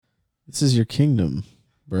This is your kingdom,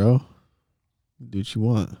 bro. Do what you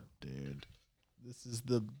want. Dude, this is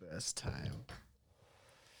the best time.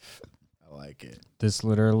 I like it. This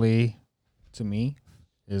literally, to me,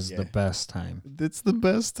 is the Yeah. best time. It's the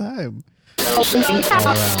best time. All around.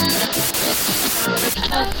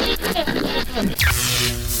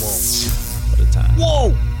 What a time.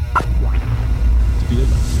 Whoa!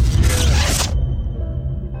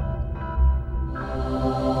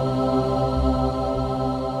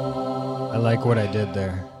 I like what I did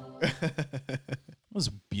there. It was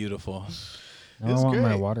beautiful. Now I It's want my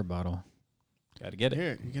great. water bottle. Gotta get it.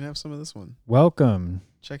 Here, you can have some of this one. Welcome,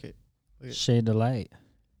 Check it. Look at Shade of Light.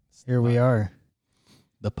 Here we are.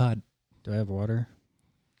 The pod. Do I have water?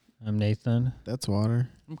 I'm Nathan. That's water.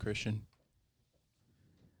 I'm Christian.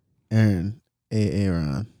 Aaron,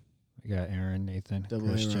 Aaron, We got Aaron, Nathan, Double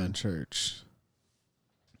Christian. Aaron Church.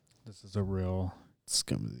 This is a real.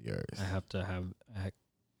 Scum of the earth. I have to have.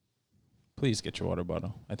 Please get your water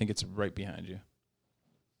bottle. I think it's right behind you.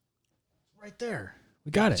 Right there.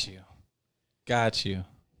 We got it. you. Got you.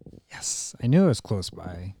 Yes. I knew it was close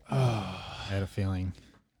by. Oh, I had a feeling.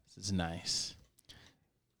 this is nice.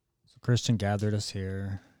 So Christian gathered us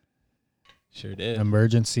here. Sure did.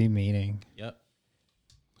 Emergency meeting. Yep.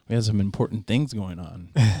 We had some important things going on.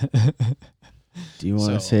 Do you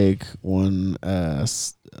want to So- take one,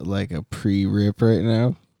 like a pre-rip right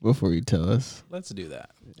now before you tell us? Let's do that.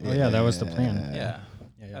 Oh, yeah, that was the plan. Yeah.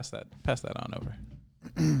 Yeah. Pass that on over.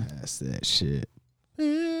 That's that shit.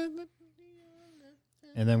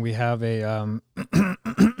 And then we have a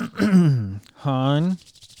Han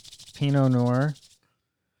Pinot Noir,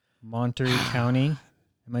 Monterey County.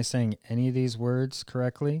 Am I saying any of these words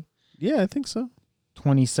correctly? Yeah, I think so.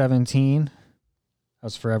 2017. That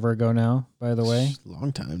was forever ago now, by the way.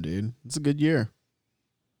 Long time, dude. It's a good year.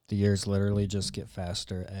 The years literally just get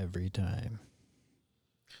faster every time.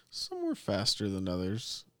 Some were faster than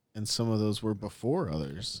others, and some of those were before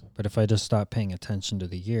others. But if I just stop paying attention to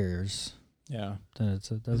the years, Yeah. then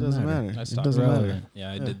it It doesn't matter. I It stopped doesn't matter. relevant.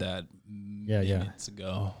 Yeah, I Yeah. did that Yeah. minutes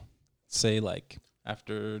ago. Say like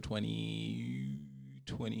after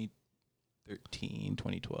 2013,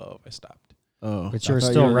 2012, I stopped. Oh, But I you're thought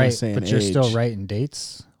you still were gonna right. say But an you're still age. writing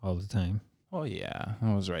dates all the time. Oh yeah,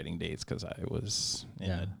 I was writing dates because I was in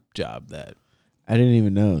Yeah. a job that I didn't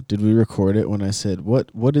even know. Did we record it when I said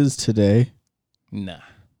what is today? nah,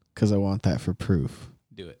 Because I want that for proof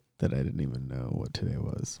do it. that I didn't even know what today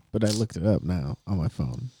was. But I looked it up now on my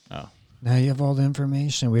phone. Oh Now you have all the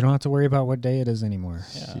information. We don't have to worry about what day it is anymore.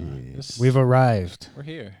 yeah, Shit. We've arrived. we're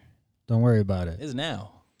here. Don't worry about it. It's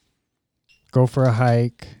now. Go for a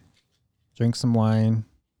hike. Drink some wine.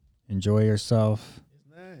 Enjoy yourself. It's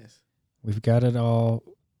nice. We've got it all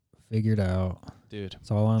figured out. Dude.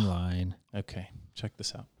 It's all online. Okay, check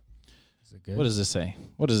this out. Is it good? What does this say?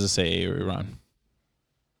 What does this say, Ron?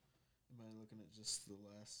 Am I looking at just the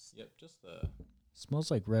last? Yep, just the Smells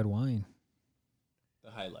like red wine.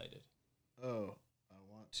 highlighted. Oh, I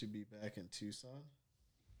want to be back in Tucson.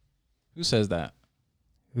 Who says that?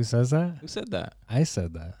 Who says that? Who said that? I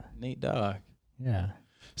said that. Nate Dogg. Yeah.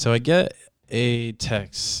 So I get a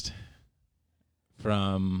text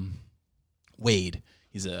from Wade.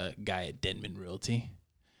 He's a guy at Denman Realty.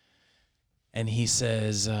 And he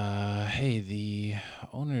says, hey, the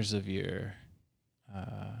owners of your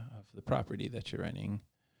of the property that you're renting,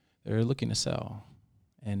 they're looking to sell.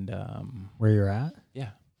 And Where you're at?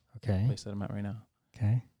 yeah, Okay. place that I'm at right now.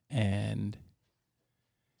 Okay. And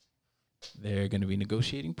they're going to be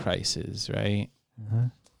negotiating prices, right? Uh-huh.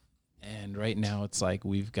 And right now it's like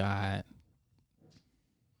we've got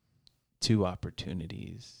 2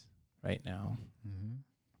 opportunities right now. Mm-hmm.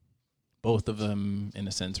 Both of them, in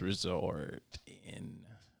a sense, resort in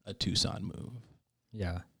a Tucson move.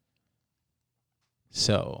 Yeah.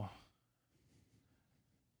 So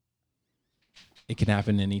it can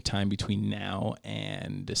happen any time between now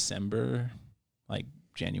and December, like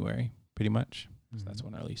January, pretty much. So that's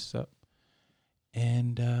when our lease is up.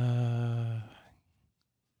 And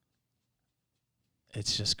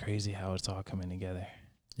it's just crazy how it's all coming together.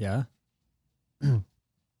 Yeah.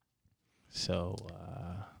 So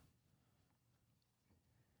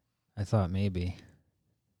I thought maybe.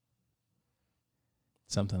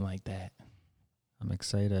 something like that, I'm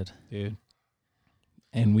excited. dude.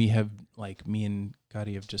 And we have, like, me and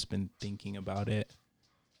Gotti have just been thinking about it,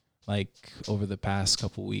 like, over the past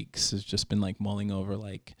couple weeks. It's just been, like, mulling over,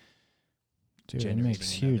 like, Dude, it generating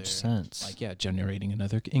makes huge another- sense. like, yeah, generating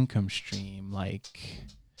another income stream, like,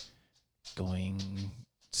 going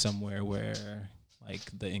somewhere where, like,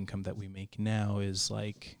 the income that we make now is,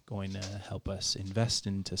 like, going to help us invest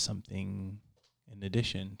into something in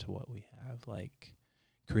addition to what we have, like,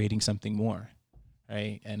 creating something more,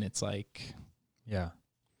 right? And it's like Yeah.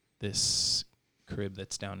 this crib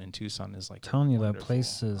that's down in Tucson is like Telling you that wonderful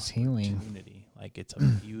place is healing. opportunity. Like it's a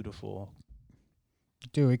beautiful.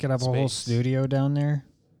 Dude, we could have a whole Space. studio down there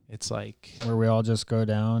It's like, where we all just go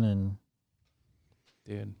down and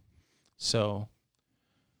dude. So,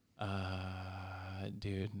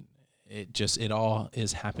 dude, it all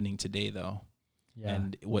is happening today though. yeah.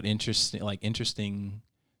 And what interesting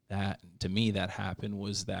that to me that happened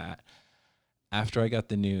was that after I got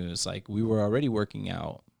the news, like we were already working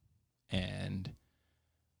out, and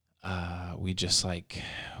we just like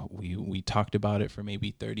we talked about it for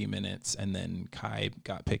maybe 30 minutes, and then Kai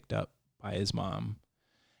got picked up by his mom,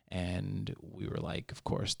 and we were like, of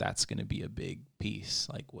course that's going to be a big piece.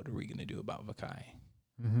 Like, what are we going to do about Vakai?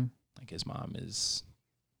 Mm-hmm. Like, his mom is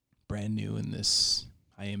brand new in this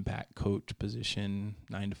high impact coach position,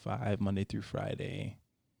 9 to 5, Monday through Friday.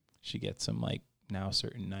 She gets them like now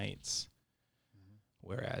certain nights,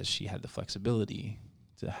 whereas she had the flexibility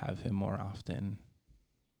to have him more often,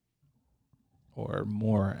 or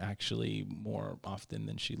more often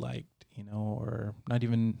than she liked, or not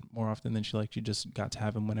even more often than she liked. She just got to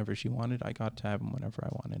have him whenever she wanted. I got to have him whenever I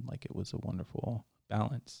wanted. Like, it was a wonderful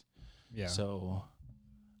balance. Yeah. So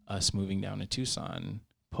us moving down to Tucson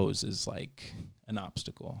poses like an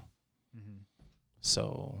obstacle. Mm-hmm.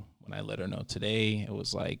 So when I let her know today, it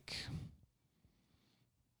was like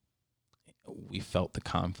we felt the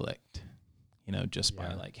conflict, just by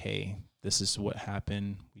Yeah. like, hey, this is what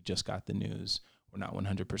happened. We just got the news. We're not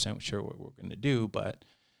 100% sure what we're going to do, but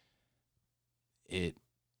it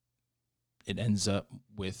ends up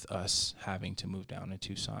with us having to move down to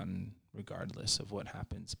Tucson regardless of what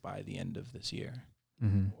happens by the end of this year,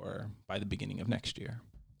 Mm-hmm. or by the beginning of next year,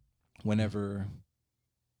 whenever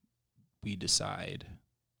we decide,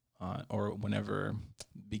 or whenever.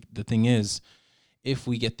 The thing is, if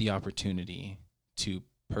we get the opportunity to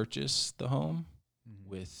purchase the home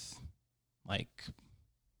with like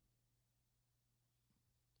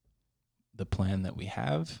the plan that we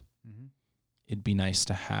have, Mm-hmm. it'd be nice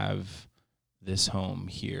to have this home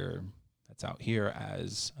here that's out here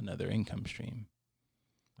as another income stream.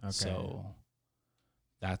 Okay. So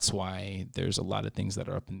that's why there's a lot of things that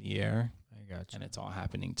are up in the air, I got you. and it's all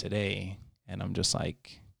happening today. And I'm just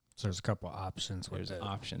like, So there's a couple options with there's it.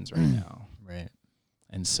 options right now. Right.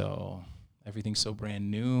 And so everything's so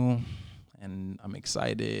brand new, and I'm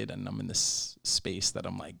excited, and I'm in this space that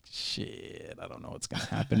I'm like, shit, I don't know what's going to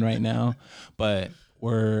happen right now. But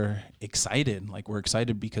we're excited. Like, we're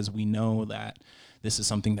excited because we know that this is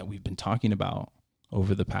something that we've been talking about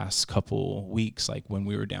over the past couple weeks. Like, when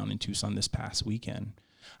we were down in Tucson this past weekend,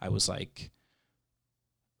 I was like,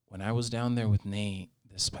 when I was down there with Nate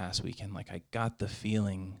this past weekend, like, I got the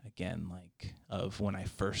feeling again, like, of when I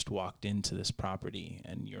first walked into this property,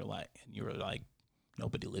 and you were like,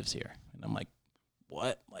 nobody lives here. And I'm like,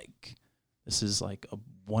 what? Like, this is like a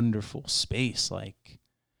wonderful space. Like,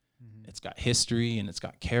 it's got history and it's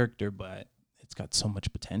got character, but it's got so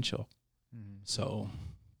much potential. Mm-hmm. So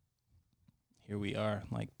here we are,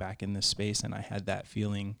 like, back in this space. And I had that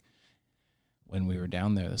feeling when we were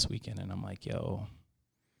down there this weekend, and I'm like, yo,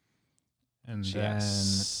 And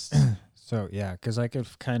yes. then, so yeah, because I could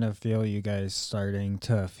kind of feel you guys starting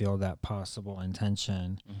to feel that possible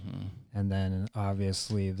intention. Mm-hmm. And then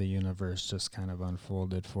obviously the universe just kind of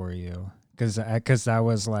unfolded for you. Because that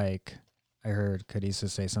was like, I heard Kadisa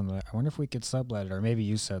say something like, I wonder if we could sublet it. Or maybe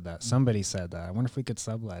you said that. Somebody said that. I wonder if we could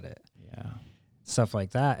sublet it. Yeah. Stuff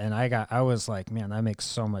like that. And I was like, man, that makes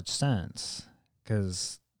so much sense.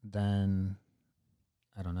 Because then,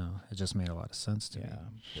 I don't know, it just made a lot of sense to me.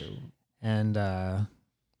 Yeah.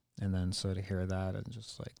 And then so to hear that and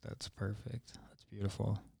just like, that's perfect. That's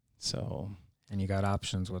beautiful. So, And you got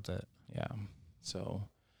options with it. yeah. So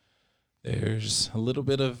there's a little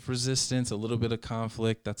bit of resistance, a little bit of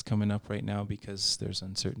conflict that's coming up right now, because there's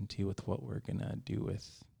uncertainty with what we're going to do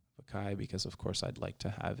with Vakai, because of course I'd like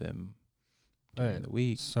to have him during Right. the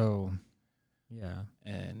week. So, yeah.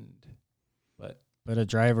 But a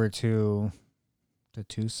drive or two to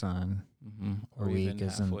Tucson or a even week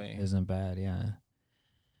halfway. isn't bad. Yeah.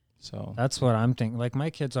 So That's what I'm thinking. Like,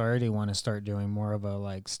 my kids already want to start doing more of a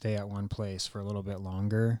like stay at one place for a little bit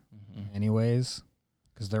longer anyways,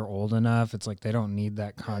 because they're old enough. It's like they don't need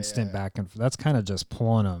that constant yeah. back and forth. That's kind of just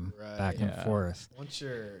pulling them Right. back and Yeah. forth. Once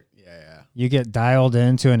you're, yeah. You get dialed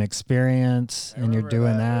into an experience I and you're remember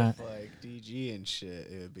doing that. with, like DG and shit.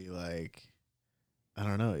 It would be like, I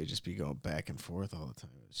don't know, you'd just be going back and forth all the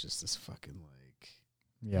time. It's just this fucking like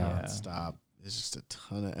Yeah. stop. It's just a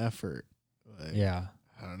ton of effort. Like, Yeah.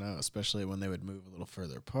 I don't know, especially when they would move a little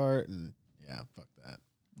further apart, and yeah, fuck that.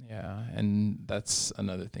 Yeah, and that's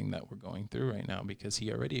another thing that we're going through right now because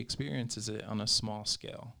he already experiences it on a small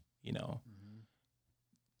scale, you know,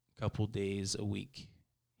 couple days a week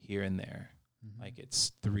here and there. Like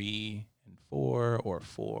it's 3 and 4 or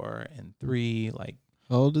 4 and 3. Like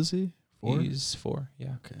How old is he? 4? he's 4,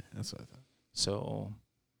 yeah. Okay, that's what I thought. So,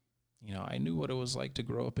 you know, I knew what it was like to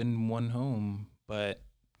grow up in one home, but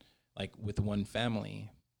like with one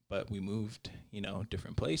family, but we moved, you know,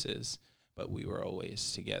 different places, but we were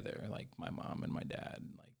always together, like my mom and my dad.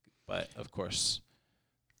 Like, but of course,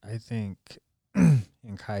 I think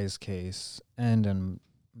in Kai's case and in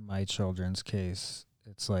my children's case,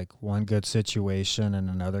 it's like one good situation and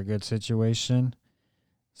another good situation.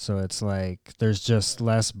 So it's like there's just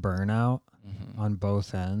less burnout on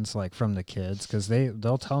both ends, like from the kids, because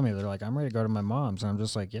they'll tell me, they're like, I'm ready to go to my mom's, and I'm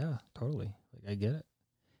just like, yeah, totally, like I get it,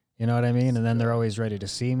 you know what I mean? And then they're always ready to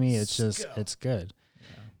see me. It's just it's good.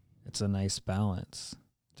 yeah, It's a nice balance.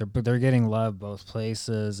 They're getting love both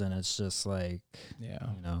places, and it's just like, yeah.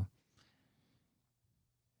 you know,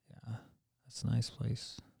 yeah, that's a nice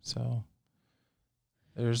place. So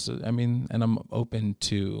I mean, and I'm open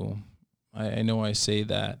to, I know I say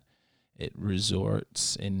that it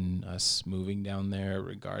resorts in us moving down there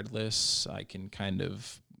regardless. I can kind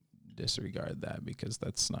of disregard that because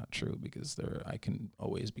that's not true because I can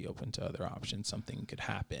always be open to other options. Something could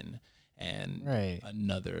happen and Right.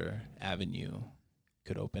 another avenue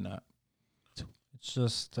could open up. It's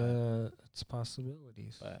just it's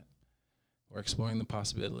possibilities. But we're exploring the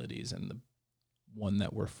possibilities, and the one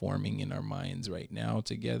that we're forming in our minds right now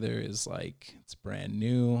together is like it's brand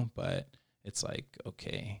new, but it's like,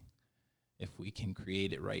 okay, if we can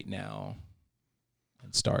create it right now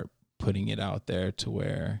and start putting it out there to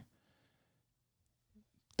where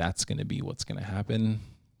that's going to be what's going to happen,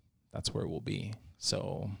 that's where we'll be.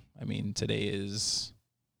 So, I mean, today is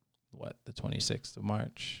what, the 26th of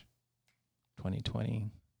March, 2020,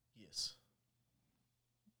 Yes.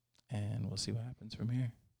 and we'll see what happens from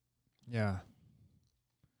here. Yeah.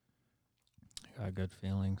 I got good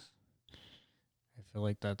feelings. I feel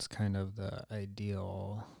like that's kind of the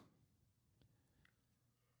ideal.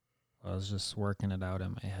 I was just working it out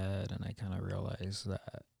in my head, and I kind of realized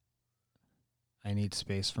that I need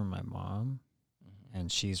space from my mom,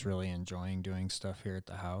 and she's really enjoying doing stuff here at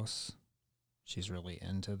the house. She's really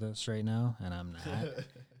into this right now, and I'm not.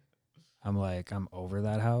 I'm over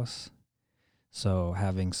that house. So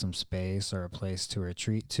having some space or a place to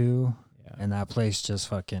retreat to, Yeah. and that place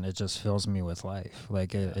just it just fills me with life.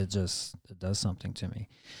 Like it Yeah. it does something to me.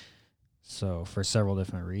 So for several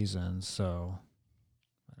different reasons. So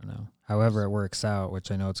I don't know. However it works out, which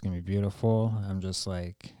I know it's going to be beautiful. I'm just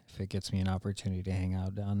like, if it gets me an opportunity to hang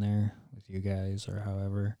out down there with you guys or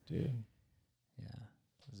however. Dude, Yeah.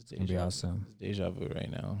 it's gonna be awesome. It's deja vu right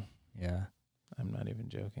now. Yeah. I'm not even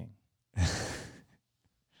joking.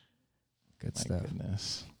 Good My stuff.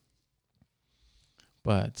 goodness.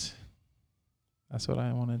 But that's what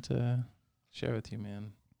I wanted to share with you,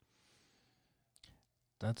 man.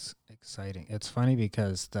 That's exciting. It's funny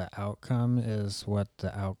because the outcome is what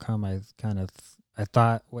the outcome I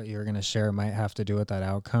thought what you were going to share might have to do with that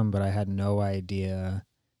outcome, but I had no idea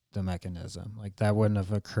the mechanism. Like that wouldn't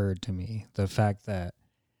have occurred to me. The fact that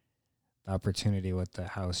the opportunity with the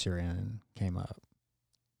house you're in came up.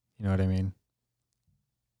 You know what I mean?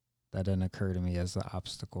 That didn't occur to me as the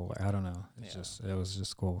obstacle. I don't know. It was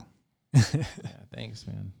just cool. Yeah, thanks,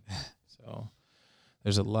 man. So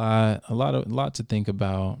there's a lot to think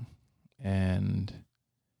about, and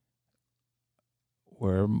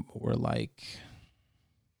we're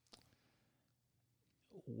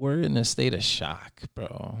in a state of shock,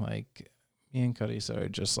 bro. Like me and Carissa are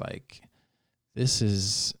just like, this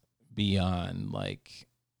is beyond like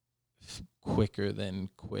quicker than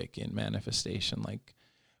quick in manifestation. Like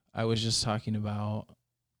I was just talking about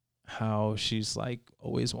how she's like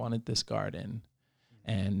always wanted this garden,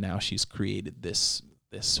 and now she's created this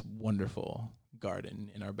wonderful garden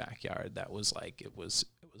in our backyard that was like it was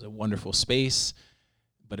a wonderful space,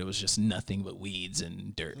 but it was just nothing but weeds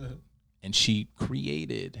and dirt. And she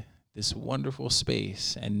created this wonderful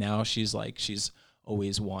space, and now she's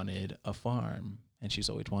always wanted a farm, and she's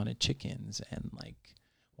always wanted chickens, and like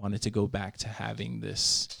wanted to go back to having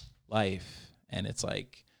this life. And it's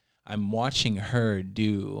like I'm watching her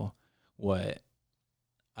do what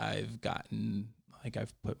I've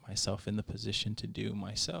put myself in the position to do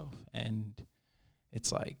myself. And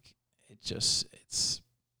it's like, it's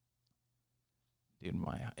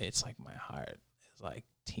like my heart is like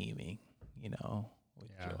teeming, with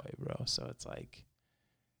joy, bro. So it's like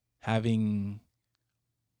having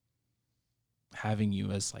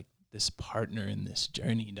you as like this partner in this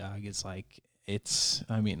journey, dog. It's like,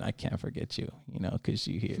 I mean, I can't forget you, you know, because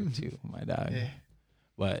you here too, my dog. Yeah.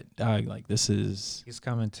 But dog, like this is, He's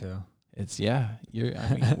coming too. it's I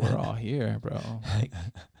mean, we're all here, bro. Like,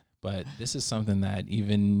 but this is something that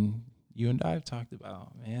even you and I have talked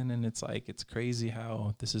about, man. And it's like, it's crazy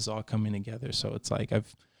how this is all coming together. So it's like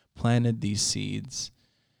I've planted these seeds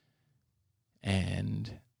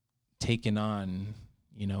and taken on,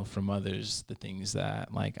 you know, from others, the things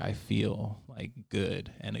that like I feel like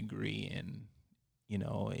good and agree in, you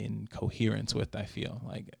know, in coherence with, I feel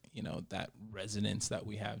like, you know, that resonance that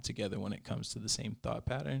we have together when it comes to the same thought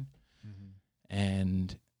pattern. Mm-hmm.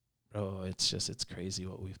 And bro, it's crazy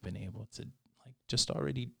what we've been able to like just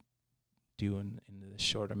already do in this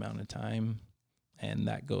short amount of time. And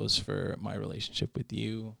that goes for my relationship with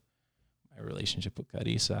you, my relationship with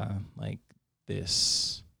Carissa, like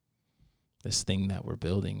this thing that we're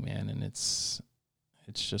building, man. And it's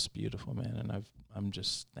just beautiful, man. And I'm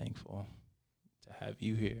just thankful to have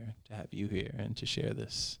you here and to share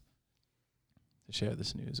this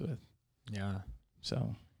news with. Yeah,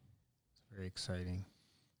 So it's very exciting.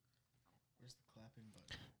 Where's the clapping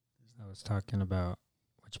button? I was talking about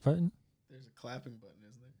which button? There's a clapping button,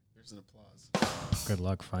 isn't there? There's an applause. Good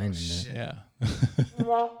luck finding shit. it. yeah.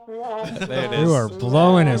 There it is. You are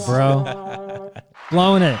blowing it, bro.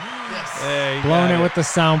 Blowing it. Hey, you Blowing got it with the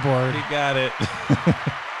soundboard. You got it.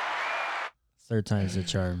 Third time's the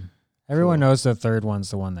charm. Everyone knows the third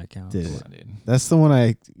one's the one that counts. Did Come it. on, dude. That's the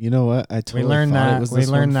one you know what? I totally We learned thought that. it was We this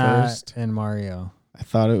learned one that first. in Mario. I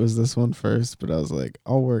thought it was this one first, but I was like,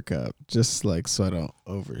 I'll work up just like so I don't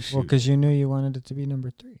overshoot. Well, because you knew you wanted it to be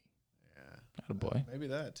number 3. yeah. Attaboy. Maybe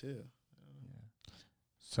that too.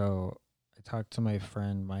 So I talked to my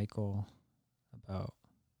friend Michael about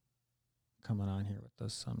coming on here with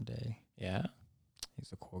us someday. Yeah.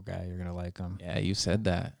 He's a cool guy. You're gonna like him. Yeah, you said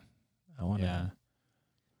that. I want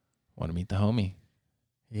to meet the homie.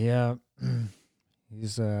 Yeah.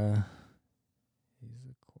 He's a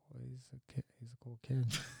cool kid.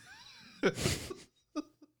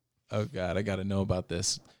 Oh God, I got to know about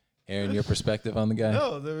this. Aaron, your perspective on the guy?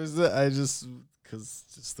 No, there was because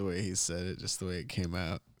just the way he said it, just the way it came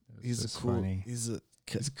out. He's a cool. Funny. He's a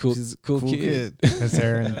cool kid. Because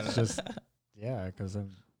Aaron's just because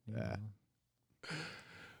I'm. Yeah.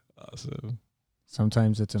 Awesome.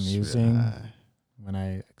 Sometimes it's amusing Try. when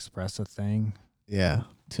I express a thing. Yeah,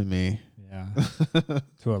 to me. Yeah.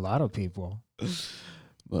 To a lot of people.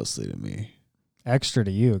 Mostly to me. Extra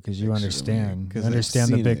to you because you Extra to me, understand. 'cause You I've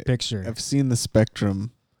understand the seen big it. picture. I've seen the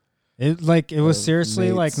spectrum It was of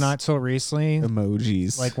seriously like mates. not so recently.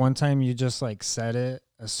 emojis. Like one time you just like said it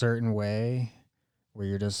a certain way where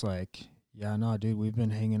you're just like, yeah, no, dude, we've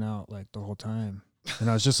been hanging out like the whole time. And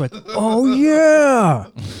I was just like, oh yeah,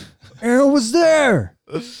 Aaron was there.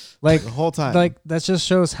 Like the whole time. like that just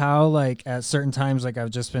shows how like at certain times like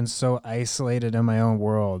I've just been so isolated in my own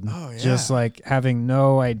world. Oh, yeah. Just like having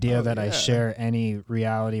no idea Oh, that I yeah. share any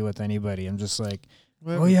reality with anybody. I'm just like,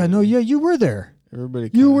 oh yeah, no, yeah, you were there. Everybody.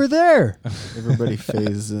 You kinda- were there. Everybody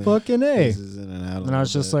phases in. Fucking A. Phases in and out. And I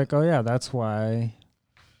was just like, oh yeah, that's why.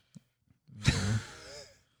 you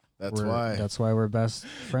know, that's why. we're best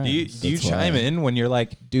friends. Do you That's chime why. in when you're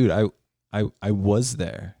like, dude, I was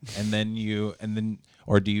there, and then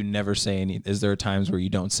or do you never say any? Is there times where you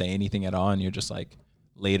don't say anything at all, and you're just like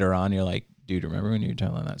later on, you're like, dude, remember when you were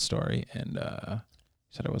telling that story and you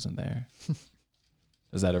said I wasn't there?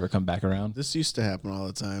 Does that ever come back around? This used to happen all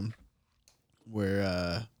the time,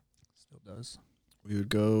 where Still does. we would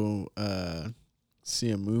go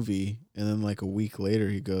see a movie, and then like a week later,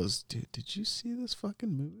 he goes, "Dude, did you see this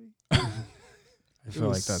fucking movie?" I It feel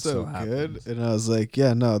was like that's so so good. happens. And I was like,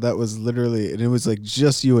 "Yeah, no, that was literally," and it was like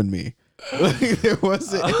just you and me. Like there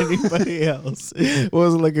wasn't anybody else. It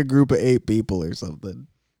wasn't like a group of 8 people or something.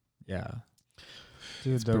 Yeah,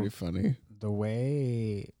 dude, It's pretty funny. the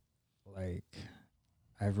way like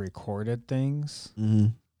I've recorded things Mm-hmm.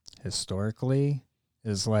 historically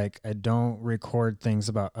is like I don't record things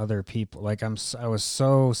about other people. Like I was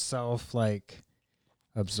so self like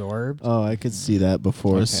absorbed. Oh, I could see that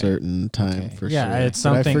before Okay. a certain time Okay. for Yeah, sure. it's But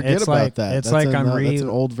I something- forget it's about like- that. it's That's like I'm that's an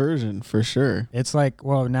old version for sure. It's like,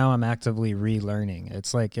 well, now I'm actively relearning.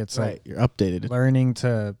 It's like Right, you're updated. learning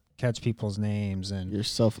to catch people's names and You're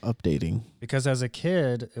self-updating. because as a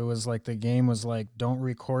kid, it was like the game was like, don't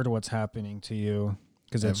record what's happening to you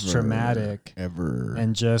because it's Ever, traumatic Ever.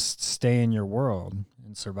 and just stay in your world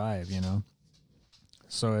and survive, you know?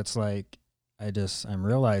 So it's like, I'm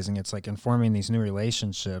realizing it's like informing these new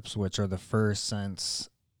relationships, which are the first since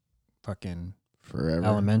fucking Forever.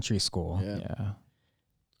 elementary school, Yeah.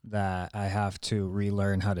 that I have to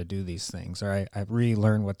relearn how to do these things. Or I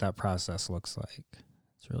relearn what that process looks like.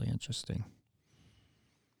 It's really interesting.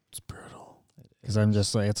 It's brutal. Because I'm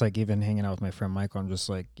just like, it's like even hanging out with my friend Michael, I'm just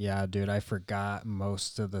like, yeah, dude, I forgot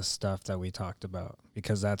most of the stuff that we talked about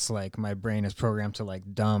because that's like my brain is programmed to like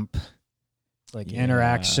dump like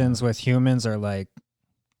interactions with humans are like,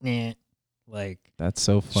 eh, like That's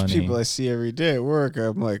so There's funny. people I see every day at work.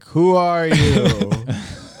 I'm like, who are you?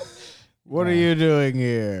 What are you doing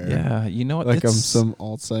here? Yeah, you know what? Like I'm some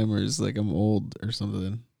Alzheimer's, like I'm old or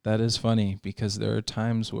something. That is funny because there are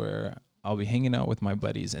times where I'll be hanging out with my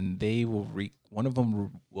buddies and they will one of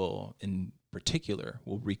them will in particular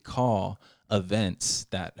will recall events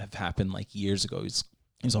that have happened like years ago. He's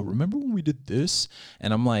like, remember when we did this?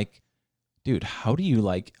 And I'm like, dude, how do you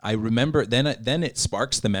like, I remember, then it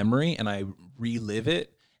sparks the memory and I relive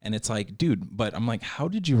it. And it's like, dude, but I'm like, how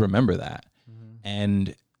did you remember that? Mhm.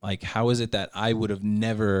 And like, how is it that I would have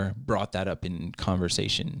never brought that up in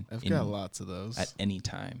conversation? I've got lots of those. At any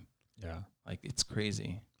time. yeah. Like, it's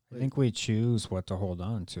crazy. I think we choose what to hold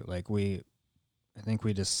on to. Like I think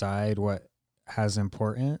we decide what has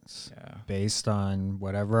importance Yeah. based on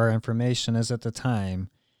whatever our information is at the time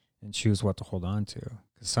and choose what to hold on to.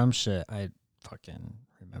 Because some shit I fucking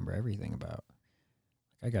remember everything about.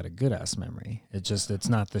 I got a good ass memory. It's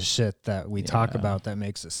not the shit that we talk Yeah. about that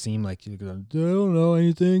makes it seem like you go, I don't know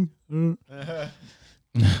anything.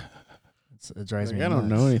 It drives me I don't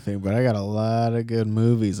nuts. know anything, but I got a lot of good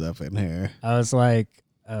movies up in here. I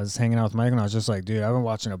was hanging out with Mike and I was just like, dude, I've been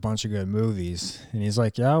watching a bunch of good movies. And he's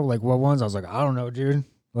like, yeah, like what ones? I was like, I don't know, dude.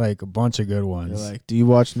 Like a bunch of good ones. You're like, do you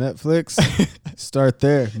watch Netflix? Start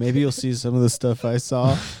there. Maybe you'll see some of the stuff I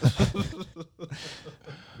saw.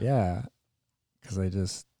 yeah. Because I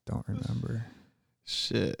just don't remember.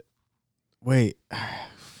 Shit. Wait.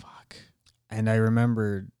 Fuck. And I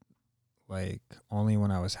remembered like only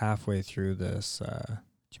when I was halfway through this. Do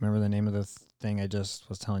you remember the name of the thing I just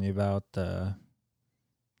was telling you about? The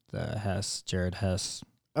Jared Hess.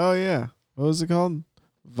 Oh, yeah. What was it called?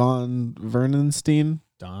 Von Vernenstein?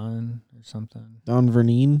 Don or something. Don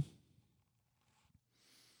Vernine?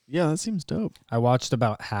 Yeah, that seems dope. I watched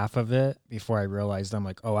about half of it before I realized I'm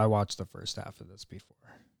like, oh, I watched the first half of this before.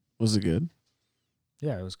 Was it good?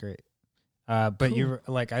 Yeah, it was great. But you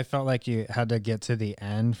like, I felt like you had to get to the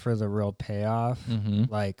end for the real payoff. Mm-hmm.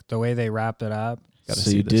 Like the way they wrapped it up. Gotta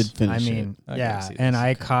So see you this. did finish I mean, I gotta yeah, see and this.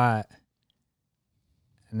 I caught,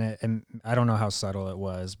 and I don't know how subtle it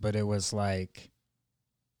was, but it was like,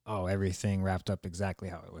 oh, everything wrapped up exactly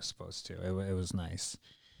how it was supposed to. It was nice.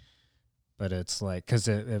 But it's like, because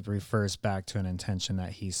it refers back to an intention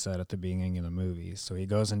that he said at the beginning of the movie. So he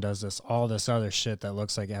goes and does all this other shit that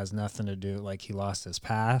looks like it has nothing to do, like he lost his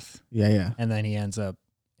path. Yeah, yeah. And then he ends up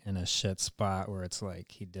in a shit spot where it's like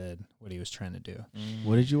he did what he was trying to do.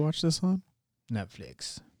 What did you watch this on?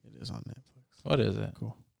 Netflix. It is on Netflix. What is it?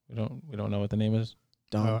 Cool. We don't know what the name is.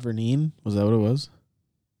 Don Vernine? Was that what it was?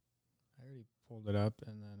 I already pulled it up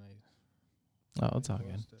and then Oh, it's all good.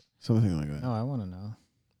 posted it. Something like that. No, I want to know.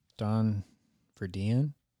 Don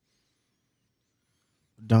Verdean.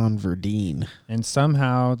 Don Verdine. And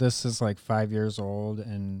somehow this is like 5 years old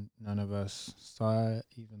and none of us saw it,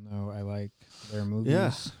 even though I like their movies.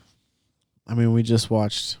 Yeah. I mean, we just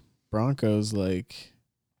watched Broncos like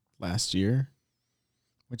last year.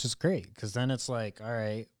 Which is great because then it's like, all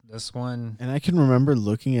right, this one And I can remember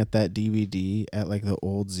looking at that DVD at like the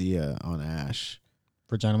old Zia on Ash.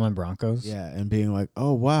 for Gentlemen Broncos. Yeah, and being like,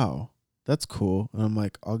 oh, wow, that's cool. And I'm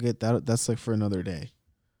like, I'll get that. That's like for another day.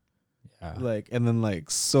 Yeah. Like, and then like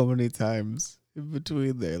so many times in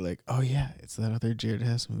between there, like, oh, yeah, it's that other Jared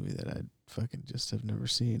Hess movie that I fucking just have never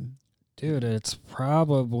seen. Dude, it's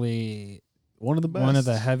probably One of the best. one of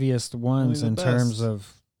the heaviest ones the in terms best.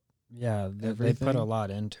 of, yeah, they put Everything. a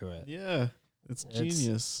lot into it. Yeah, it's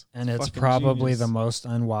genius. And it's fucking probably genius. the most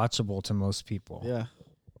unwatchable to most people. Yeah,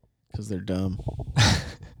 because they're dumb.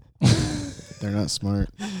 They're not smart.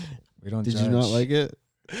 We don't Did judge. you not like it?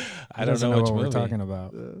 I don't know what which we're movie. talking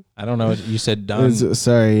about. I don't know. What you said Don.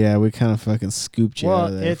 Sorry, yeah, we kind of fucking scooped you out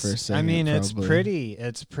of Well, there for a it's, second. I mean, probably.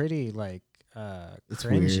 it's pretty like, It's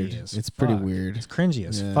cringy weird. as It's pretty fuck. weird. It's cringy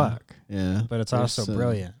as Yeah. fuck, Yeah, but it's There's also some-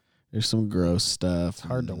 brilliant. There's some gross stuff. It's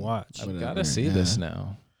hard to and watch. I've whatever, got to see yeah. this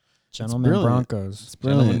now. Gentlemen brilliant. Broncos. It's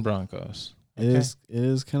Gentlemen brilliant. Broncos. It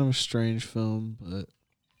is kind of a strange film, but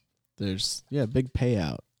there's big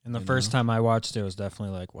payout. And the you first know? time I watched it, it was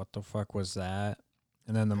definitely like, what the fuck was that?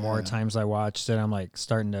 And then the more Yeah. times I watched it, I'm like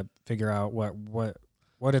starting to figure out what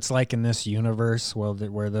it's like in this universe,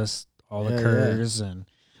 where this all Yeah, occurs and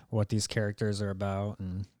what these characters are about,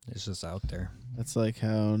 and it's just out there. That's like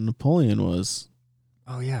how Napoleon was.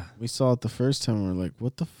 Oh yeah, We saw it the first time. We're like,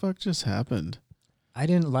 what the fuck just happened? I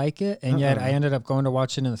didn't like it, and yet I Uh-uh. ended up going to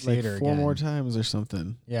watch it in the Like theater 4 more again. times or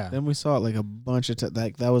something. Yeah. Then we saw it like a bunch of times.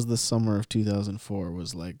 Like that was the summer of 2004.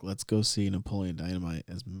 Was like, let's go see Napoleon Dynamite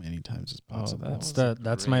as many times as possible. that That's was a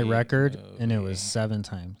that's my great record, and it movie. was 7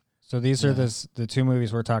 times. So these are Yeah. the 2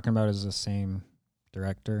 movies we're talking about is the same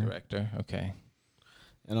director. Director. Okay.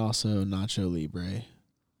 And also Nacho Libre.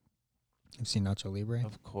 You've seen Nacho Libre?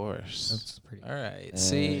 Of course. That's pretty. All right. And-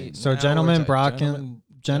 See. So now Gentleman we're ta- Broncos- Gentleman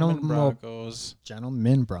Gentleman- Broncos.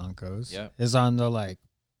 Gentlemen Broncos Yep. is on the like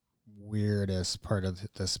weirdest part of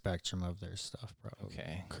the spectrum of their stuff, probably.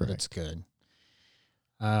 Okay. But it's good.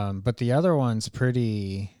 But the other one's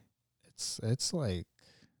pretty. It's like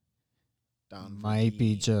Don might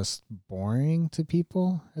be Verdi. just boring to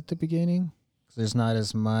people at the beginning. 'Cause there's not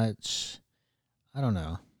as much. I don't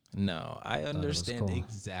know. No, I it was understand cool.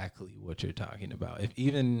 exactly what you're talking about. If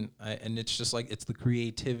even and it's just like it's the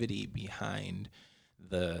creativity behind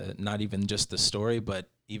the not even just the story, but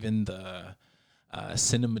even the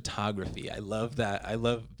cinematography. I love that. I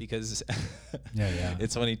love because Yeah.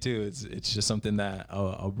 it's funny too. It's just something that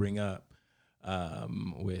I'll bring up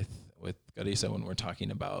with Carissa when we're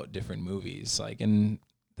talking about different movies. Like, and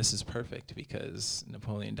this is perfect because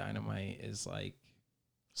Napoleon Dynamite is like.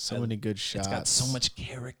 So many good shots. It's got so much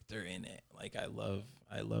character in it. Like I love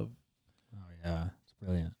Oh yeah, it's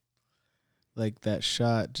brilliant. like that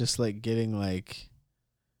shot, just like getting like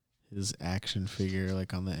his action figure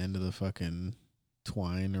like on the end of the fucking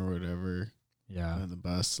twine or whatever Yeah. on the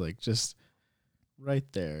bus, like just right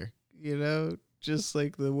there, just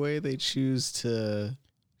like the way they choose to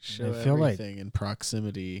show I feel like- everything in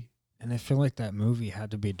proximity. And I feel like that movie had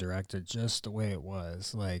to be directed just the way it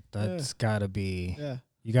was. Like that's got to be. Yeah,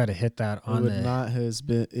 You got to hit that on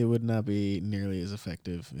it would not be nearly as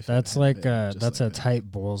effective if it That's had like been just that's like a that.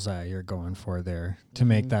 tight bullseye you're going for there to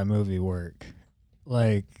make Mhm. that movie work.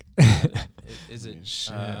 Like, Is I mean, it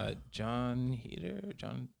shit. John Heater?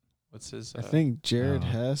 John, what's his? I think Jared Oh.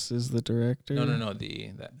 Hess is the director. No.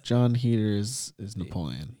 John Heater is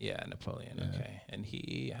Napoleon. Yeah, Napoleon. Yeah. Okay, and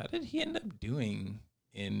how did he end up doing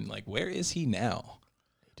in like where is he now?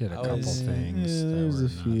 he did a How couple is- things. Yeah, that there's were a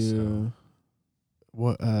not few. so-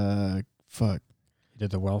 What? Fuck. He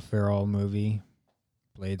did the Welfare All movie,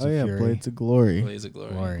 Blades Oh of yeah, Fury. Blades of Glory. Blaze of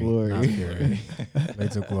Glory. Glory, not Glory. Fury.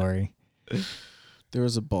 Blades of Glory. There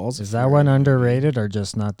was a Balls. of Is that Fury one movie. underrated or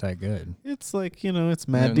just not that good? It's like it's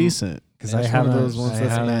mad then- decent. Because Yeah, I it's one of haven't. those ones I that's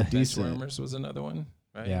haven't- mad decent. Benchwarmers was another one,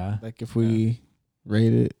 right? Yeah, Like if we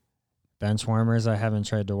rate it. Benchwarmers. I haven't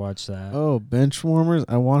tried to watch that. Oh, Benchwarmers.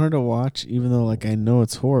 I wanted to watch, even though like I know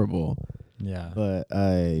it's horrible, Yeah, but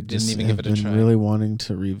I just even have give it a been try. really wanting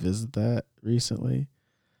to revisit that recently,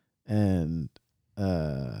 and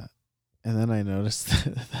then I noticed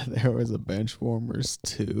that there was a Benchwarmers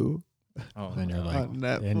 2 Oh, Then you're no. like- on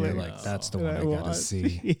Netflix. and you're like, that's the And one I gotta watched-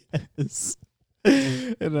 see. Yes.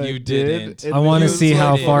 And I You did. didn't. and I wanna it was see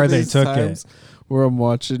how one of far they these took it. times Where I'm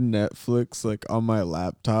watching Netflix like on my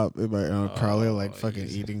laptop, in my probably Oh, like fucking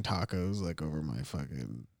yes. eating tacos like over my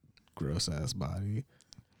fucking gross ass body.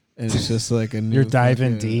 And it's just like a new You're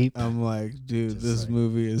diving fucking- deep. I'm like, dude, Just this like-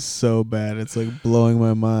 movie is so bad. It's like blowing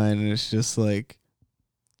my mind, and it's just like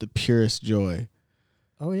the purest joy.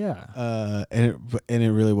 Oh yeah. And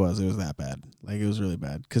it really was. It was that bad. Like it was really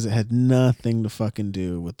bad because it had nothing to fucking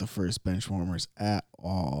do with the first Benchwarmers at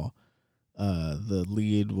all. The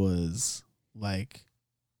lead was like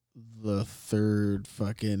the third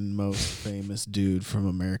fucking most famous dude from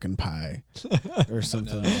American Pie or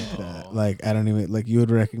something like that. No. Like I don't even like you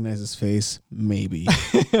would recognize his face maybe.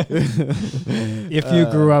 If you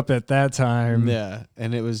grew up at that time, Yeah,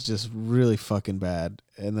 and it was just really fucking bad.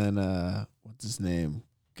 And then what's his name?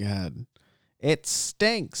 God. It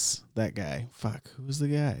stinks. That guy. Fuck. Who's the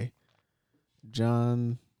guy?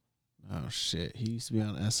 John. Oh shit. He used to be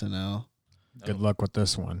on SNL. good luck with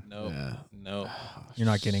this one. Nope. Yeah. Nope. Oh, You're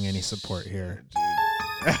not getting any support here.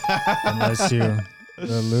 dude. Unless you,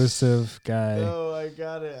 the elusive guy. No, I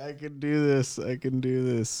got it. I can do this. I can do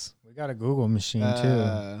this. We got a Google machine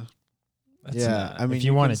too. That's Yeah, not- I mean, If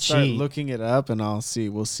you wanna can start cheat. looking it up, and I'll see.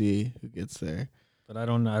 We'll see who gets there. But I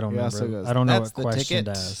don't He remember. also goes, I don't know "That's what the question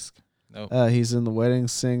to ticket." ask. nope. He's in The Wedding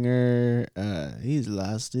Singer. He's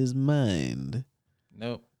lost his mind.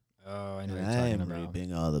 Nope. Oh, I know And what you're I talking am about.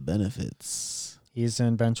 reaping all the benefits. He's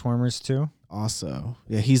in Benchwarmers too. Also,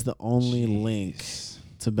 yeah, he's the only link Jeez.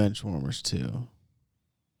 to Benchwarmers 2.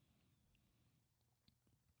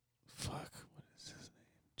 Fuck, what is his name?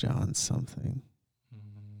 John something.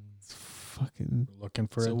 It's fucking. We're looking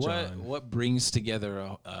for So a what John. what brings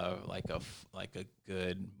together like a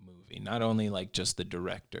good movie? Not only like just the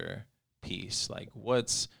director piece. Like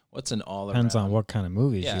what's an all Depends around. on what kind of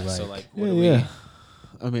movies Yeah. you like. So like what Yeah, do we? yeah.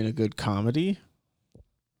 I mean, a good comedy.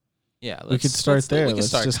 Yeah, We could start there. We can Let's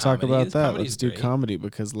start just talk comedy. about that. Comedy's Let's do great. comedy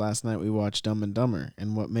because last night we watched Dumb and Dumber,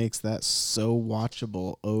 and what makes that so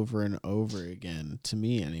watchable over and over again, to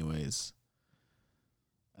me anyways.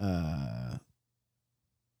 Are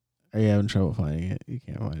you having trouble finding it? You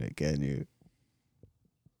can't find it, can you?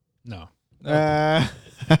 No. No.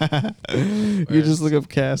 You just look up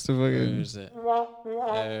cast of Where fucking. is it?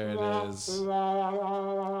 There it is.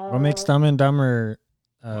 What makes Dumb and Dumber?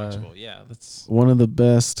 Watchable. Yeah, that's One of the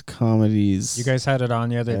best comedies. You guys had it on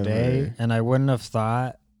the other day, Ever. and I wouldn't have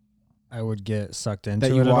thought I would get sucked into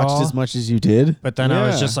that you it at watched all. as much as you did. But then I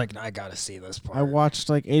was Yeah. just like, I gotta see this part. I watched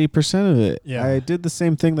like 80% of it. Yeah. I did the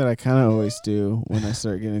same thing that I kind of always do when I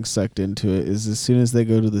start getting sucked into it. Is as soon as they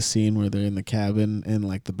go to the scene where they're in the cabin and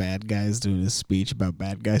like the bad guy's doing his speech about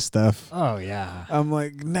bad guy stuff, Oh yeah. I'm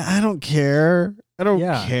like, nah, I don't care. I don't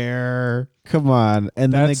Yeah. care. Come on.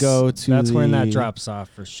 And then they go to That's when that the- drops off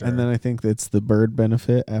for sure. And then I think it's the bird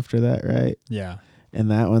benefit after that, right? yeah.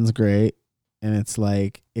 And that one's great. And it's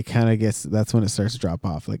like it kind of gets. That's when it starts to drop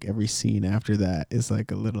off. Like every scene after that is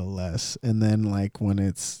like a little less. And then like when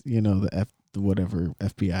it's the whatever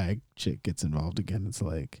FBI chick gets involved again, it's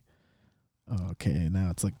like, oh, okay,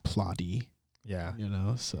 now it's like plotty. Yeah.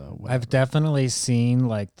 So I've whatever. definitely seen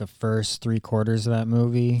like the first 3/4 of that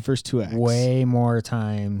movie first 2 acts way more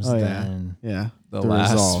times Oh, yeah. than Yeah, the the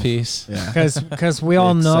last resolve. piece. yeah. because we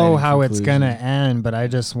all know Exciting how it's conclusion. gonna end, but I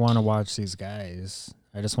just want to watch these guys.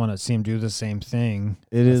 I just want to see them do the same thing.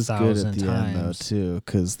 It is good at 1,000 the end though times. too,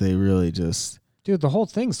 because they really just. Dude, the whole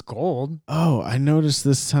thing's gold. Oh, I noticed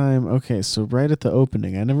this time. Okay, so right at the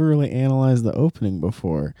opening, I never really analyzed the opening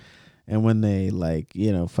before. And when they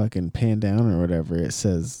fucking pan down or whatever, it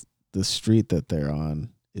says the street that they're on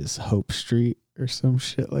is Hope Street or some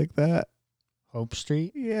shit like that. Hope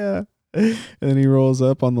Street. Yeah. And then he rolls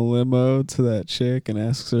up on the limo to that chick and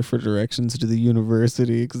asks her for directions to the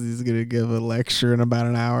university because he's going to give a lecture in about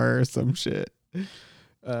an hour or some shit.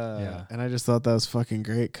 Yeah. And I just thought that was fucking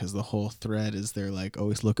great because the whole thread is they're like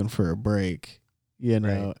always looking for a break,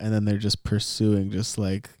 Right. and then they're just pursuing just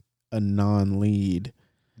like a non-lead.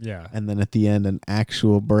 Yeah. And then at the end, an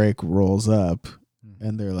actual break rolls up Mhm.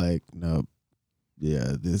 and they're like, nope,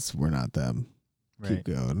 yeah, we're not them. Right. Keep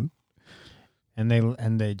going. And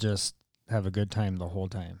they just have a good time the whole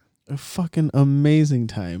time. A fucking amazing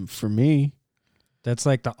time for me. That's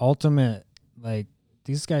like the ultimate. Like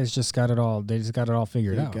these guys just got it all. They just got it all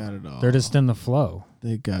figured They out. got it all. They're just in the flow.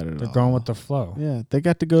 They got it They're all. going with the flow. Yeah, they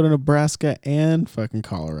got to go to Nebraska and fucking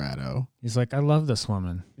Colorado. He's like, I love this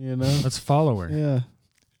woman. Let's follow her. Yeah.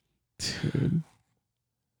 Dude.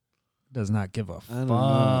 Does not give a I don't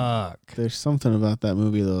know. fuck. There's something about that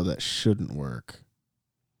movie though that shouldn't work.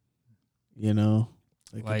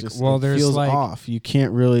 Like, it well, it there's feels like- off. You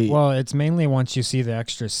can't really. Well, it's mainly once you see the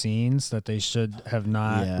extra scenes that they should have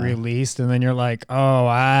not Yeah. released, and then you're like, oh,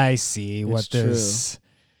 I see what It's true. this.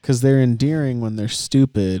 because they're endearing when they're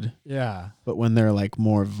stupid, Yeah. but when they're like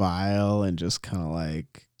more vile and just kind of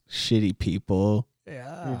like shitty people,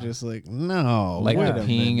 Yeah. you're just like, no, Like wait the a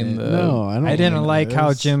peeing in minute. the- No, I don't. I didn't like how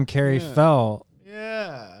this. Jim Carrey Yeah. felt.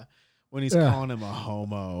 Yeah. When he's Yeah. calling him a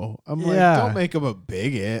homo. I'm like, Yeah. don't make him a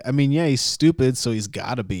bigot. I mean, yeah, he's stupid, so he's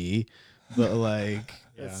gotta be. But like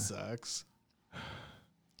Yeah. it sucks.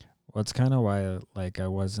 Well, it's kind of why I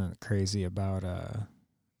wasn't crazy about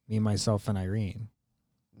Me, Myself, and Irene.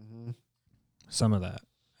 Mm-hmm. Some of that.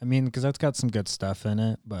 I mean, because that's got some good stuff in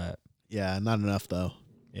it, but Yeah, not enough though.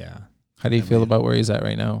 yeah. How do you I feel mean- about where he's at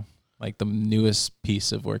right now? Like the newest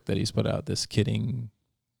piece of work that he's put out, this Kidding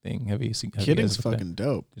thing. Have you seen? Kidding's looked at it? fucking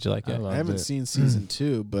dope. Did you like I it? loved I haven't it. seen season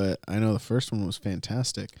 2, but I know the first one was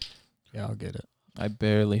fantastic. Yeah, I'll get it. I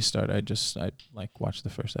barely started. I like watched the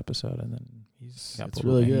first episode and then He's got It's pulled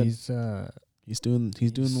really away. good. He's He's doing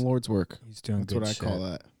the Lord's work. he's doing That's good what I shit. call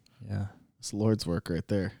that. Yeah, It's Lord's work right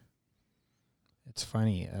there. it's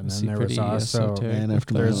funny. And Was then he there was pretty also esoteric Man with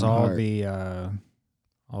after my the- there's own all heart.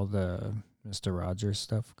 the Mr. Rogers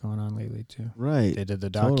stuff going on lately too. Right. They did the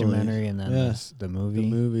Totally. documentary and then Yeah. the movie. The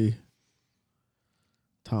movie.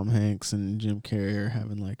 Tom Hanks and Jim Carrey are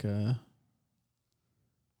having like a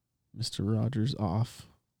Mr. Rogers off.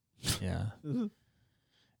 Yeah,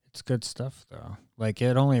 it's good stuff though. Like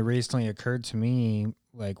it only recently occurred to me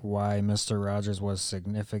like why Mr. Rogers was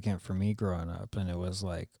significant for me growing up, and it was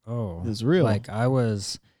like, oh, It's real. like I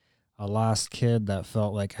was a lost kid that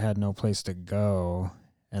felt like I had no place to go.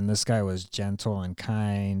 And this guy was gentle and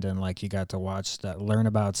kind, and like you got to watch that, learn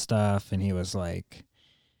about stuff, and he was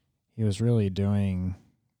really doing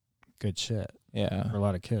good shit Yeah. for a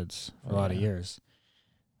lot of kids for Oh, a lot of yeah. years.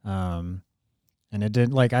 And it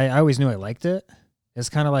didn't like I always knew I liked it. It's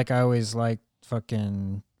kind of like I always liked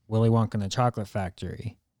fucking Willy Wonka and the Chocolate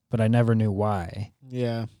Factory, but I never knew why.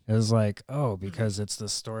 Yeah. It was like, oh, because it's the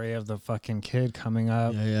story of the fucking kid coming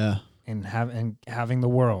up Yeah. and having the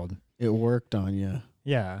world. It worked on you.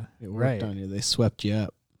 Yeah, It worked on you. They swept you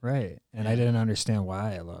up. right. And I didn't understand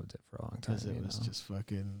why I loved it for a long time. Because it was just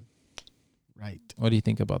fucking right. What do you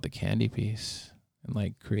think about the candy piece and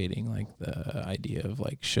like creating like the idea of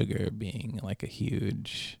like sugar being like a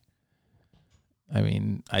huge? I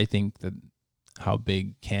mean, I think that how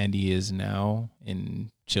big candy is now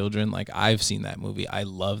in children. Like I've seen that movie. I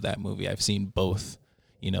love that movie. I've seen both,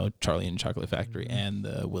 you know, Charlie and the Chocolate Factory and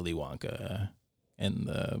the Willy Wonka and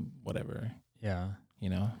the whatever, Yeah. you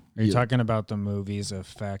know. Are you Yeah. talking about the movie's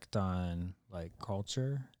effect on like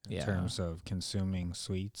culture in Yeah. terms of consuming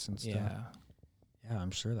sweets and stuff? Yeah. Yeah,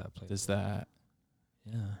 I'm sure that plays. Does that,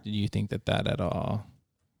 Yeah. do you think that at all,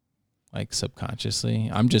 like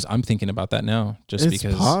subconsciously? I'm thinking about that now just It's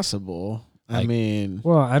because. possible. I like- mean,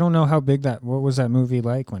 Well, I don't know how big what was that movie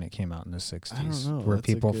like when it came out in the 60s? know. Were That's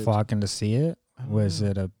a people good- flocking to see it? I don't Was know.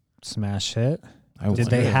 it a smash hit? I Did wonder.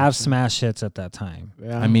 they have smash hits at that time?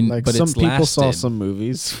 Yeah, I mean, like but some it's people saw lasted. some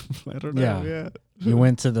movies. I don't know. Yeah. Yeah. You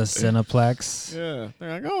went to the Cineplex. Yeah.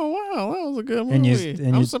 They're like, oh, wow, that was a good movie. And you-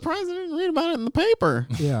 and I'm you- surprised I didn't read about it in the paper.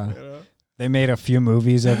 Yeah. You know? They made a few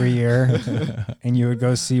movies every year, and you would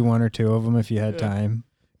go see one or two of them if you had Yeah. time.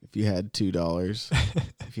 If you had $2,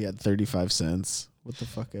 if you had 35 cents, what the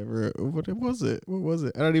fuck ever. What was it? What was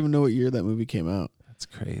it? I don't even know what year that movie came out. That's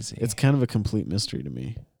crazy. It's kind of a complete mystery to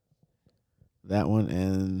me. That one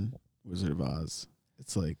and Wizard of Oz.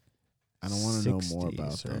 It's like, I don't want to know more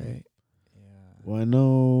about 60s, them. right? Yeah. Well, I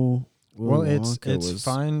know. Well, Willy it's Wonka was,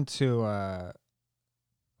 fun to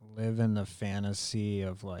live in the fantasy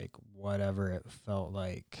of like whatever it felt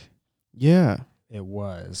like Yeah. it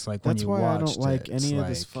was. Like That's when you why I watched don't like it, it's any of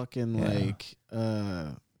this like- fucking Yeah. like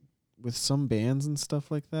with some bands and stuff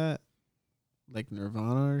like that, like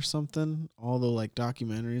Nirvana or something. All the like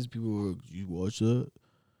documentaries, people were like, "You watch that?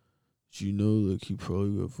 You know, like he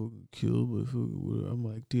probably got fucking killed." By fucking. I'm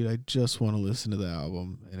like, dude, I just want to listen to the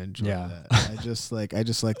album and enjoy Yeah. that. I just like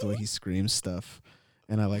the way he screams stuff,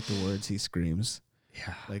 and I like the words he screams.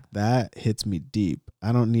 Yeah. Like that hits me deep.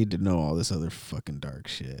 I don't need to know all this other fucking dark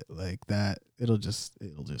shit. Like that, it'll just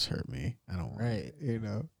hurt me. I don't want Right. it, you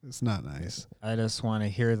know. It's not nice. I just want to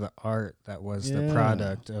hear the art that was the Yeah.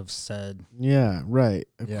 product of said. Yeah, right.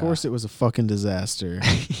 Of Yeah. course it was a fucking disaster.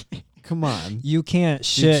 Come on. You can't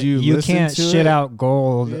shit. you You listen can't to shit it? out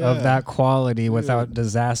gold Yeah. of that quality without Dude.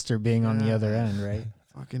 disaster being on the Yeah. other end, right?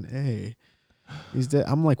 Fucking A. He's dead.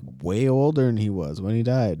 I'm like way older than he was when he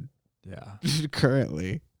died. Yeah.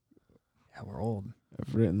 Currently. Yeah, we're old.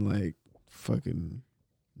 I've written like fucking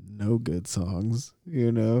no good songs,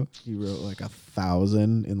 you know. He wrote like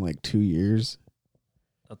 1,000 in like 2 years.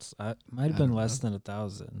 That's might have I been don't less than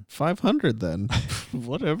 1,000. 500 then.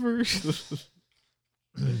 Whatever.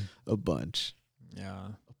 A bunch. Yeah.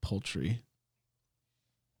 A poultry.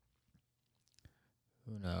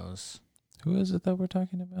 Who knows? Who is it that we're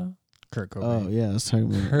talking about? Kurt Cobain. Oh yeah, I was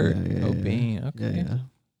talking about Kurt yeah, Cobain. Okay. Yeah, yeah.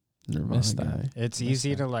 Nirvana Missed that. guy. It's Missed easy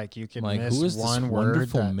that. to like. You can Like, miss who is one this word.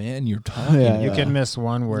 wonderful That, man you're talking? Yeah, you yeah. can miss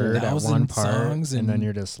one word at 1,000 one part, songs and then and-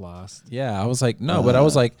 you're just lost. Yeah, I was like, no, but I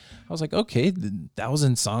was like, okay,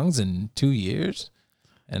 1,000 songs in 2 years,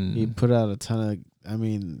 and He put out a ton of, I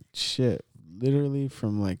mean, shit, literally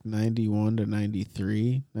from like 91 to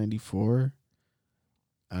 93, 94.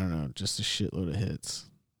 I don't know, just a shitload of hits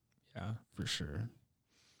Yeah. for sure.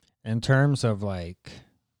 In terms of like,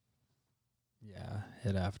 yeah,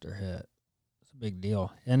 hit after hit, it's a big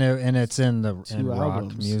deal, and it's in the in 2 rock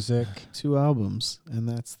albums. music, 2 albums, and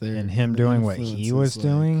that's their and him the doing what he influence was is like-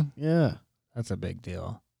 doing. Yeah, That's a big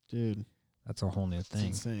deal. dude, That's a whole new it's thing.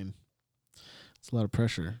 insane. It's a lot of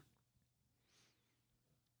pressure.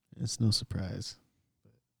 It's no surprise.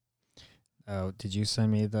 Oh, did you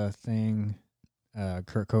send me the thing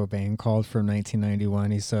Kurt Cobain called from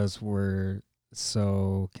 1991? He says we're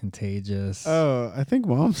so contagious. Oh, I think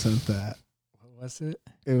Mom sent that. What was it?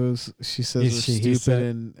 It was. She says He- we're he stupid said-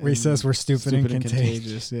 and He says we're stupid and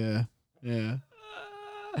contagious. Yeah, yeah.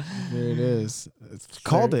 There it is. It's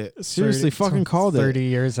called it. Seriously, 30 fucking called it. 30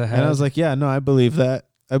 years ahead. And I was like, yeah, no, I believe that.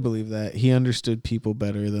 I believe that. He understood people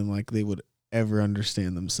better than like they would ever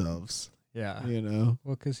understand themselves. yeah. You know?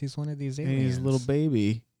 Well, because he's one of these And aliens. he's a little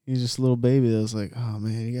baby. He's just a little baby that was like, oh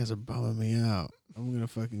man, you guys are bumming me out. I'm gonna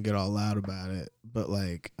fucking get all loud about it. But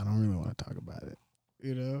like, I don't really want to talk about it.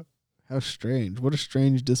 You know? How strange. What a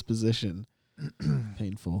strange disposition.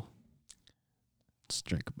 Painful. Let's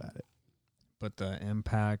drink about it. But the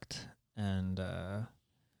impact and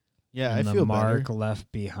Yeah, and I the feel mark better.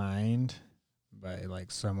 left behind by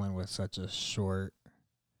like someone with such a short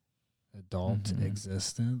adult Mhm.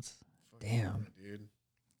 existence. Damn. dude.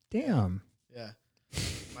 Damn. Yeah.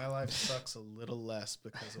 My life sucks a little less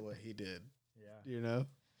because of what he did. Yeah. You know?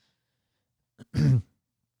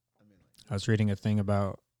 I was reading a thing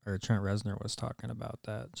about, or Trent Reznor was talking about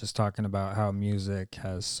that, just talking about how music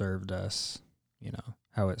has served us, you know,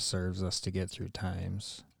 how it serves us to get through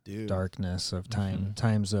times, Dude. darkness of time, Mhm.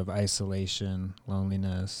 times of isolation,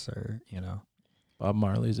 loneliness, or, you know. Bob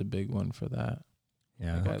Marley's a big one for that.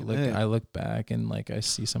 Yeah. Like Fucking A. I look back and like I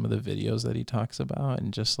see some of the videos that he talks about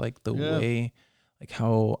and just like the Yeah. way, like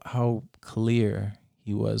how clear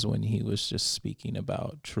he was when he was just speaking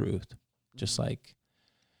about truth. Just like,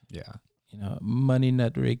 Yeah. you know, money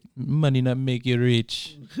not make you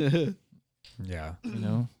rich. Yeah. You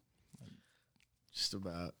know, Just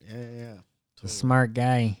about. Yeah. The Totally. smart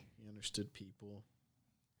guy. He understood people.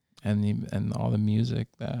 and all the music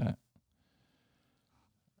that.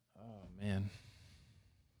 Oh man,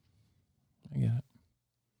 I get it.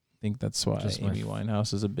 I think that's why Just my Amy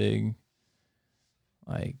Winehouse is a big.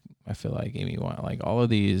 Like I feel like Amy Wine, like all of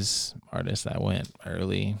these artists that went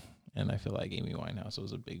early, and I feel like Amy Winehouse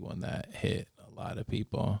was a big one that hit a lot of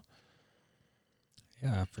people.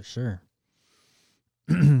 Yeah, for sure.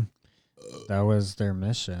 That was their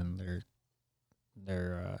mission. Their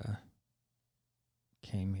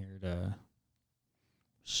came here to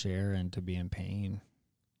share and to be in pain.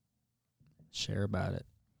 Share about it.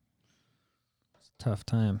 It's a tough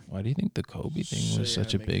time. Why do you think the Kobe thing So, was yeah,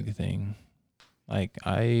 such a make big it- thing? Like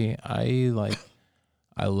I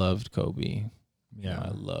loved Kobe. You know, Yeah. I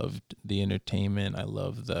loved the entertainment. I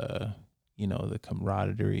loved the, you know, the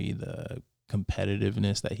camaraderie, the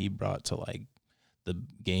competitiveness that he brought to like the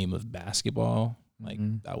game of basketball. Like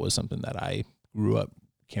Mhm. that was something that I grew up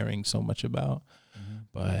caring so much about. Mhm.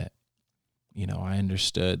 But, you know, I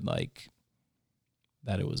understood like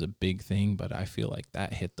that it was a big thing, but I feel like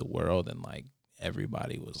that hit the world and like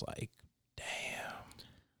everybody was like, damn,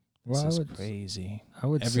 Well, this is crazy. I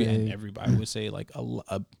would And say, everybody would say like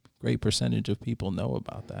a great percentage of people know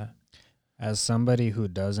about that. as somebody who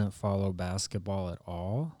doesn't follow basketball at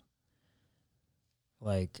all,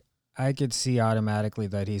 like I could see automatically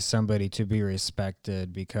that he's somebody to be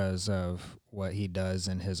respected because of what he does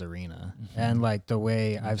in his arena. Mhm. And like the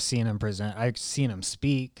way Mhm. I've seen him present, I've seen him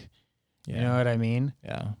speak. Yeah. You know what I mean?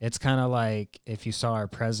 Yeah. It's kind of like if you saw our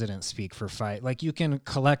president speak for fight, like you can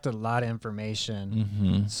collect a lot of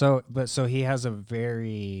information. Mm-hmm. So he has a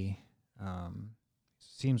very,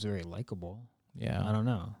 seems very likable. Yeah. I don't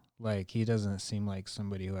know. Like he doesn't seem like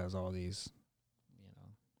somebody who has all these, you know,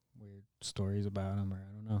 weird stories about him, or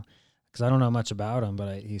I don't know, because I don't know much about him,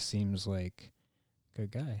 but he seems like a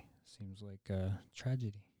good guy. Seems like a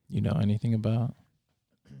tragedy. You know anything about?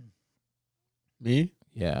 Me?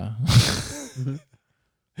 Yeah.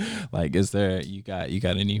 Like, is there you got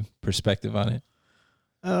any perspective on it?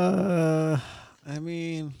 I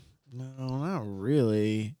mean, no, not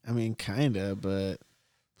really. I mean, kinda, but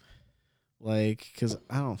like, cause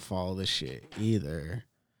I don't follow this shit either,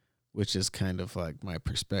 which is kind of like my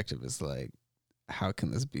perspective is like, how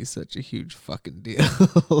can this be such a huge fucking deal?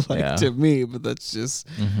 Like Yeah. to me, but that's just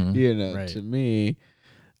Mm-hmm. you know Right. to me.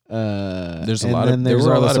 There's a and lot then of there's there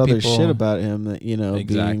were a all lot this of other people shit about him that Exactly.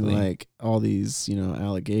 being like all these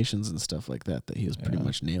allegations and stuff like that he was pretty Yeah.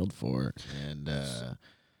 much nailed for, and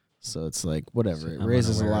so it's like whatever, So it I'm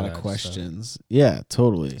raises a unaware lot of of that questions. Yeah,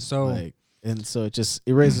 totally. So- like, and so it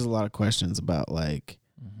raises a lot of questions about like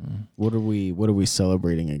Mm-hmm. what are we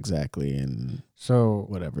celebrating exactly and So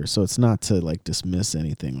whatever. So it's not to like dismiss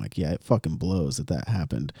anything. Like, yeah, it fucking blows that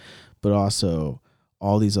happened, but also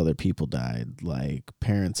all these other people died, like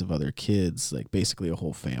parents of other kids, like basically a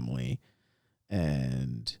whole family,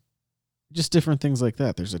 and just different things like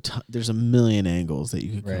that. There's a million angles that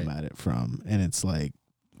you could come Right. at it from, and it's like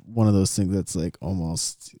one of those things that's like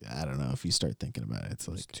almost, I don't know, if you start thinking about it, it's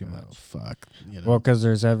like too oh, much. Fuck, you know. well, because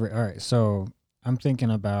there's all right. So I'm thinking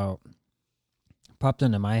about popped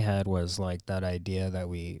into my head was like that idea that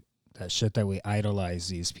we idolize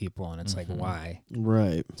these people, and it's Mhm. like why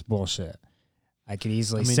right. it's bullshit. I could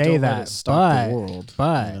easily I mean, say don't let that, it stop the but world,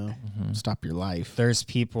 but- you know? Mm-hmm. Stop your life. there's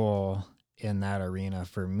people in that arena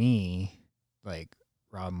for me, like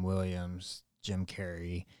Robin Williams, Jim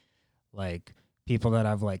Carrey, like people that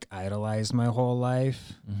I've like idolized my whole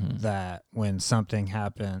life, Mm-hmm. that when something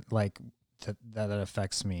happened, like that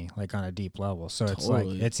affects me like on a deep level. So it's like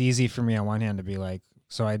Totally. it's easy for me on one hand to be like,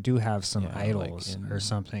 so I do have some Yeah, like idols in- or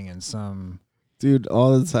something, and some Dude,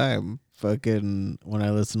 all the time. Fucking when I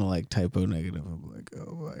listen to like Typo Negative, I'm like,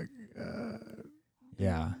 oh my god.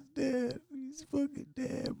 Yeah. He's dead. He's fucking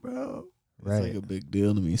dead, bro. It's like a big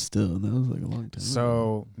deal to me still, and that was like a long time ago.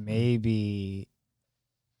 So maybe,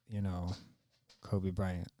 Kobe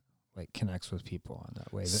Bryant like connects with people in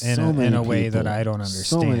that way, in a way that I don't understand.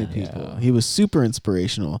 So many people. Yeah. He was super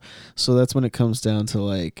inspirational. So that's when it comes down to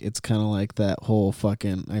like, it's kind of like that whole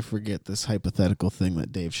fucking, I forget this hypothetical thing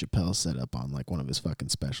that Dave Chappelle set up on like one of his fucking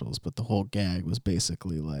specials, but the whole gag was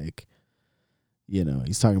basically like,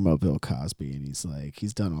 he's talking about Bill Cosby, and he's like,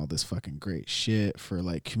 he's done all this fucking great shit for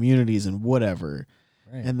like communities and whatever.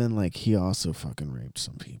 Right. And then like he also fucking raped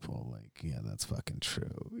some people. Like, yeah, that's fucking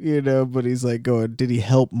true. But he's like going, did he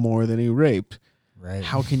help more than he raped? Right.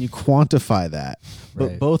 How can you quantify that? But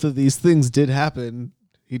Right. both of these things did happen.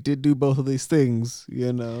 He did do both of these things,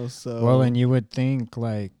 so Well, and you would think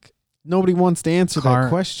like nobody wants to answer that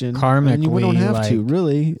question. And we don't karmically, have to, like-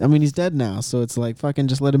 really. I mean, he's dead now, so it's like fucking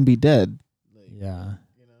just let him be dead. yeah,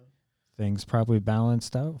 things probably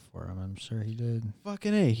balanced out for him. I'm sure he did.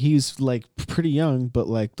 Fucking A. He's like pretty young, but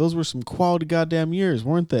like those were some quality goddamn years,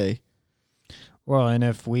 weren't they? Well, and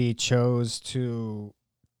if we chose to,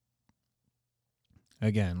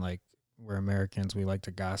 again, like we're Americans, we like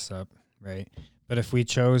to gossip, right? But if we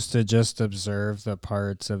chose to just observe the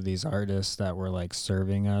parts of these artists that were like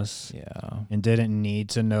serving us Yeah. and didn't need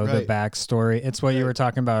to know Right. the backstory, it's what you Right. were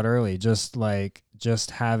talking about early. Just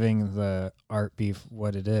having the art be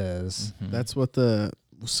what it is. Mhm. That's what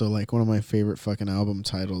so like one of my favorite fucking album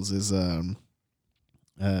titles is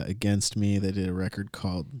Against Me. They did a record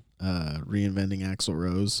called Reinventing Axl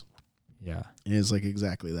Rose. Yeah. And it's like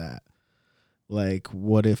exactly that. Like,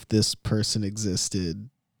 what if this person existed,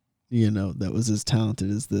 that was as talented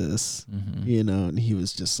as this, Mhm. and he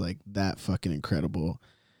was just like that fucking incredible.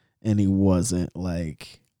 And he wasn't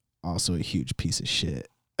like also a huge piece of shit.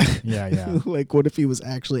 Yeah, yeah. Like, what if he was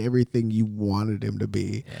actually everything you wanted him to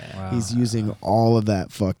be? Yeah. Wow. He's using all of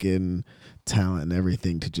that fucking talent and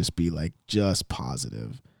everything to just be like just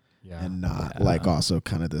positive Yeah. and not Yeah. like also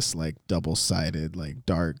kind of this like double-sided, like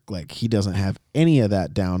dark, like he doesn't have any of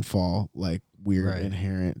that downfall, like weird Right.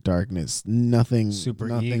 inherent darkness, nothing Super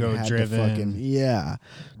nothing had to ego-driven. fucking, yeah,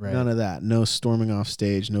 Right. none of that, no storming off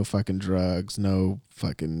stage, no fucking drugs, no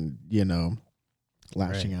fucking,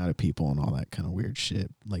 lashing out at people and all that kind of weird shit,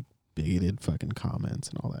 like bigoted fucking comments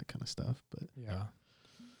and all that kind of stuff. But Yeah.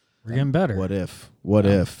 We're getting better. what if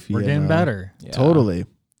We're you getting know? better. Yeah. Totally.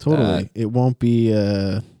 That- It won't be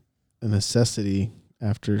a necessity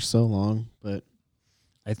after so long, but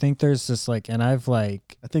I think there's this and I've I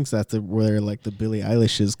think that's where like the Billie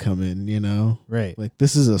Eilishes come in, right. Like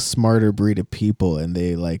this is a smarter breed of people, and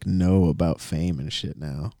they like know about fame and shit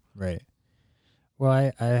now. Right. Well,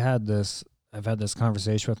 I've had this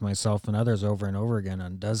conversation with myself and others over and over again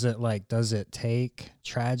on does it take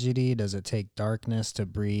tragedy? Does it take darkness to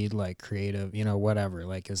breed like creative, whatever?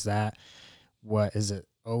 Like, is it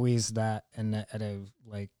always that? And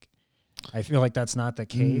I feel like that's not the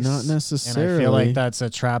case. Not necessarily. And I feel like that's a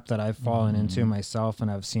trap that I've fallen into Mhm. myself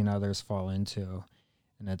and I've seen others fall into.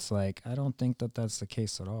 And it's like, I don't think that that's the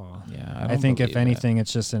case at all. Yeah. I think if believe it. anything,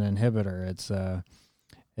 it's just an inhibitor.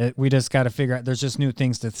 We just got to figure out, there's just new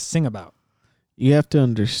things to sing about. You have to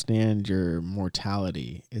understand your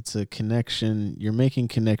mortality. It's a connection. You're making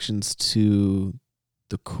connections to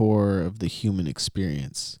the core of the human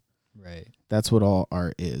experience. Right. That's what all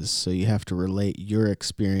art is. So you have to relate your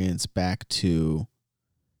experience back to,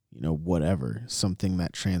 whatever, something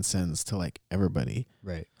that transcends to like everybody.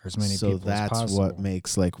 Right. Or as many So people as that's possible. what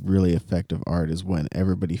makes like really effective art, is when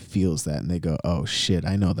everybody feels that and they go, oh shit,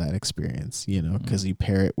 I know that experience, because you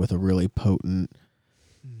pair it with a really potent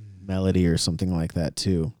melody or something like that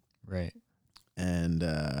too. Right. And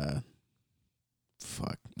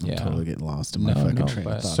fuck, I'm Yeah. totally getting lost in my No, fucking no, train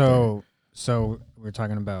of but- thought. So we're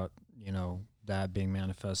talking about, that being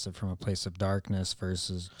manifested from a place of darkness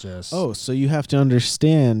versus just. Oh, so you have to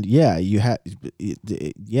understand, there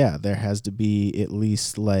has to be at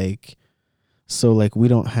least like, so like we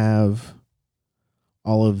don't have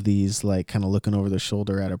all of these like kind of looking over the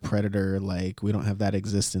shoulder at a predator, like we don't have that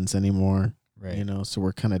existence anymore, right. so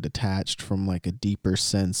we're kind of detached from like a deeper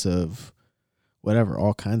sense of whatever,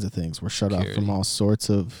 all kinds of things. We're shut off from Security. all sorts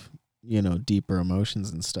of, deeper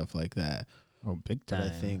emotions and stuff like that. Oh, big But time. I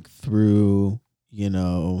think through,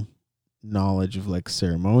 knowledge of like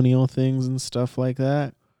ceremonial things and stuff like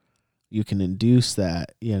that, you can induce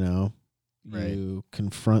that, Right. You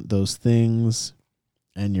confront those things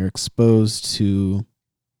and you're exposed to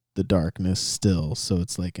the darkness still. So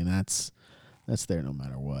it's like, and that's there no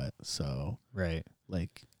matter what. So Right.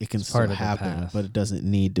 like it can It's part still of the happen, path. but it doesn't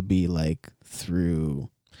need to be like through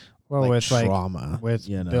Well, like with trauma. with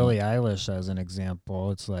you know? Billie Eilish as an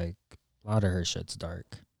example, it's like a lot of her shit's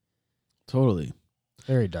dark. Totally.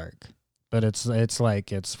 Very dark. but it's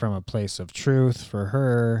like it's from a place of truth for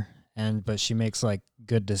her, but she makes like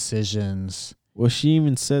good decisions. Well, she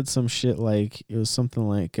even said some shit like it was something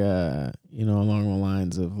like along the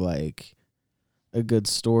lines of like a good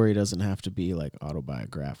story doesn't have to be like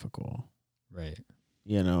autobiographical. Right.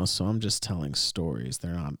 So I'm just telling stories.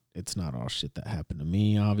 It's not all shit that happened to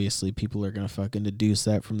me. Obviously, people are going to fucking deduce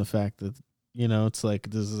that from the fact that, it's like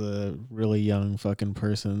this is a really young fucking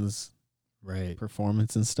person's right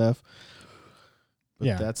performance and stuff. But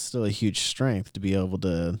yeah, that's still a huge strength to be able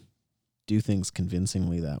to do things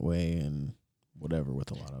convincingly that way and whatever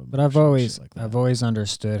with a lot of. But I've always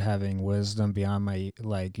understood having wisdom beyond my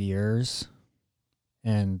like years.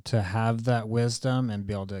 And to have that wisdom and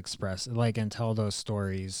be able to express like and tell those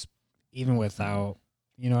stories even without,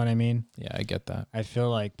 you know what I mean? Yeah, I get that. I feel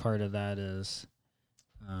like part of that is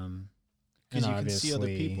because you can see other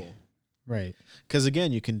people. Right. Because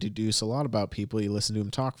again, you can deduce a lot about people. You listen to them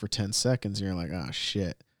talk for 10 seconds and you're like, oh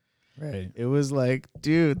shit. Right. It was like,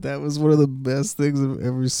 dude, that was one of the best things I've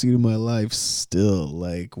ever seen in my life still.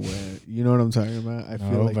 Like when you know what I'm talking about? I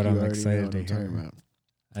feel like but you I'm already excited know what to I'm hear. talking about.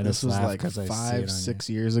 This was like 5-6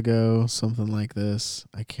 years ago, something like this.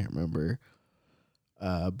 I can't remember.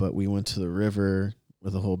 But we went to the river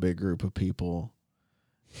with a whole big group of people,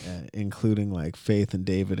 including like Faith and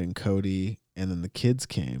David and Cody, and then the kids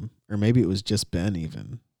came, or maybe it was just Ben.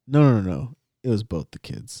 Even no, it was both the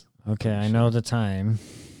kids. Okay, I know the time.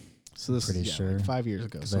 So this pretty is sure like 5 years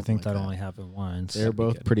ago. Because I think like that only happened once. They're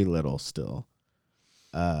both pretty little still,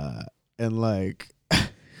 and like.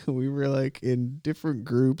 We were like in different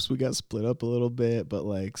groups. We got split up a little bit, but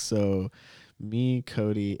like, so me,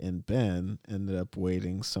 Cody, and Ben ended up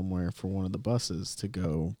waiting somewhere for one of the buses to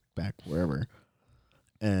go back wherever.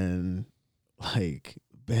 And like,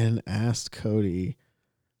 Ben asked Cody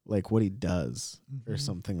like what he does or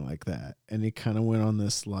something like that. And he kind of went on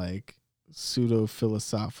this like pseudo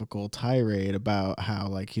philosophical tirade about how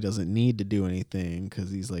like he doesn't need to do anything because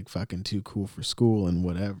he's like fucking too cool for school and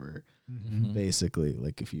whatever. Mm-hmm. Basically,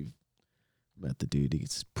 like if you've met the dude,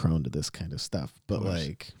 he's prone to this kind of stuff. But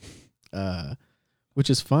like, which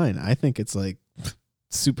is fine. I think it's like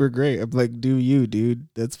super great. I'm like, do you, dude?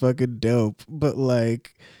 That's fucking dope. But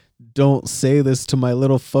like, don't say this to my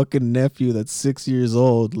little fucking nephew that's 6 years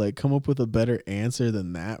old. Like, come up with a better answer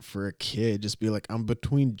than that for a kid. Just be like, I'm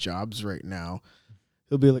between jobs right now.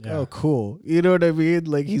 He'll be like, oh, cool. You know what I mean?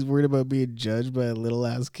 Like, he's worried about being judged by a little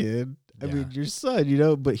ass kid. I mean, your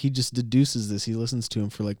son, but he just deduces this. He listens to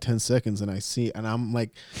him for like 10 seconds and I'm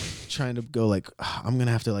like trying to go like, I'm going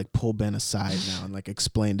to have to like pull Ben aside now and like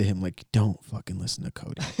explain to him, like, don't fucking listen to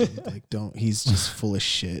Cody. Dude. Like, he's just full of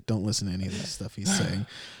shit. Don't listen to any of this stuff he's saying.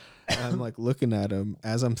 And I'm like looking at him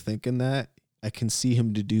as I'm thinking that I can see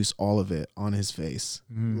him deduce all of it on his face.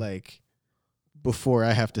 Like before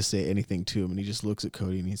I have to say anything to him. And he just looks at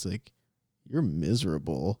Cody and he's like, you're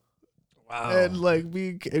miserable. Wow. And like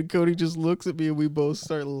me and Cody just looks at me and we both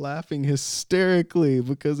start laughing hysterically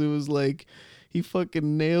because it was like he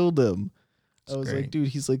fucking nailed him. I was like, dude,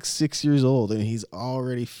 he's like 6 years old and he's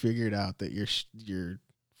already figured out that you're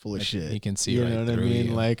full of shit. He can see you right know what through I mean?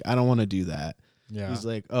 you. Like, I don't want to do that. Yeah. He's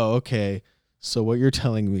like, oh, okay. So what you're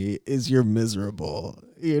telling me is you're miserable.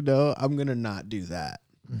 I'm gonna not do that.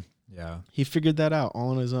 Yeah. He figured that out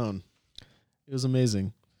all on his own. It was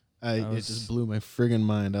amazing. It just blew my friggin'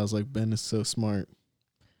 mind. I was like, Ben is so smart.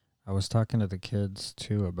 I was talking to the kids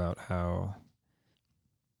too about how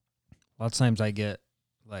a lot of times I get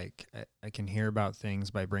like I can hear about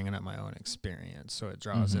things by bringing up my own experience, so it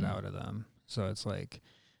draws it out of them. So it's like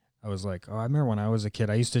I was like, oh, I remember when I was a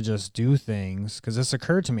kid, I used to just do things because this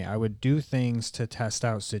occurred to me. I would do things to test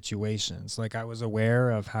out situations. Like I was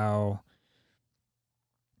aware of how.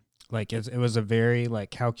 Like it was a very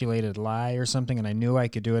like calculated lie or something, and I knew I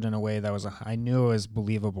could do it in a way that I knew it was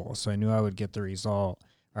believable. So I knew I would get the result,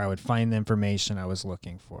 or I would find the information I was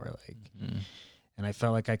looking for. And I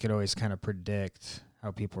felt like I could always kind of predict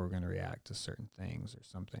how people were going to react to certain things or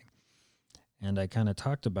something. And I kind of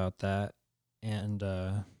talked about that, and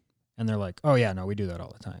they're like, "Oh yeah, no, we do that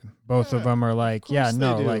all the time." Both of them are like, "Yeah,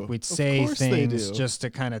 no, like we'd say things just to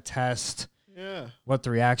kind of test." Yeah. What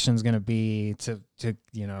the reaction's gonna be to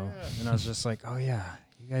and I was just like, oh yeah,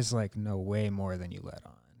 you guys like know way more than you let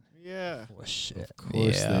on. Yeah. Full of shit. Of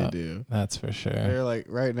course they do. That's for sure. They're like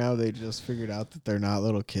right now they just figured out that they're not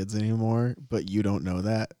little kids anymore, but you don't know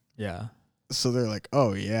that. Yeah. So they're like,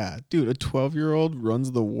 oh yeah, dude, a 12-year-old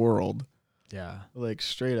runs the world. Yeah. Like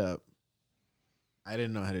straight up. I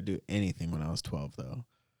didn't know how to do anything when I was 12 though.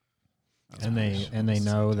 And they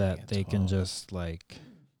know that they can just like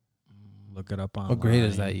look it up online. What grade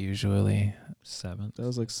is that usually? 7th. That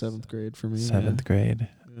was like 7th grade for me. 7th grade.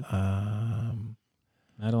 Yeah.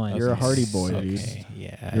 I don't like. You're a Hardy boy, okay, dude.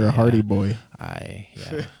 yeah. You're a Hardy boy.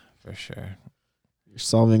 Yeah, for sure. You're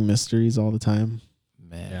solving mysteries all the time.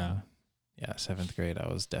 Man. Yeah, 7th grade,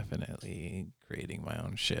 I was definitely creating my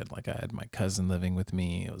own shit. Like I had my cousin living with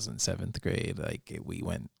me. It was in 7th grade. Like we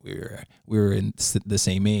were in the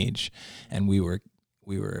same age, and we were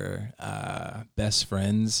best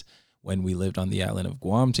friends when we lived on the island of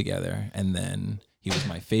Guam together. And then he was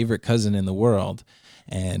my favorite cousin in the world,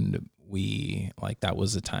 and we that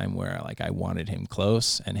was a time where like I wanted him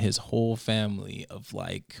close, and his whole family of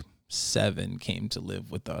like 7 came to live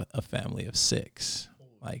with a family of 6.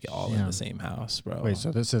 Like all in the same house, bro. Wait,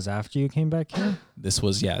 so this is after you came back here? This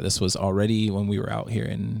was already when we were out here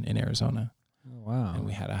in Arizona. Oh, wow. And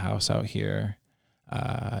we had a house out here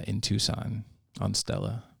in Tucson on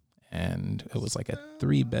Stella. And it was like a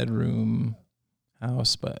 3-bedroom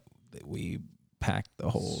house, but we packed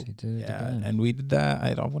the whole again. And we did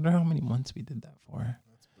that. I wonder how many months we did that for.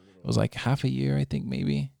 It was like half a year, I think,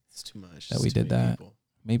 maybe. It's too much. That we did that.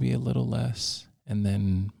 Maybe a little less. And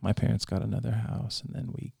then my parents got another house, and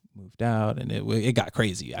then we moved out, and it got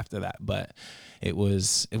crazy after that. But it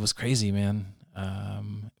was crazy, man.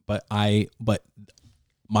 But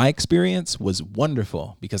my experience was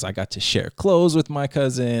wonderful because I got to share clothes with my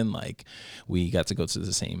cousin. Like we got to go to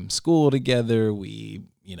the same school together. We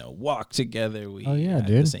walked together. We had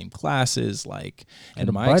the same classes. Like,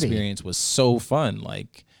 and my experience was so fun.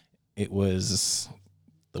 Like it was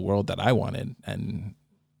the world that I wanted, and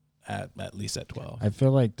at least at 12. I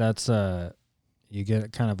feel like that's you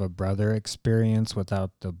get kind of a brother experience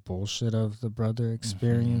without the bullshit of the brother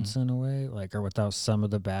experience in a way, like, or without some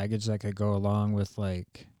of the baggage that could go along with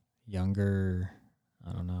like younger,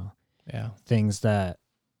 I don't know, things that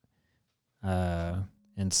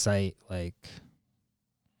incite like,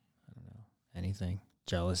 I don't know, anything,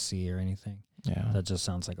 jealousy or anything. Yeah, that just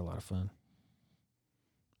sounds like a lot of fun.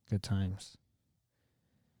 Good times.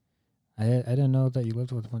 I didn't know that you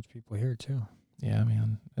lived with a bunch of people here too. Yeah,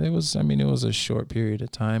 man. It was a short period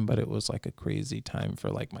of time, but it was like a crazy time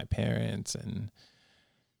for like my parents and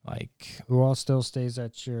like. Who all still stays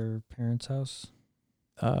at your parents' house?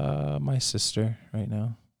 My sister right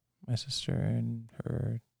now. My sister and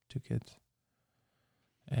her 2 kids.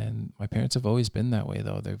 And my parents have always been that way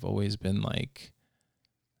though. They've always been like.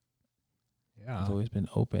 Yeah. They've always been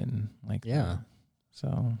open like that.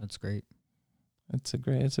 So that's great. It's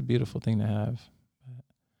a beautiful thing to have.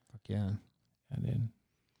 Fuck yeah. I did.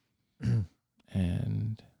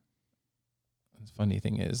 And the funny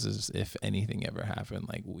thing is if anything ever happened,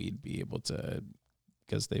 like we'd be able to,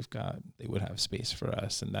 because they would have space for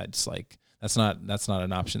us. And that's like, that's not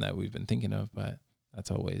an option that we've been thinking of, but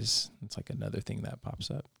it's like another thing that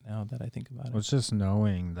pops up now that I think about it. It's just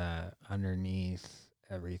knowing that underneath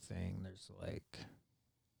everything, there's like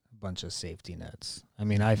bunch of safety nets. I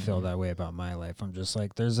mean, I feel that way about my life. I'm just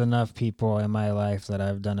like, there's enough people in my life that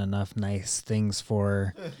I've done enough nice things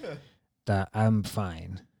for that I'm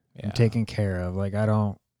fine. Yeah. I'm taken care of. Like, I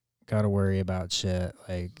don't got to worry about shit.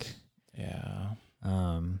 Like, but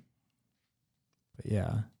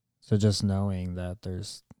yeah. So just knowing that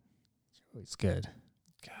it's good.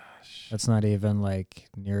 Gosh. That's not even like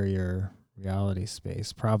near your reality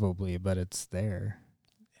space, probably, but it's there.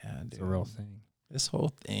 Yeah, dude. It's a real thing. This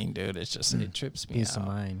whole thing, dude, it's just, it trips me Peace out. of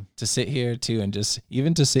mind. To sit here too and just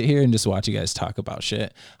sit here and just watch you guys talk about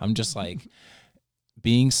shit. I'm just like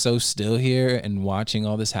being so still here and watching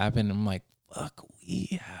all this happen. I'm like, fuck,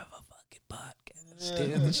 we have a fucking podcast.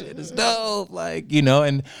 Dude, this shit is dope. Like,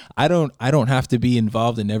 and I don't have to be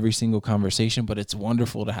involved in every single conversation, but it's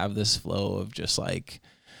wonderful to have this flow of just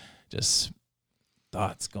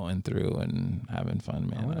thoughts going through and having fun,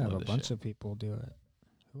 man. I want to have a bunch of people do it.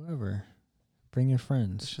 Whoever. Bring your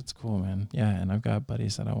friends. This shit's cool, man. Yeah, and I've got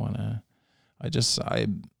buddies that my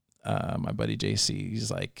buddy JC, he's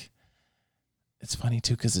like, it's funny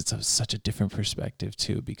too, because it's such a different perspective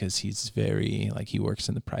too, because he's very, like, he works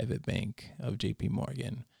in the private bank of JP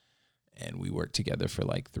Morgan, and we worked together for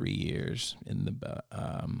like 3 years in the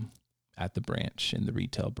at the branch, in the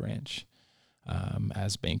retail branch,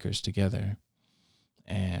 as bankers together.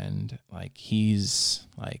 And like, he's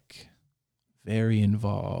like very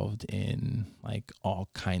involved in like all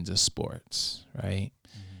kinds of sports, right?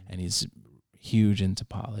 Mm-hmm. And he's huge into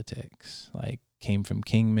politics, like came from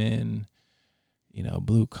Kingman,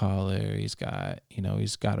 blue collar. He's got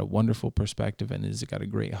a wonderful perspective and he's got a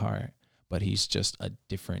great heart, but he's just a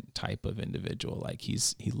different type of individual. Like he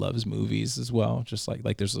loves movies as well. Just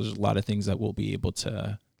like there's a lot of things that we'll be able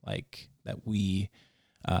to like, that we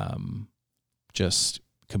just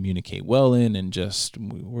communicate well in, and just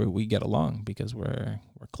we get along because we're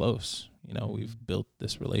close. You know, we've built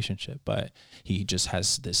this relationship, but he just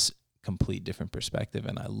has this complete different perspective.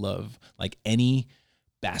 And I love, like, any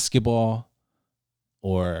basketball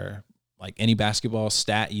or like any basketball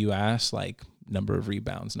stat you ask, like number of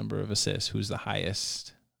rebounds, number of assists, who's the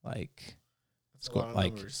highest, like,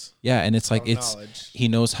 like, yeah. And it's like, he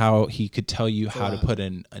knows how, he could tell you how to put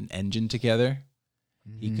an engine together.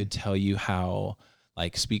 He could tell you how,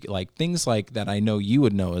 like, speak, like things like that I know you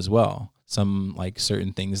would know as well. Some, like,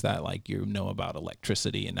 certain things that, like, you know about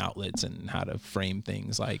electricity and outlets and how to frame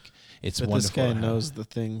things. Like, it's but wonderful. This guy knows the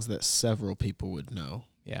things that several people would know.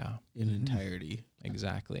 Yeah. In entirety.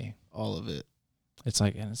 Exactly. All of it. It's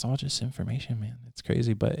like, and it's all just information, man. It's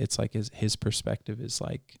crazy, but it's like his perspective is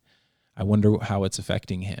like, I wonder how it's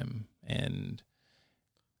affecting him. And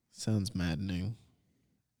sounds maddening.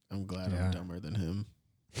 I'm glad I'm dumber than him.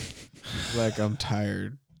 Like, I'm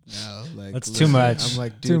tired now. Like, that's too much. I'm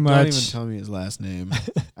like, dude, don't even tell me his last name.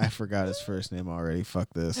 I forgot his first name already. Fuck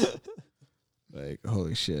this. Like,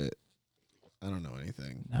 holy shit. I don't know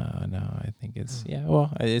anything. No, I think it's,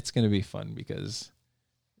 well, it's going to be fun because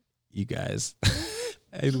you guys,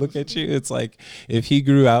 I look at you, it's like, if he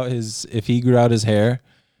grew out his hair,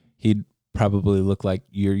 he'd probably look like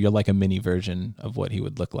you're like a mini version of what he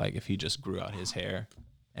would look like if he just grew out his hair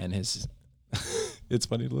and his, it's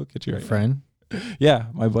funny to look at you right friend. now. Yeah,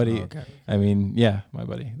 my buddy. Oh, okay. I mean, yeah, my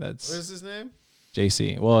buddy. That's, what is his name?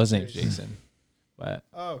 JC. Well, his name's Jason. But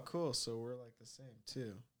oh, cool. So we're like the same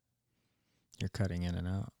too. You're cutting in and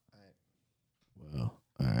out. Well,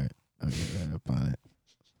 all right. I'll get right up on it.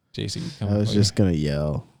 JC, I was just going to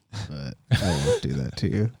yell, but I won't do that to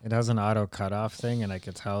you. It has an auto cutoff thing, and I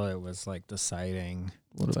could tell it was like deciding.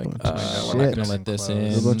 What it's a like, bunch of we're shit. not going to let this in.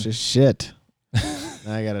 It's a bunch of shit.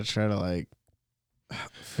 Now I got to try to, like,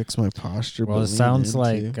 fix my posture. Well, it sounds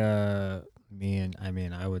like me and, I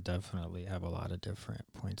mean, I would definitely have a lot of different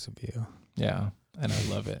points of view. Yeah. And I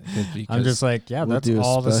love it. I'm just like, yeah, we'll that's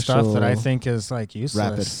all the stuff that I think is like useless.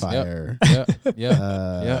 Rapid fire.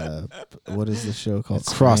 Yeah. What is the show called?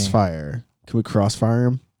 It's Crossfire. Can we crossfire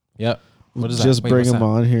him? Yep. What is that? Just Wait, bring what's him that?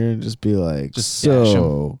 on here and just be like, Just dash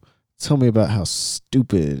so tell me about how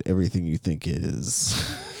stupid everything you think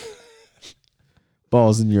is.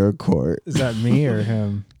 Balls in your court. Is that me or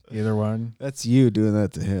him? Either one. That's you doing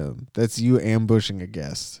that to him. That's you ambushing a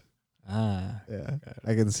guest. Ah. Yeah,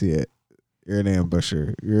 I can see it. You're an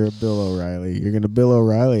ambusher. You're a Bill O'Reilly. You're going to Bill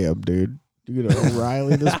O'Reilly him, dude. You're going to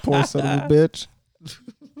O'Reilly this poor son of a bitch.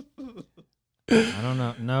 I don't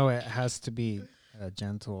know. No, it has to be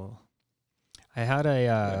gentle. I had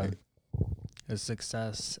a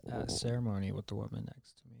success at ceremony with the woman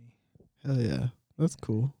next to me. Hell yeah. That's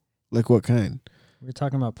cool. Like what kind? We were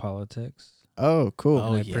talking about politics. Oh, cool.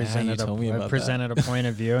 Oh, And yeah, presented you told me about I presented a point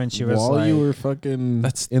of view, and she was While like, you were fucking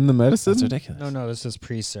That's- in the medicine? That's ridiculous. no, this is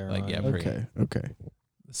pre-ceremony. Like, yeah, Okay.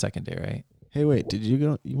 The second day, right? Hey, wait, did you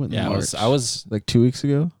go? You went in Yeah, March. I was like 2 weeks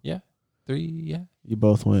ago? 3, yeah. You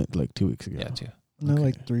both went like 2 weeks ago. Yeah, 2. No, Okay.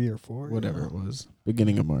 like 3 or 4. Whatever it was.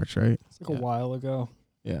 Beginning of March, right? It's like a while ago.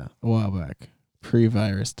 Yeah, a while back.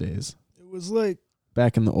 Pre-virus days. It was like,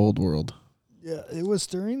 Back in the old world. yeah, it was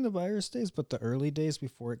during the virus days, but the early days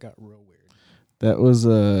before it got real weird. That was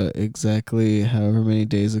exactly however many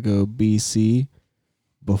days ago BC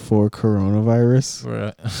before coronavirus.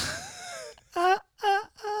 We're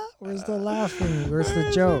Where's the laughing? Where's the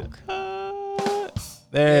joke?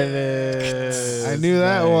 there it is. I knew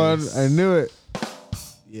that one. I knew it.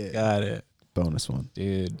 Yeah. Got it. Bonus one.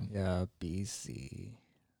 Dude. Yeah, BC.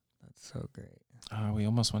 That's so great. We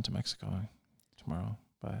almost went to Mexico tomorrow,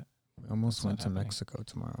 but We almost It's went not to happening. Mexico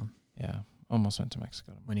tomorrow. yeah, almost went to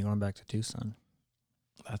Mexico. When are you going back to Tucson?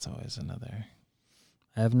 That's always another.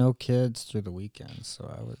 I have no kids through the weekend, so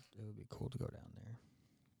it would be cool to go down there.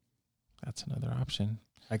 That's another option.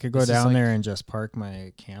 I could go This is down like- there and just park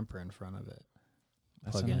my camper in front of it.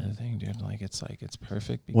 That's Plug another in. thing, dude. Like it's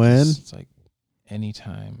perfect because When? it's like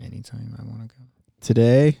anytime. Anytime I want to go.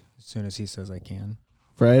 Today, As soon as he says I can.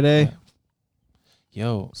 Friday. Yeah.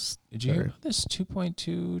 Yo, did you hear Sorry. about this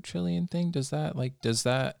 2.2 trillion thing? Does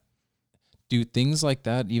that do things like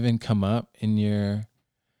that even come up in your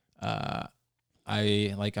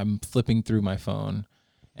I'm flipping through my phone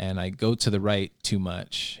and I go to the right too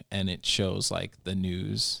much and it shows like the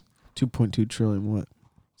news 2.2 trillion what?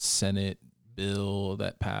 Senate bill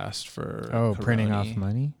that passed for Printing off Corona.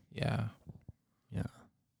 money? Yeah. Yeah.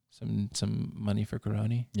 Some money for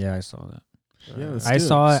Corona. Yeah, I saw that. Yeah, let's I do it.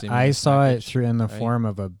 saw it. I Stimulus saw it package, through in the right? form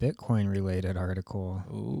of a Bitcoin related article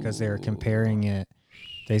because they were Ooh. comparing it.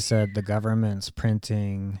 They said the government's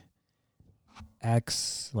printing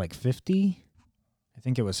X like 50. I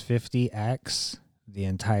think it was 50x the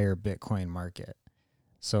entire Bitcoin market.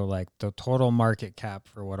 So like the total market cap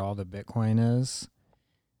for what all the Bitcoin is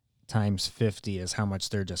times 50 is how much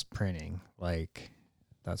they're just printing. Like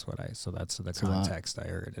that's the context I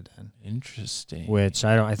heard it in. Interesting. Which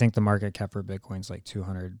I think the market cap for Bitcoin's like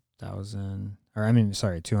 200,000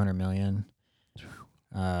 200 million.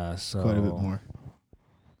 So Quite a bit more.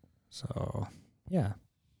 So yeah,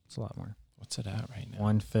 it's a lot more. What's it at right now?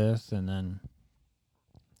 1/5, and then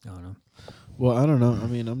I don't know. Well, I don't know. I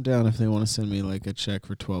mean, I'm down if they want to send me like a check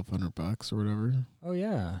for $1,200 or whatever. Oh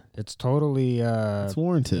yeah, it's totally It's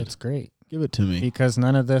warranted. it's great Give it to me. because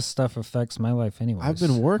none of this stuff affects my life anyway. I've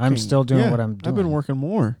been working. I'm still doing Yeah, what I'm doing. I've been working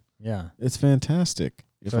more. Yeah. It's fantastic.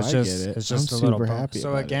 If So it's I just get it, it's just I'm a little super bump. happy.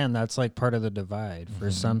 So about again, that's like part of the divide. For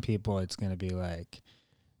Mhm. some people, it's going to be like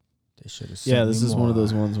they should have. Yeah, this is one of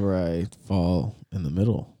those ones where I fall in the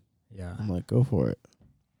middle. Yeah. I'm like, go for it.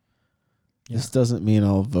 Yeah. This doesn't mean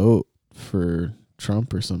I'll vote for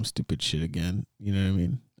Trump or some stupid shit again. You know what I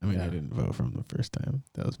mean? I mean, I Yeah. didn't vote for him the first time.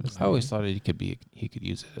 That was I always thought he could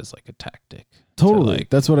use it as like a tactic. totally. like-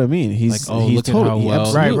 That's what I mean. He's like, oh, he's look at totally, how he well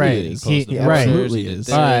absolutely Right, is. He- He right. absolutely He did is.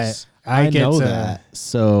 this. I get know to that,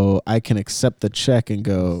 so I can accept the check and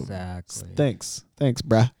go. exactly. Thanks,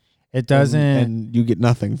 bruh. It doesn't and you get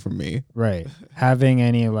nothing from me. right. Having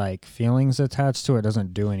any like feelings attached to it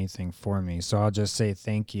doesn't do anything for me. So I'll just say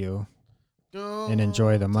thank you and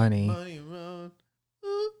enjoy the money.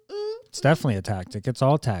 It's definitely a tactic. It's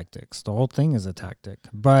all tactics. The whole thing is a tactic.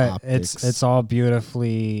 But Optics. it's all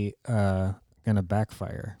beautifully gonna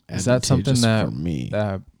backfire. Is that something Advantageous that for me?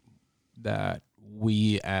 that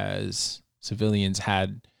we as civilians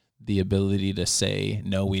had the ability to say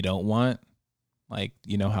no, we don't want? Like,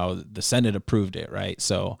 you know how the Senate approved it, right?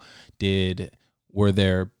 So were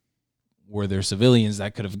there civilians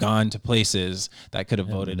that could have gone to places that could have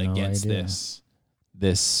I have voted no against idea.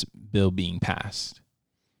 this bill being passed?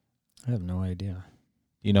 I have no idea.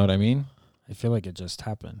 You know what I mean? I feel like it just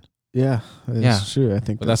happened. Yeah, that's Yeah. true. I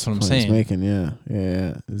think But that's what I'm the point he's saying. making.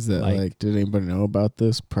 Yeah. Is that Like- did anybody know about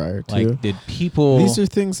this prior to? Like, did people? These are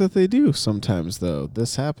things that they do sometimes, though.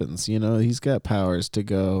 This happens. You know, he's got powers to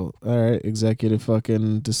go, all right, executive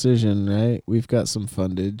fucking decision, right? We've got some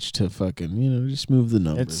fundage to fucking, just move the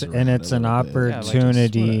numbers. It's around it's a an little bit.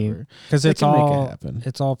 opportunity Whatever. because They it's can make it all happen.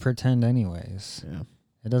 it's all pretend anyways. Yeah.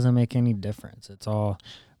 It doesn't make any difference. It's all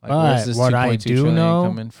like, where's but this what I 2.2 do trillion know-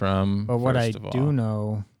 coming from? But what I first of do all?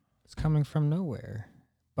 know, it's coming from nowhere.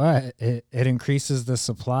 But it increases the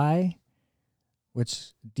supply,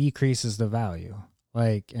 which decreases the value.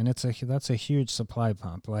 Like, and that's a huge supply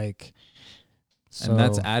pump. Like, so, and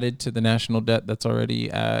that's added to the national debt that's already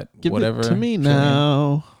at Give whatever. it to me trillion.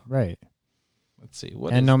 now. right. Let's see.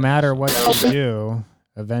 What And is no that? matter what you do,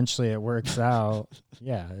 eventually it works out.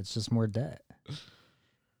 Yeah, it's just more debt.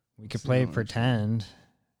 We could play pretend,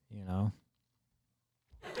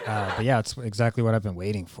 But yeah, it's exactly what I've been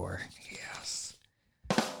waiting for. Yes.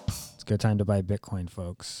 It's a good time to buy Bitcoin,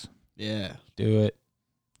 folks. Yeah. Do it.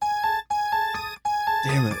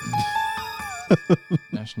 Damn it.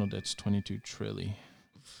 National debt's 22 trillion.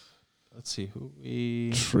 Let's see who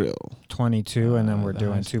we. Trill. 22, and then we're the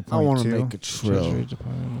doing highest- 2.2. I want to make a Treasury trill.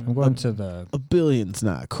 Department. I'm going to the. A billion's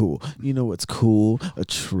not cool. You know what's cool? A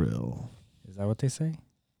trill. Is that what they say?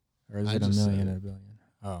 Or is I it a just said million it. or a billion?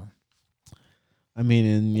 Oh. I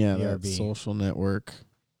mean, that BRB. Social Network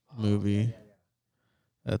movie.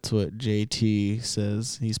 That's what JT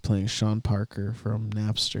says. He's playing Sean Parker from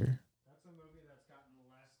Napster. That's a movie that's gotten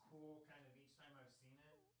less cool kind of each time I've seen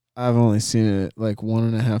it. I've only seen it like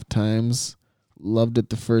 1.5 times. Loved it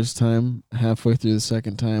the first time. Halfway through the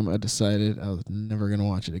second time, I decided I was never going to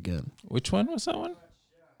watch it again. Which one was that one?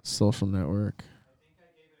 Social Network.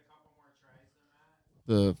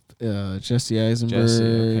 The Jesse Eisenberg,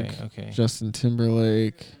 Jesse. Okay. Justin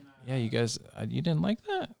Timberlake. Yeah, you guys, you didn't like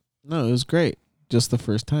that? No, it was great. Just the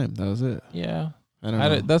first time. That was it. Yeah. I don't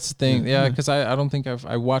know. That's the thing. Yeah. Yeah, because I don't think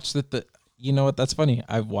I watched it. You know what? That's funny.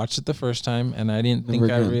 I've watched it the first time, and I didn't think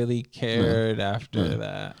Never I again. really cared after No.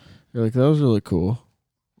 that. You're like, that was really cool.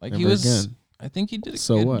 Like Never he was. again. I think he did a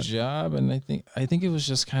So good what? job, and I think it was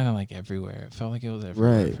just kind of like everywhere. It felt like it was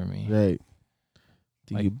everywhere Right. for me. Right.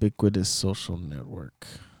 The Like- ubiquitous social network.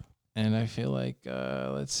 And I feel like,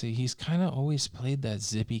 let's see, he's kind of always played that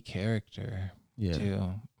zippy character Yeah.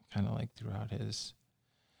 too, kind of like throughout his.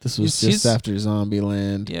 This was He's- just after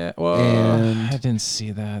Zombieland. Yeah, well, And- I didn't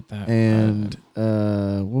see that. And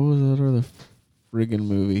what was that other friggin'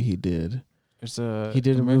 movie he did? there's a He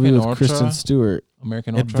did a American movie with Ultra, Kristen Stewart,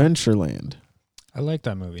 American Ultra. Adventureland. I like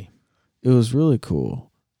that movie. It was really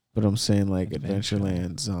cool. But I'm saying like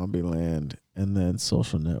Adventureland. Adventureland, Zombieland, and then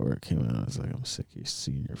Social Network came out. I was like, I'm sick of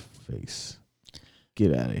seeing your face.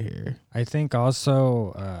 Get out of here. I think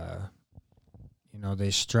also,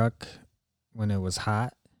 they struck when it was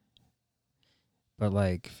hot, but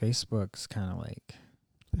like Facebook's kind of like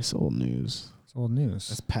It's old news. it's old news.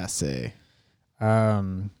 That's passe.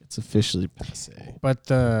 It's officially passe. But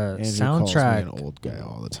the Andrew soundtrack, calls me an old guy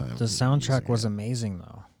all the time. the soundtrack was amazing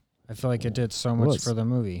though. I feel like it did so It much was. for the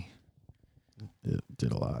movie. It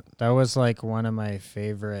did a lot. That was like one of my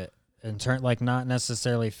favorite, like not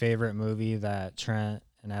necessarily favorite movie that Trent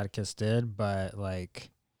and Atticus did, but like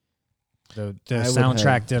the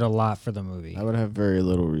soundtrack did a lot for the movie. I would have very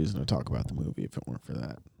little reason to talk about the movie if it weren't for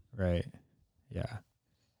that. Right. Yeah.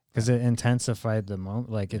 Because it intensified the moment.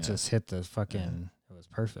 Like it just hit the fucking. It was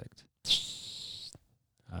perfect.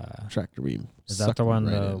 Tractor beam. Is that the one?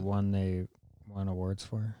 The one they won awards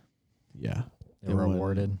for? Yeah. They were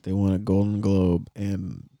awarded. They won a Golden Globe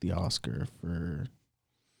and the Oscar for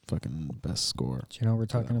fucking best score. Do you know what we're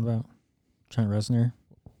talking about? Trent Reznor.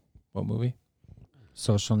 What movie?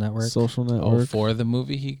 Social Network. Social Network. Oh, for the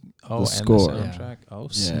movie The score. the soundtrack. Yeah. Oh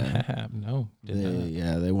snap! No,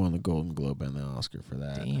 they won the Golden Globe and the Oscar for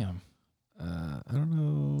that. Damn. I don't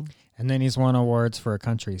know. And then he's won awards for a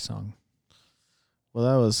country song. Well,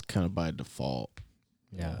 that was kind of by default.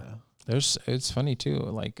 Yeah. It's funny too.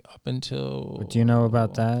 Like up until. But do you know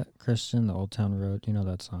about that, Christian? The Old Town Road. You know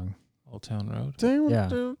that song? Old Town Road. Yeah.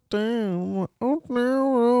 Old Town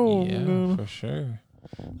Road. Yeah, for sure.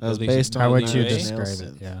 That was Billy- based on How would Billy you Ray? describe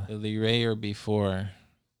it? Yeah. Billy Ray or before?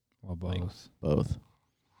 Well, both. Like, Both.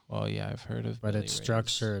 Well, yeah, I've heard of. But Billy it's Ray's.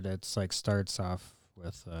 structured. It's like starts off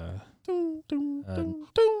with a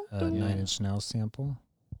 9 Inch Nails sample.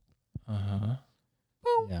 Uh-huh.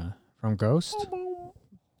 Yeah. From Ghost,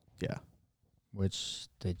 Yeah. which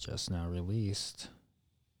they just now released.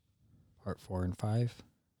 Part 4 and 5.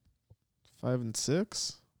 5 and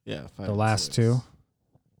 6? Yeah, 5 The and last 6. two.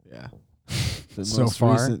 Yeah. The So most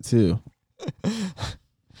far. recent too.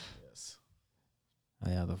 Yes. Oh,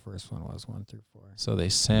 yeah, the first one was 1 through 4. So they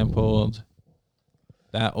sampled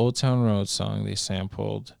that Old Town Road song. They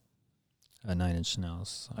sampled A 9 Inch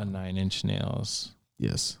Nails. a 9 Inch Nails.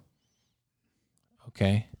 Yes.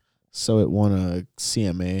 Okay. So it won a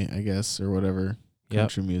CMA, I guess, or whatever. Yep.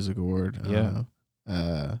 Country Music Award. I don't Yeah.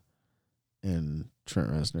 know. And Trent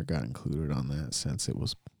Reznor got included on that since it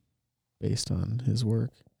was based on his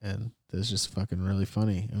work. And that's just fucking really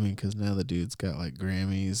funny. I mean, because now the dude's got like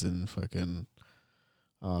Grammys and fucking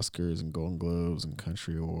Oscars and Golden Globes and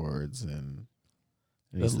country awards and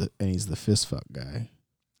he's the fist fuck guy.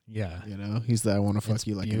 Yeah. You know, he's the I want to fuck It's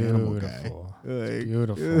you like an animal guy. beautiful. Like,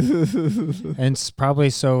 Beautiful. And it's probably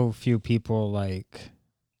so few people like.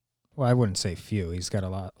 Well, I wouldn't say few. He's got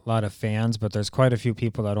a lot of fans, but there's quite a few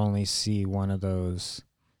people that only see one of those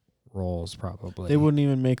roles. Probably They wouldn't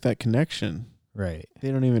even make that connection. right.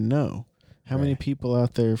 They don't even know. How many Right. people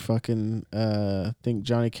out there fucking think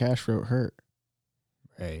Johnny Cash wrote Hurt?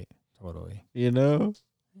 Right. Totally. You know?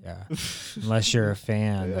 Yeah. Unless you're a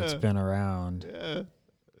fan that's Yeah. been around. Yeah.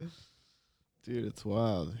 Dude, it's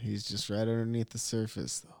wild. He's just right underneath the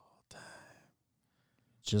surface the whole time.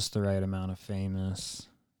 Just the right amount of famous.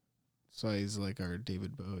 So he's like our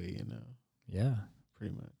David Bowie, you know, Yeah.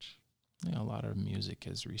 pretty much. Yeah, a lot of music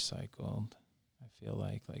is recycled. I feel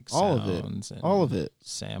like All of it. sounds and All of it.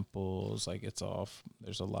 samples. Like it's all.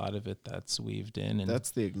 There's a lot of it that's weaved in, and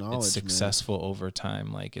That's the acknowledgement. it's successful over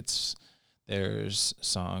time. Like there's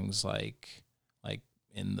songs like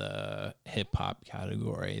in the hip hop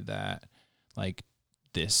category that like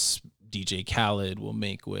this DJ Khaled will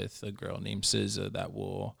make with a girl named SZA that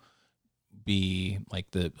will be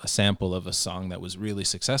like a sample of a song that was really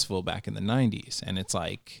successful back in the 90s. And it's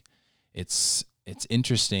like it's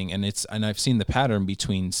interesting, and I've seen the pattern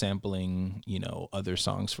between sampling, you know, other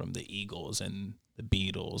songs from the Eagles and the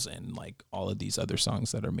Beatles and like all of these other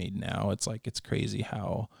songs that are made now. It's like it's crazy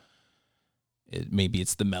how maybe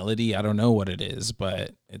it's the melody, I don't know what it is,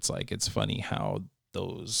 but it's like it's funny how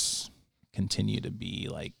those continue to be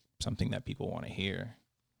like something that people want to hear.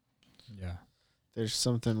 Yeah. There's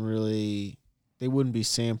something really. They wouldn't be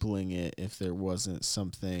sampling it if there wasn't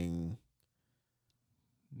something.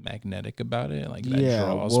 Magnetic about it, like that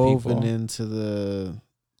draws woven people. into the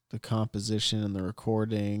composition and the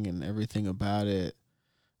recording and everything about it.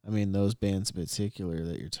 I mean, those bands in particular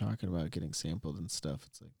that you're talking about getting sampled and stuff,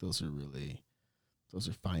 it's like those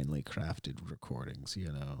are finely crafted recordings, you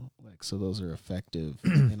know? Like, so those are effective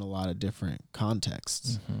in a lot of different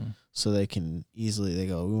contexts. Mhm. So they can they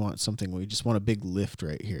go, we just want a big lift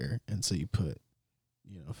right here. And so you put,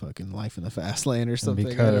 you know, fucking Life in the Fast Lane or And something.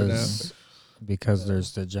 I don't know. because because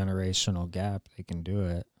there's the generational gap. They can do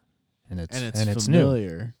it, and it's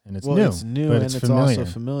familiar. New, and it's well, new. It's new, but and it's it's familiar. also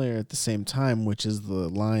familiar at the same time, which is the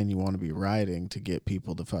line you want to be riding to get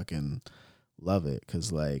people to fucking love it.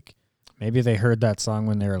 Because like maybe they heard that song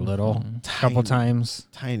when they were little, a couple times,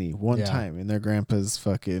 one time in their grandpa's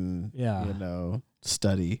fucking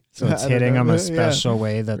study. So it's hitting them a special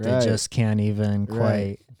way that they Right. just can't even quite.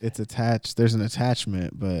 Right. It's attached. There's an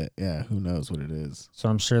attachment, but yeah, who knows what it is. So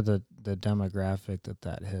I'm sure the demographic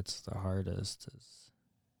that hits the hardest is,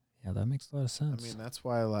 that makes a lot of sense. I mean, that's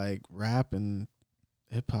why like rap and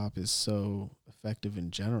hip hop is so effective in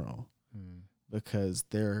general, because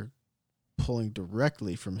they're pulling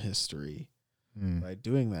directly from history by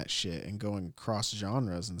doing that shit and going cross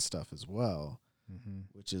genres and stuff as well,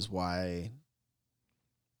 which is why.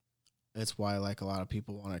 It's why like a lot of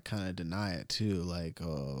people want to kind of deny it too. Like,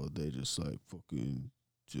 oh, they just like fucking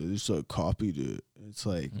just like copied it. It's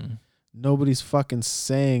like nobody's fucking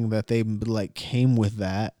saying that they like came with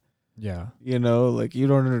that. Yeah. Like you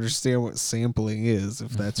don't understand what sampling is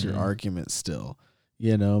if that's your argument still.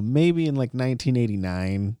 Maybe in like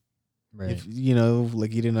 1989, right. if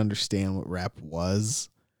like you didn't understand what rap was.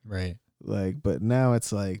 Right. Like, but now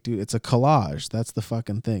it's like, dude, it's a collage. That's the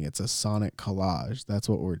fucking thing. It's a sonic collage. That's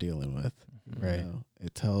what we're dealing with. Right.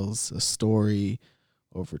 It tells a story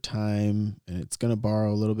over time, and it's going to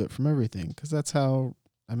borrow a little bit from everything, because that's how,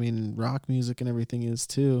 rock music and everything is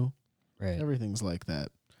too. Right. Everything's like that.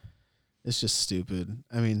 It's just stupid.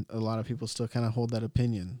 A lot of people still kind of hold that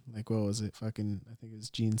opinion. Like, what was it? Fucking, I think it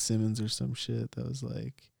was Gene Simmons or some shit that was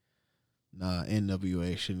like, nah,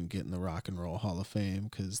 NWA shouldn't get in the Rock and Roll Hall of Fame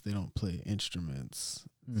because they don't play instruments.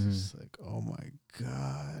 It's just like, oh my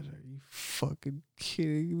God, are you fucking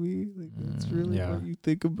kidding me? Like, that's really what you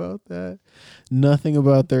think about that? Nothing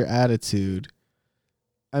about their attitude.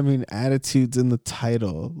 Attitude's in the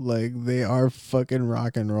title. Like, they are fucking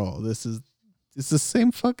rock and roll. It's the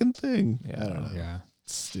same fucking thing. Yeah. I don't know. Yeah.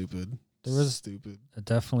 It's stupid. There was stupid.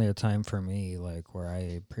 Definitely a time for me, like, where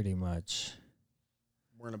I pretty much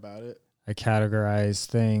weren't about it. I categorize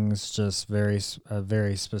things just a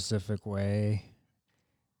very specific way,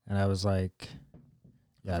 and I was like,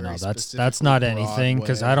 that's not anything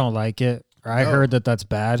because I don't like it. Or I heard that's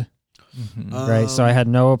bad, right? So I had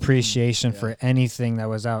no appreciation for anything that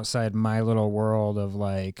was outside my little world of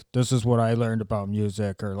like, this is what I learned about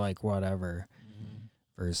music or like whatever.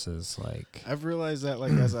 Versus like, I've realized that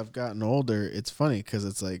like as I've gotten older, it's funny because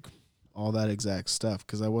it's like all that exact stuff,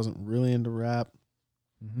 because I wasn't really into rap.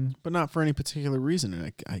 But not for any particular reason,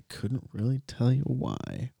 and I couldn't really tell you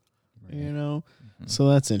why, So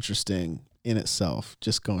that's interesting in itself,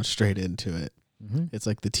 just going straight into it. It's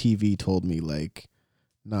like the TV told me, like,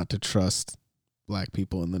 not to trust black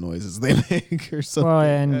people and the noises they make or something.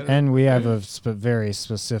 Well, and we have a very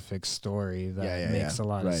specific story that makes a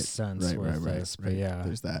lot of sense with this, but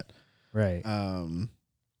there's that. Right.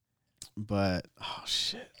 But, oh,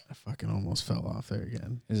 shit. I fucking almost fell off there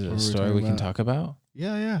again. Is it a story we can talk about?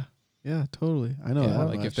 Yeah, totally. I know that.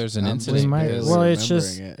 Like much. if there's an incident.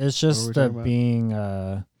 It's just that being.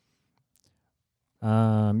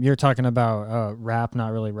 You're talking about rap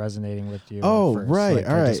not really resonating with you. Oh, first. right, like,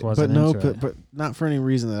 all right. But no, but but not for any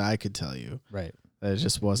reason that I could tell you. Right. That it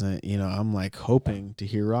just wasn't. I'm like hoping to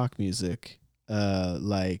hear rock music,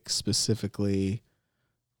 like specifically,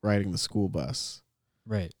 riding the school bus.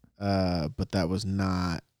 Right. But that was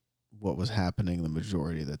not what was happening the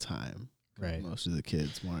majority of the time. Right. Most of the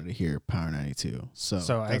kids wanted to hear Power 92. So that's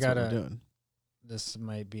I gotta. what we're doing. This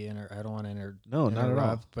might be I don't want to No, not at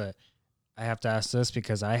all. But I have to ask this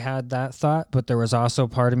because I had that thought, but there was also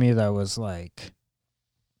part of me that was like,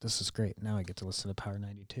 "This is great. Now I get to listen to Power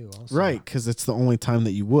 92." Also. Right, because it's the only time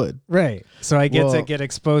that you would. Right. So I get to get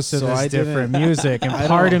exposed to this different music, and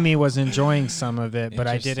part of me was enjoying some of it, but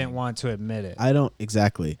I didn't want to admit it.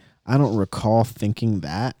 I don't recall thinking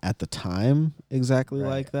that at the time exactly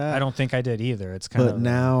like that. I don't think I did either. It's kind of. But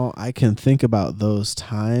now I can think about those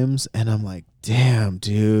times, and I'm like, damn,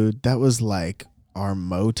 dude, that was like our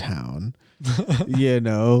Motown.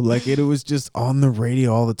 Like it was just on the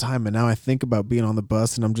radio all the time. And now I think about being on the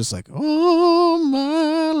bus, and I'm just like, oh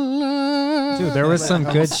my life. Dude, there was some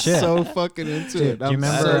good shit. So fucking into it. Do you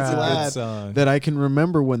remember so glad that I can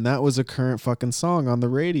remember when that was a current fucking song on the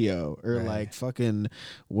radio, or like fucking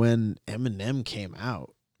when Eminem came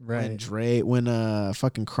out. Right. When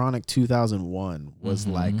fucking Chronic 2001 was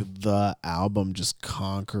like the album just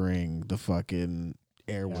conquering the fucking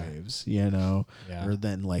airwaves, or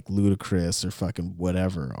then like Ludacris or fucking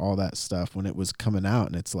whatever, all that stuff when it was coming out.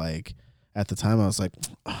 And it's like, at the time I was like,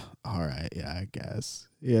 oh, all right, yeah, I guess.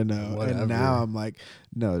 You know, Whatever. and now I'm like,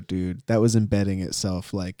 no, dude, that was embedding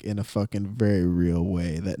itself like in a fucking very real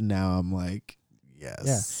way that now I'm like,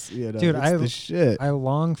 yes. You know, Dude, it's the shit. I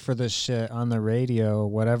long for this shit on the radio,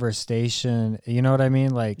 whatever station. You know what I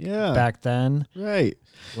mean? Like Yeah. back then, Right.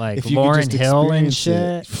 like If you could Lauryn just Hill and experience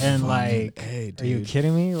shit, it. and Fucking like, A, are you dude.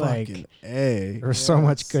 kidding me? Fucking Like, A. there was so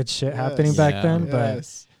much good shit happening back Yeah. then,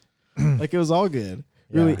 Yes. Like it was all good.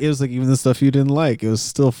 Really, Yeah. it was like even the stuff you didn't like, it was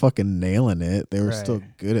still fucking nailing it. They were still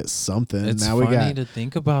Right. good at something. It's now we funny got to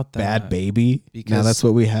think about that. Bad Baby. Now because- that's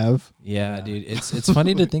what we have. Yeah, Yeah. dude. It's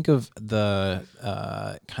funny to think of the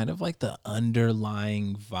kind of like the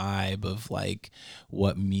underlying vibe of like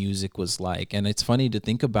what music was like. And it's funny to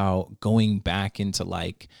think about going back into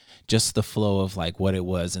like just the flow of like what it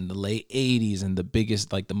was in the late 80s and the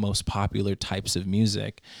biggest, like the most popular types of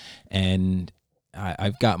music. And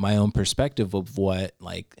I've got my own perspective of what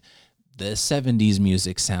like the 70s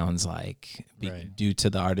music sounds like Right. due to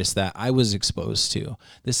the artists that I was exposed to,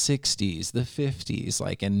 the 60s, the 50s,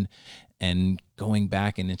 like, and going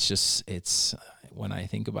back, and it's when I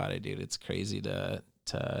think about it, dude, it's crazy to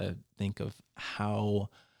think of how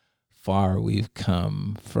far we've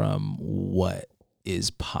come from what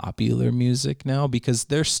is popular music now, because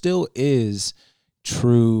there still is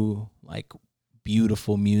true, like,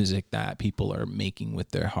 beautiful music that people are making with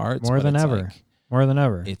their hearts. More but than it's ever. like, More than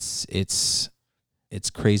ever. it's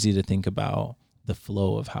crazy to think about the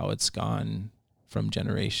flow of how it's gone from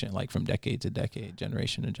generation, like from decade to decade,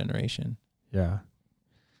 generation to generation. Yeah.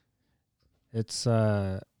 It's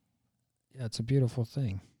it's a beautiful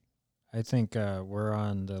thing. I think we're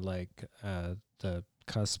on the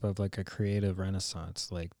cusp of like a creative renaissance.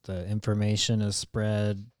 Like the information is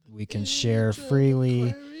spread, we can share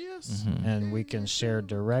freely and we can share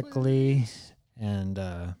directly, and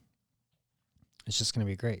it's just going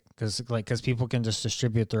to be great cuz people can just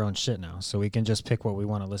distribute their own shit now. So we can just pick what we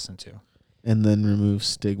want to listen to. And then remove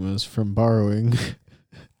stigmas from borrowing.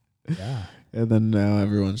 Yeah. And then now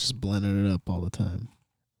everyone's just blending it up all the time.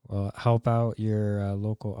 Well, help out your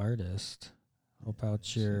local artist. Help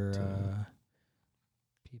out your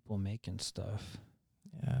people making stuff.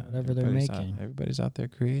 Yeah, Whatever they're everybody's making. everybody's out there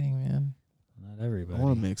creating, man. Not I everybody.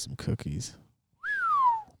 want to make some cookies.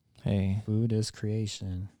 Hey, Food is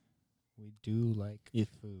creation. We do like Yeah.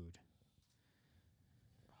 food.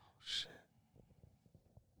 Oh, shit.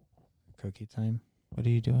 Cookie time? what are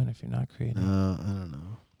you doing if you're not creating? I don't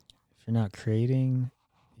know. If you're not creating,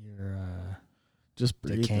 you're Just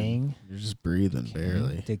breathing. decaying. You're just breathing Okay.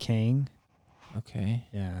 barely. Decaying. Okay,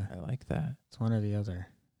 Yeah. I like that. It's one or the other.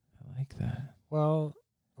 I like that. Well,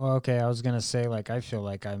 okay. I was going to say, like, I feel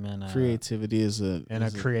like I'm in a... Creativity is in a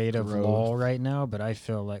is creative growth. lull right now, but I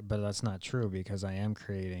feel like, but that's not true because I am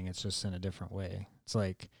creating. It's just in a different way. It's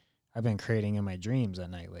like I've been creating in my dreams at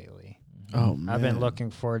night lately. Oh man. I've been looking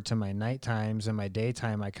forward to my night times, and my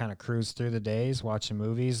daytime I kind of cruise through the days watching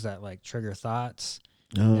movies that like trigger thoughts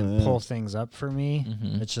and yeah. pull things up for me.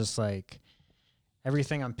 Mhm. It's just like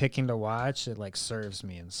everything I'm picking to watch, it like serves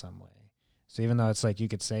me in some way. So even though it's like you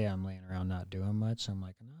could say I'm laying around not doing much, I'm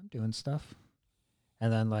like, no, I'm doing stuff.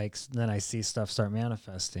 And then then I see stuff start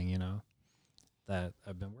manifesting, you know, that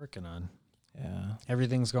I've been working on. Yeah.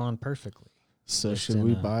 Everything's going perfectly. So just should in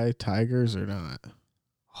we a- buy tigers or not?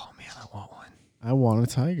 Oh man, I want one. I want a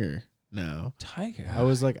tiger now. Tiger. I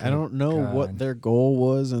was like, I Thank don't know what God. their goal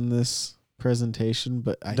was in this presentation,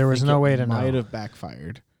 but There was think no it way to might know. have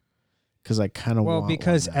backfired. Because I kind of Well, want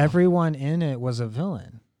because one now. everyone in it was a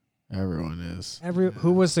villain. everyone is.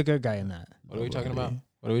 Who was the good guy in that? What are we talking Nobody. about?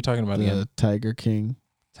 What are we talking about The again? Tiger King.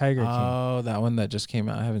 Tiger King. Oh, that one that just came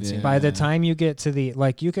out. I haven't seen Yeah. it. By the time you get to the,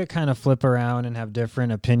 like, you could kind of flip around and have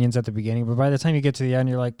different opinions at the beginning, but by the time you get to the end,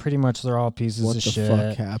 you're like, pretty much they're all pieces What of the shit.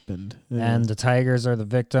 fuck happened? Yeah. And the tigers are the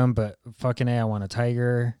victim, but fucking A, I want a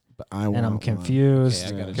tiger. But I And want I'm one. confused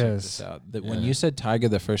Okay, I gotta check because this out. When Yeah. you said tiger,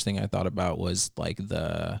 the first thing I thought about was like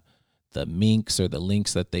the minks or the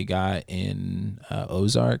lynx that they got in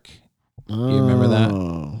Ozark. Oh, you remember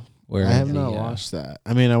that? Where I have the, not watched that.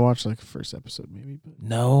 I mean, I watched like the first episode maybe, but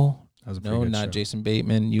No, That was a pretty no, good not show. Jason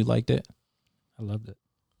Bateman. You liked it? I loved it.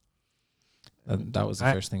 That was the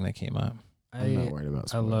I- first thing that came up. I'm not I worried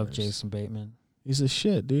about I love spoilers. Jason Bateman. He's a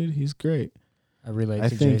shit, dude. He's great. I relate I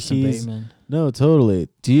to think Jason he's- Bateman. No, totally.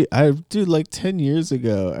 Dude, like 10 years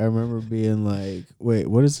ago, I remember being like, wait,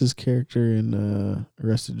 what is this character in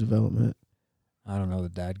Arrested Development? I don't know the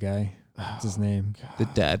dad guy. What's his Oh, name? The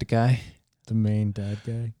dad guy. The main dad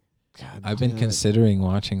guy. God I've been damn it. considering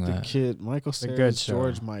watching The that. kid, Michael a good Cera's show.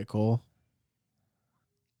 George Michael.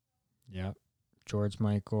 Yep. George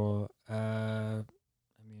Michael. I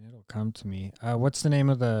mean, it'll come to me. What's the name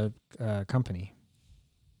of the company?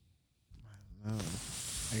 No,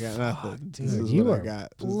 I got nothing. Dude, this is you what are I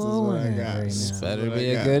got. blowing it right This now. better what I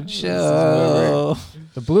be a got. good This is show.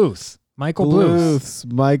 The Bluth. Michael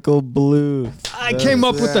Bluth. Michael Bluth. I came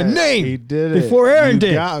up with the That's name He did before it. Aaron You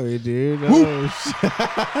did. got me, dude. Oh,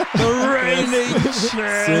 shit. The reigning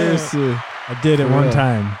Seriously. I did it For one real.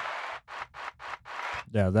 time.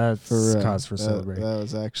 Yeah, that's For real. cause for celebrating. That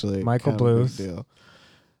was actually Michael kind of a big Bluth. deal.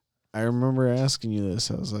 I remember asking you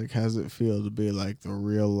this. I was like, "How's it feel to be like the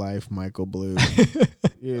real life Michael Bluth?"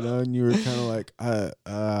 You know, and you were kind of like,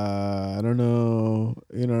 I don't know,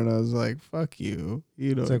 you know." And I was like, "Fuck you,"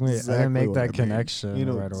 you know. Took me- I exactly didn't make what that I mean. connection You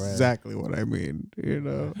know right away. exactly what I mean. You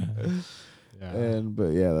know. Yeah.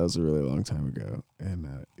 But yeah, that was a really long time ago, and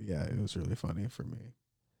yeah, it was really funny for me.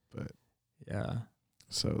 But Yeah.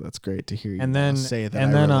 so that's great to hear you And now then- say that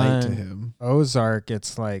and I then relate to on- him. Ozark,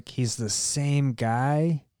 it's like he's the same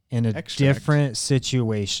guy in a Extract. different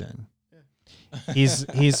situation.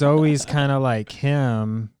 He's always kind of like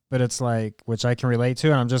him, but it's like, which I can relate to,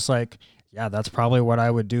 and I'm just like, yeah, that's probably what I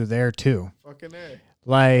would do there too. Fucking A.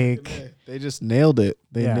 Like, They just nailed it.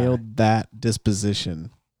 They Yeah. nailed that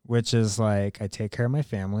disposition. which is like, I take care of my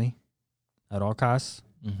family at all costs.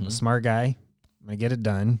 I'm Mhm. a smart guy. I'm gonna get it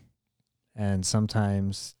done. And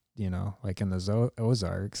sometimes, you know, like in the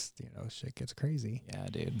Ozarks, you know, shit gets crazy. Yeah,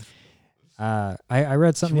 dude. I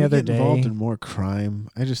read something Can the we other get involved day. in more crime?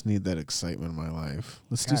 I just need that excitement in my life.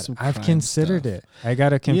 Let's do God, some. I've crime considered stuff. it. I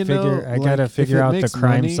gotta You know, configure. I gotta like, if figure it out the makes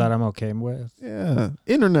crimes money- that I'm okay with. Yeah,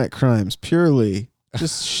 internet crimes purely.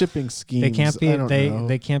 Just shipping schemes. They can't be. I don't know.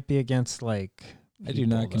 They can't be against like. I do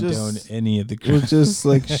not people, though. condone Just- any of the We'll crimes. just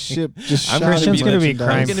like ship. Just I'm shoddy Christian's gonna be merchandise.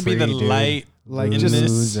 crime I'm gonna be the free, dude. light. Like in just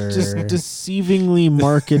this. just deceivingly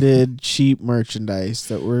marketed cheap merchandise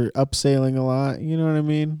that we're upselling a lot. You know what I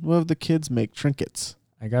mean? We'll have the kids make trinkets.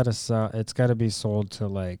 I gotta sell. It's gotta be sold to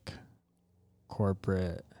like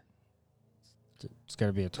corporate. It's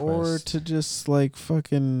gotta be a twist. Or to just like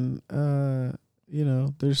fucking you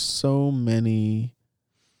know, there's so many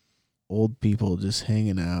old people just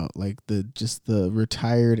hanging out, like the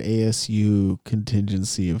retired ASU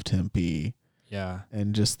contingency of Tempe, yeah,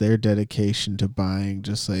 and just their dedication to buying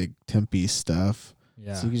just like Tempe stuff.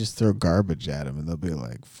 yeah. So you can just throw garbage at them and they'll be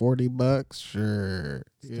like $40, sure.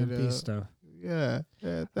 You Tempe know? stuff. Yeah,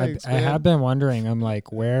 thanks, I have been wondering. I'm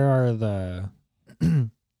like, where are the?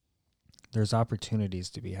 There's opportunities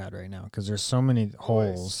to be had right now because there's so many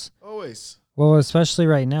holes. Always. Well, especially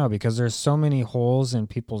right now because there's so many holes in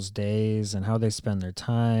people's days and how they spend their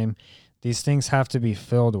time. These things have to be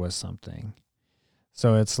filled with something.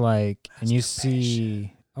 So it's like, and you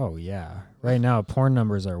see, oh yeah, right now porn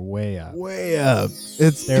numbers are way up. Way up.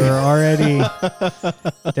 It's They were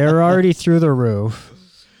already through the roof.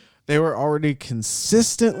 They were already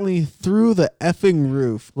consistently through the effing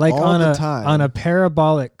roof, Like all on the a time. on a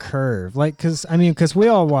parabolic curve. Like cuz we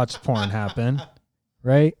all watched porn happen,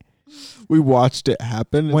 right? We watched it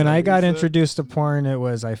happen. Is When that I what got you said? introduced to porn, it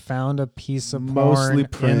was I found a piece of mostly porn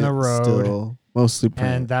print in the road still. Mostly print.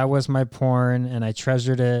 and that was my porn and I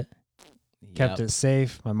treasured it, kept Yep. it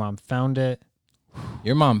safe. My mom found it.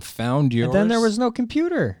 Your mom found yours. And then there was no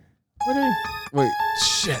computer. What are Wait,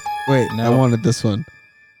 shit. Wait, I No. wanted this one.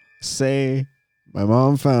 Say, my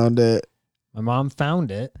mom found it. My mom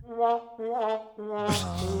found it.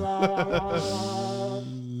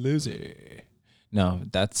 loser. No,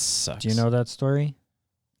 that sucks. Do you know that story?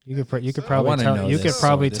 You could so. probably wanna tell know you this, could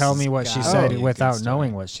probably so this tell has me what she gotta said be a good without story.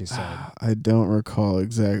 knowing what she said. I don't recall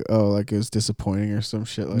exact. Oh, like it was disappointing or some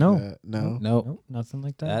shit like No. that. No, Nope. Nope, nothing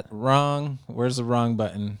like that. That wrong. Where's the wrong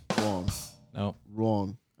button? wrong, Nope.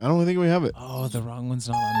 wrong. I don't think we have it. Oh, the wrong one's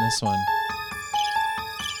not on this one.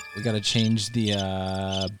 We gotta change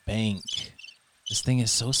the bank. This thing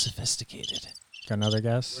is so sophisticated. Got another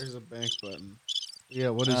guess? Where's the bank button? Yeah,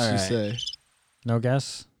 what did All she right. say? No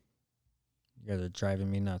guess? You guys are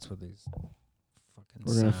driving me nuts with these fucking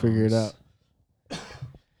We're gonna figure it sounds. out.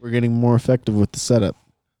 We're getting more effective with the setup.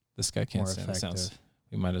 This guy can't More stand the sounds. effective.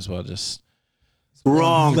 We might as well just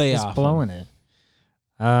Wrong. lay He's off. blowing it.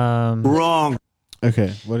 Wrong.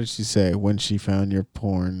 Okay, what did she say when she found your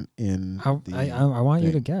porn in the I want you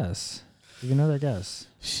to thing? guess. Give you another guess.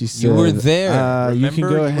 She said, You were there. You can Remember?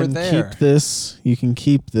 go You ahead were and there. keep this. You can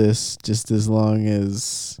keep this just as long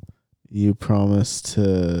as you promise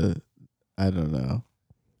to. I don't know.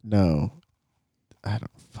 No, I don't.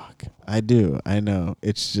 Fuck. I do. I know.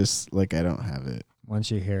 It's just like I don't have it. Once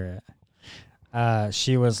you hear it,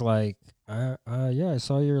 she was like, yeah, I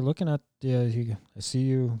saw you were looking at. I see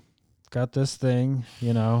you got this thing,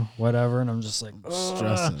 whatever." And I'm just like,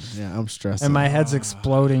 Stressing. Yeah, I'm stressing. and my head's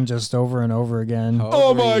exploding just over and over again. How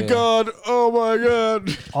old were you? Oh Oh my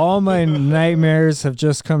god. All my nightmares have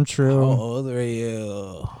just come true. How old are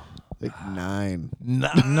you? Like 9.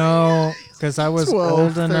 No, because I was 12,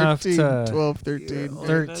 old 13, enough to 12,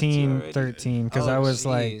 13. 13, because I was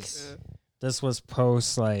like, this was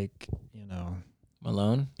post like,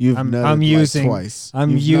 Malone. You've I'm nutted like using- twice.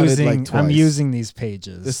 I'm You've nutted using like I'm twice. using these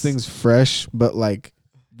pages. This thing's fresh, but like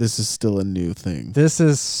this is still a new thing. This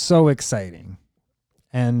is so exciting,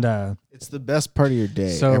 and It's the best part of your day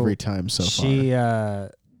So every time so she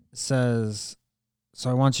far. says,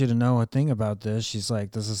 so I want you to know a thing about this. She's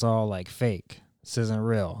like, this is all like fake. This isn't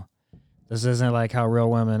real. This isn't like how real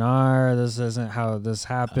women are. This isn't how this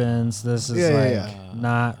happens. This is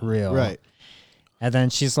not real. Right. And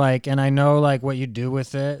then she's like, and I know like what you do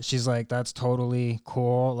with it. She's like, that's totally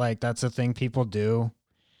cool. Like that's a thing people do.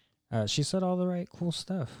 She said all the right cool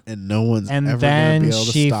stuff. And no one's And ever then gonna be able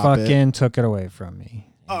to she stop fucking took it away from me.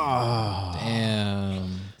 Oh.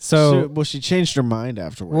 Damn. So, she changed her mind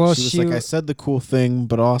afterwards. Well, she was she- like, I said the cool thing,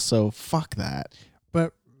 but also fuck that.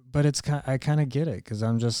 but it's kind. I kind of get it because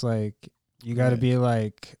I'm just like, you got to Right. be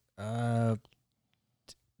like,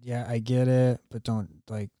 yeah, I get it, but don't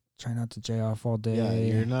like try not to jay off all day. Yeah,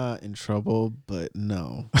 you're not in trouble, but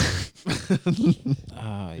no.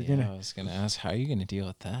 Oh, yeah. I was gonna ask, how are you gonna deal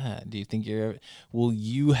with that? Do you think will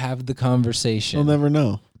you have the conversation? You'll never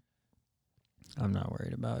know. I'm not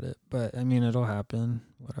worried about it, but I mean, it'll happen.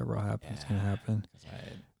 Whatever will happen, it's gonna happen.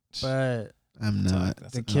 But I'm not.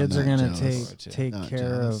 the kids are not gonna jealous. take Not care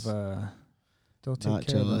jealous. of. They'll take Not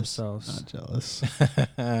care of jealous. themselves. Not jealous.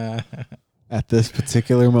 At this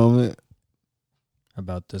particular moment,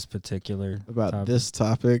 About this particular about topic. this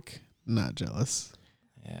topic, not jealous.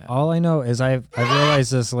 Yeah. All I know is I've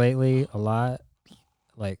realized this lately a lot,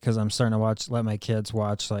 like because I'm starting to let my kids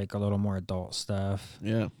watch like a little more adult stuff,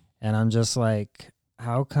 Yeah. and I'm just like,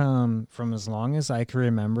 how come from as long as I can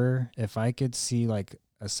remember, if I could see like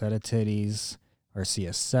a set of titties or see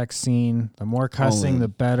a sex scene, the more cussing, in. the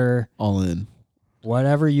better. All in.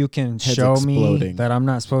 Whatever you can Heads show me exploding. that I'm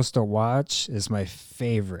not supposed to watch is my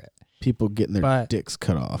favorite. People getting their But- dicks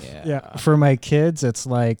cut off. Yeah, for my kids, it's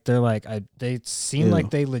like they seem Ew.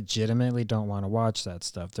 like they legitimately don't want to watch that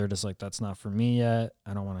stuff. They're just like, that's not for me yet.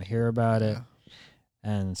 I don't want to hear about it,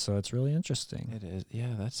 and so it's really interesting. It is.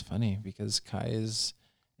 Yeah, that's funny because Kai is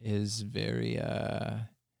very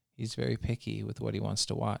he's very picky with what he wants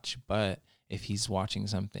to watch. But if he's watching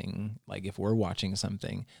something, like if we're watching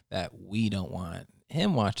something that we don't want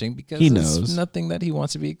him watching because He it's knows. nothing that he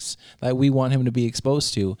wants to be that we want him to be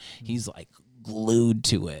exposed to, he's like glued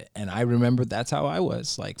to it. And I remember that's how I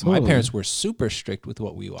was. Like Totally. my parents were super strict with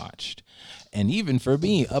what we watched. And even for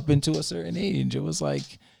me, up into a certain age, it was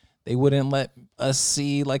like they wouldn't let us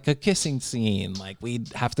see like a kissing scene. Like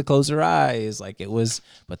we'd have to close our eyes. Like it was,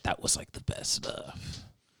 but that was like the best stuff.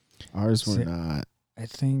 Ours were See- not. I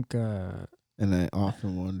think And I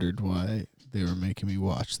often wondered why they were making me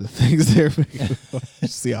watch the things they were making me watch.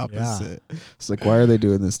 It's the opposite. It's like, why are they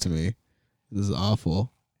doing this to me? This is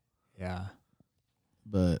awful. yeah,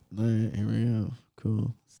 But all right, here we go.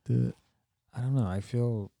 Cool. Let's do it. I don't know. I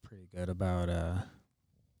feel pretty good about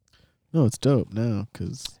No, it's dope now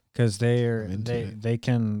because because I'm into it. they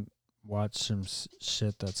can watch some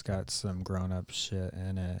shit that's got some grown up shit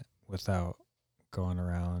in it without going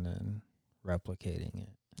around and replicating it.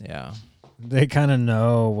 Yeah. They kind of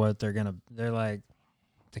know what they're like,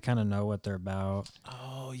 they kind of know what they're about.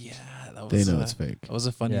 Oh yeah. That they was know it's fake. That was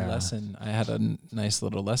a funny Yeah. lesson. I had a nice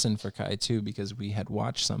little lesson for Kai too because we had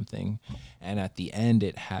watched something, and at the end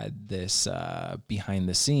it had this behind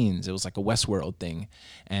the scenes. It was like a Westworld thing,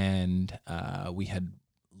 and we had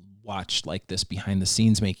watched like this behind the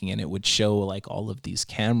scenes making, and it would show like all of these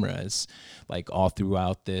cameras like all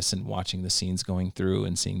throughout this, and watching the scenes going through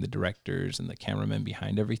and seeing the directors and the cameramen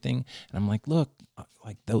behind everything. And I'm like, look,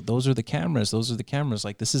 like those are the cameras. Those are the cameras.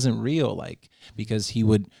 Like this isn't real. Like because he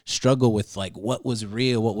would struggle with like what was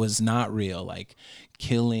real, what was not real, like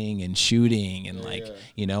killing and shooting and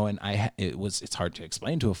you know. And it's hard to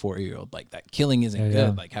explain to a 4-year-old like that killing isn't good. Yeah.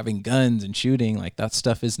 Like having guns and shooting, like that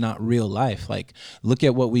stuff is not real life. Like look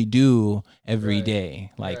at what we do every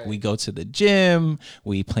day. Like we go to the gym,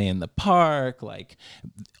 we play in the park. Like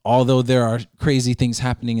although there are crazy things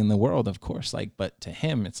happening in the world, of course, like, but to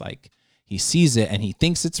him it's like he sees it and he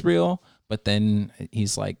thinks it's real, but then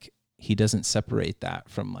he's like, he doesn't separate that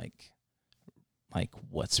from like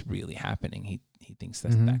what's really happening. He thinks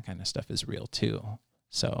that that kind of stuff is real too.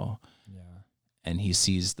 So, Yeah. and he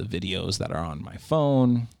sees the videos that are on my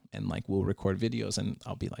phone, and like we'll record videos, and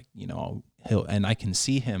I'll be like, you know, and I can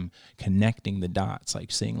see him connecting the dots,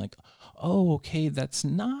 like saying like, oh, okay, that's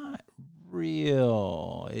not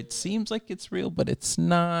real. It seems like it's real, but it's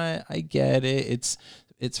not. I get it.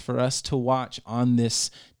 It's for us to watch on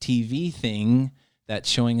this TV thing that's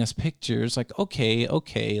showing us pictures. Like, okay,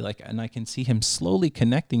 like, and I can see him slowly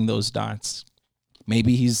connecting those dots.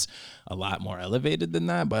 Maybe he's a lot more elevated than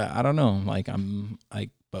that, but I don't know. Like,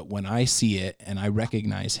 but when I see it and I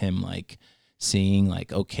recognize him, like, seeing,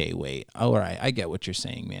 like, okay, wait, all right, I get what you're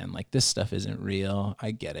saying, man. Like, this stuff isn't real.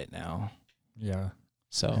 I get it now. Yeah.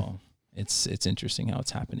 So it's interesting how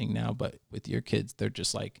it's happening now. But with your kids, they're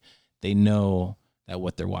just like, they know that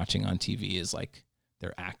what they're watching on TV is like,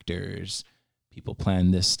 they're actors. People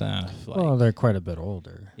plan this stuff. Like, Well, they're quite a bit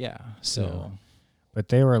older. yeah. So. Yeah. But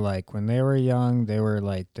they were like, when they were young, they were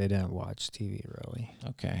like, they didn't watch TV really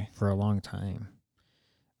Okay. for a long time.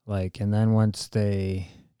 Like, and then once they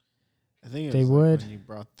I think it They was would. like when you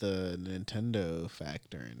brought the Nintendo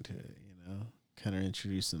factor into it, kind of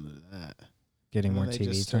introduced them to that. getting And then more they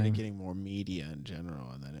TV just started time. getting more media in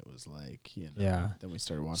general, and then it was like, Yeah. Then we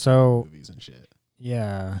started watching So- movies and shit.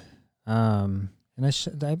 Yeah. And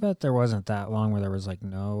I bet there wasn't that long where there was like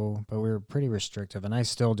no, but we were pretty restrictive. And I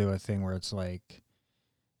still do a thing where it's like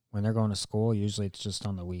when they're going to school, usually it's just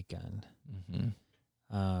on the weekend.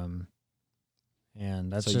 Mm-hmm.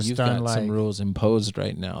 And that's So just you've done got like some rules imposed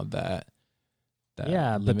right now that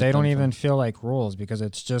yeah, but limit they don't them even from- feel like rules because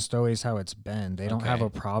it's just always how it's been. They don't have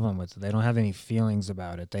Okay. a problem with it. They don't have any feelings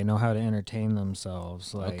about it. They know how to entertain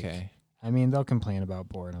themselves. Like, Okay. I mean, they'll complain about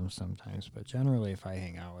boredom sometimes, but generally, if I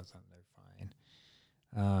hang out with them, they're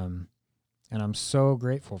fine. And I'm so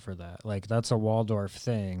grateful for that. Like, that's a Waldorf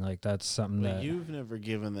thing. Like, that's something But that you've never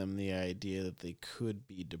given them the idea that they could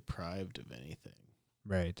be deprived of anything.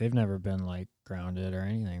 right. They've never been like grounded or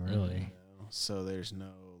anything really. Mhm. So there's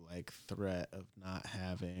no like threat of not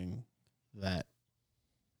having that,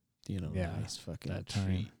 Yeah, nice fucking that time.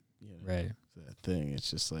 treat. Right. That thing. It's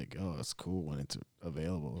just like, oh, it's cool when it's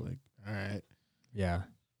available. Like, all right. Yeah.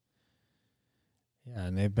 Yeah,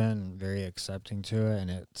 and they've been very accepting to it, and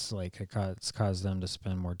it's like it's caused them to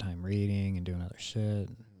spend more time reading and doing other shit.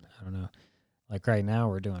 I don't know. Like right now,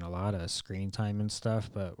 we're doing a lot of screen time and stuff,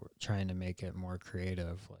 but we're trying to make it more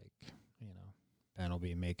creative. Like, Ben will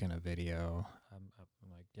be making a video. I'm like,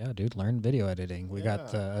 yeah, dude, learn video editing. We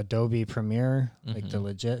got the Adobe Premiere, like the Mhm.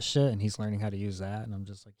 legit shit, and he's learning how to use that. And I'm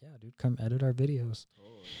just like, yeah, dude, come edit our videos.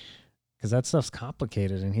 Because that stuff's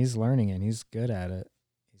complicated, and he's learning it, and he's good at it.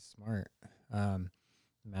 He's smart.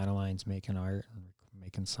 Madeline's making art and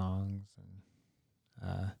making songs,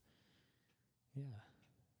 and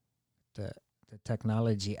the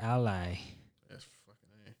technology ally. That's fucking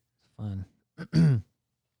Fun.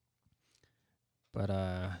 But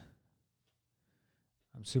I'm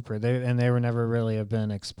super. They were never really have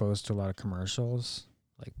been exposed to a lot of commercials,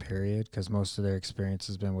 like period, because most of their experience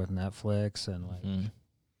has been with Netflix and like Mhm.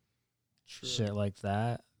 shit like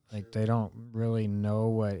that. Like they don't really know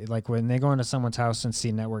what, like when they go into someone's house and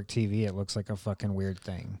see network TV, it looks like a fucking weird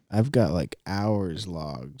thing. I've got like hours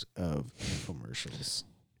logged of infomercials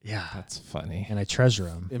Yeah. That's funny. And I treasure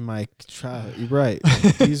them. in my child. You're right.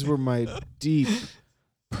 These were my deep,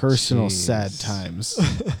 personal, sad Jeez. times.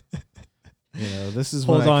 This is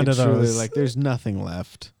Hold when I on could to truly, those. like, there's nothing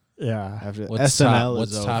left Yeah. after What's SNL top,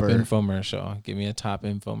 is what's top over. infomercial? Give me a top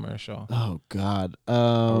infomercial. Oh God. we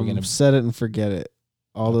gonna- Set it and forget it.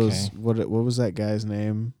 All those. Okay. What was that guy's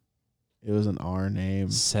name? It was an R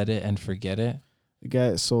name. Set it and forget it. The guy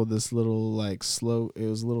that sold this little like it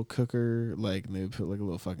was a little cooker, like, and they put like a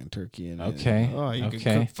little fucking turkey in it. Okay, Oh, you okay.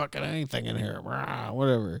 can cook fucking anything in here. Rah,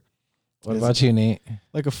 whatever. What It's about you, Nate?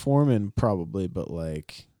 like a Foreman probably, but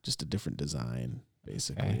like just a different design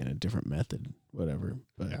basically Okay. and a different method, whatever.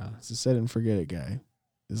 But Yeah. it's a set and forget it guy.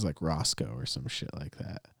 It's like Roscoe or some shit like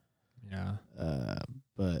that. Yeah.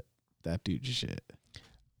 But that dude's shit.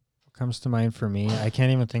 What comes to mind for me, I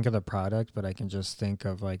can't even think of the product, but I can just think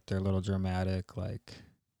of like their little dramatic like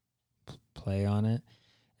play on it.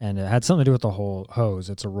 And it had something to do with the whole hose.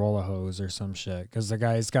 It's a roll of hose or some shit. Because the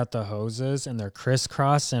guy's got the hoses and they're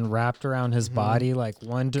crisscrossed and wrapped around his Mhm. body like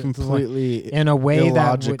one Completely in a way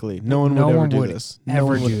illogically. that no one would ever do this. No ever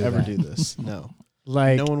one would do ever that. do this. No.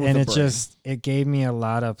 like, no one with and a it brain. it gave me a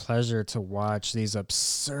lot of pleasure to watch these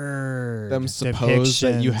absurd Them suppose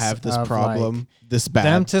that you depictions have this of, problem like, this bad.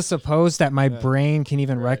 them to suppose that my Yeah. brain can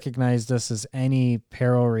even Right. recognize this as any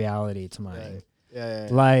parallel reality to mine. Right. Yeah.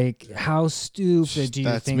 Like, how stupid do you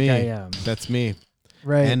That's think me. I am? That's me.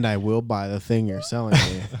 Right. And I will buy the thing you're selling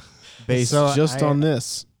me based So just I- on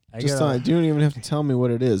this. I Just gotta- on, you don't even have to tell me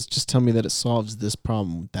what it is. Just tell me that it solves this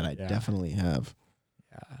problem that I Yeah. definitely have.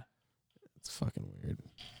 yeah. It's fucking weird.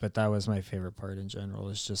 But that was my favorite part in general.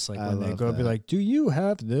 It's just like I when they love go be that. like, "Do you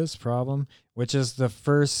have this problem?" Which is the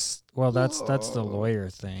first. Well, that's the lawyer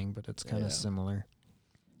thing, but it's kind of Yeah. similar.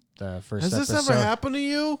 The first Has episode. this ever happened to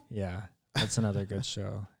you? Yeah, that's another good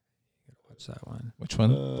show. You gotta watch that one. Which one?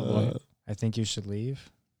 The lawyer? I think you should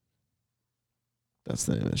leave. That's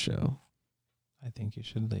the name of the show. I think you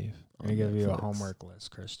should leave. I'm gonna give you a Netflix. homework list,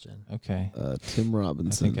 Christian. Okay. Tim I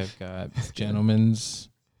Robinson. think I've got Gentlemen's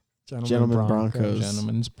Gentlemen Broncos.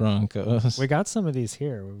 Gentlemen's Broncos. We got some of these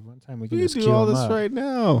here. One time we can We just could queue do all them this up. right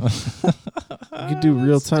now. We could do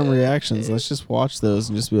real time reactions. Let's just watch those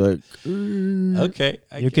and just be like, Okay.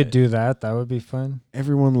 You could do that. That would be fun.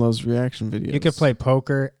 everyone loves reaction videos. You could play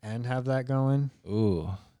poker and have that going. Ooh.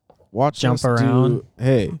 Watch jump us around.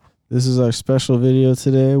 Hey, this is our special video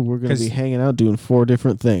today. We're gonna 'Cause- be hanging out doing 4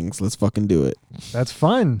 different things. Let's fucking do it. That's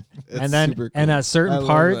fun. and then and at I certain love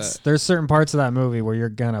parts, that. there's certain parts of that movie where you're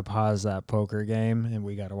gonna pause that poker game and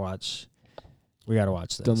we gotta watch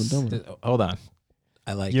this. Dumb and Dumber. Hold on.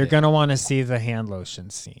 I like You're it. gonna want to see the hand lotion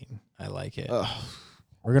scene. I like it.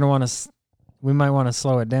 We're gonna want to. We might want to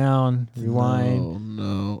slow it down, rewind.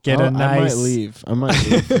 No. Get a I might nice- leave. I might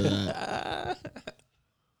leave for that.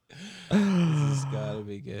 This has gotta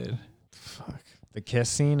be good. Fuck. The kiss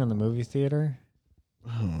scene in the movie theater.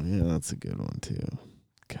 Oh yeah, that's a good one too.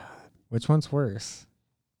 God. Which one's worse?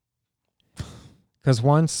 Because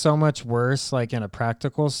one's so much worse, like in a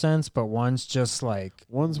practical sense, but one's just like,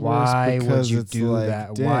 One's Why worse would because you it's do like,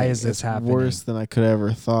 that? dang, Why is this it's happening? worse than I could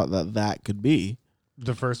ever thought that could be.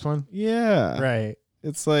 the first one. Yeah. Right.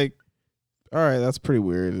 It's like, all right, that's pretty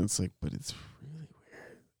weird. And it's like, but it's really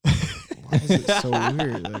weird. Why is it so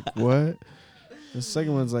weird? Like, what? The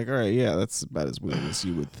second one's like, all right, yeah, that's about as weird as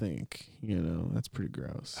you would think. You know, that's pretty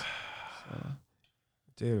gross. So,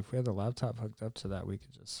 Dude, if we had the laptop hooked up to that, we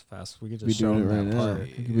could just we could show be doing it them right that now. part.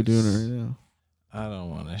 We could be doing it right now. I don't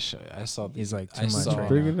want to show you. I saw. He's like, too I much saw. right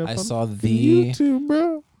Bring it now. up I on saw the. YouTube,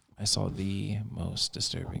 bro. I saw the most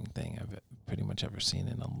disturbing thing I've pretty much ever seen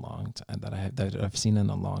in a long time that I've seen in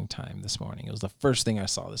a long time. This morning, it was the first thing I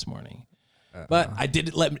saw this morning. But I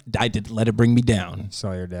didn't let it bring me down.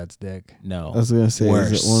 saw your dad's dick. No, I was gonna say,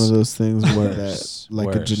 Worse. is it one of those things where Worse. that,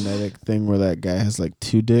 like a Worse. genetic thing, where that guy has like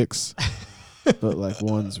 2 dicks, but like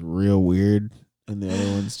one's real weird and the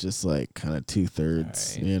other one's just like kind of 2/3.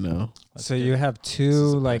 Alright. You know? Let's So get- you have This is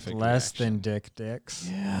two a like perfect less reaction. than dick dicks.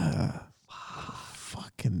 Yeah.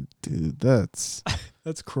 Fucking dude, that's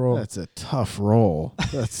That's cruel. that's a tough roll.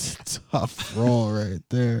 That's a tough roll right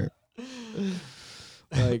there.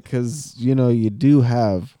 Like, cause you know you do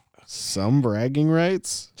have some bragging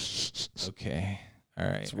rights. Okay. All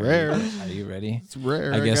right. It's rare. Are you ready? It's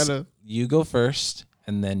rare. I guess gotta. you go first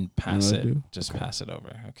and then pass I it. do? Just Okay. pass it over.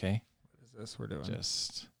 Okay. What is this we're doing?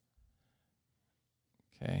 Just.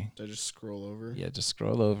 Okay. I just scroll over. Yeah. Just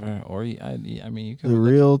scroll over, or I mean, you The can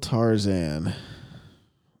real Tarzan.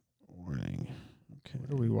 Warning. Okay.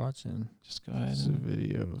 What are we watching? just go ahead. It's a And,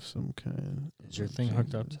 video of some kind. Is your thing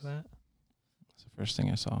hooked up to that? it's the first thing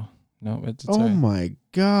I saw. No, it's Oh my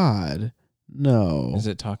God. No. Is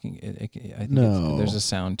it talking? I think No. there's a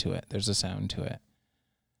sound to it. There's a sound to it.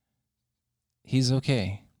 He's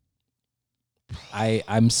okay.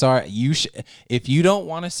 I'm sorry. You if you don't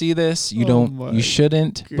want to see this, you Oh don't. my You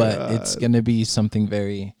shouldn't. But it's God. gonna be something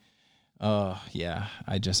very. Yeah.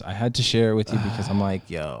 I had to share it with you because I'm like,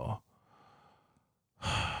 yo.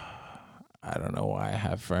 I don't know why I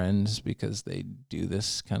have friends because they do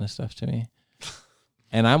this kind of stuff to me.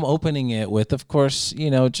 And I'm opening it with, of course,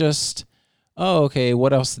 just, oh, okay,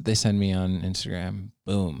 what else did they send me on Instagram?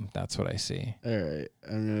 Boom, that's what I see. All right.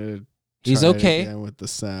 I'm going to He's try it okay. again with the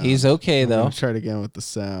sound. He's okay, I'm gonna though, try it again with the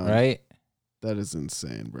sound. right? That is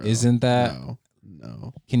insane, bro. Isn't that?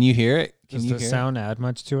 No. Can you hear it? Can Does you the hear sound add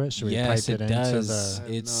much to it? Should we Yes, pipe it, it into does. I the?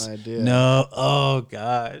 have It's- no idea. No. Oh,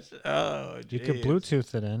 gosh. Oh, You could jeez.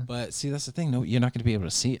 Bluetooth it in. But see, that's the thing. No, you're not going to be able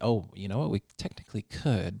to see. Oh, you know what? We technically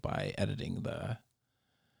could by editing the.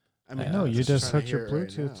 I mean, No, I'm you just trying hook to your hear it right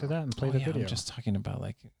Bluetooth to now. that and play Oh, the yeah, video. I'm just talking about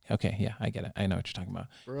like. Okay, yeah, I get it. I know what you're talking about.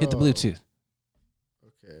 Bro. Hit the Bluetooth.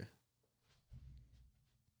 Okay.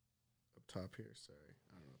 Up top here. Sorry.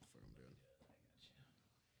 I don't know what the fuck I'm doing.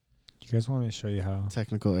 You guys want me to show you how?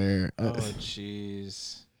 Technical error. Oh,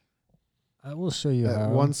 jeez. I will show you how.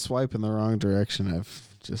 One swipe in the wrong direction. I've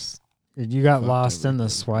just You got fucked lost in the everything.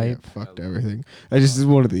 swipe. Yeah, fucked everything. I just did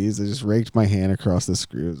one of these. I just raked my hand across the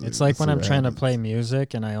screws. It's like when I'm trying to happens. play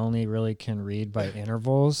music and I only really can read by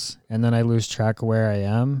intervals, and then I lose track of where I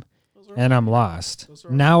am, and I'm lost.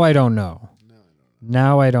 Now I don't know.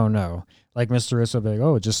 Now I don't know. Like Mr. Russo will be like,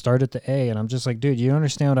 oh, just start at the A. And I'm just like, dude, you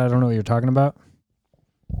understand what I don't know what you're talking about?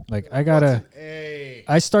 Like,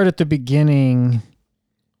 I start at the beginning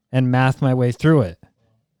and math my way through it. It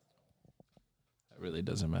really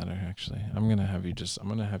doesn't matter, actually. I'm gonna have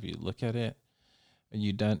you look at it. Are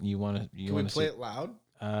you done? You want to? Can we play it loud?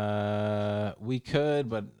 We could,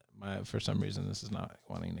 but for some reason this is not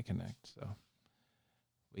wanting to connect. So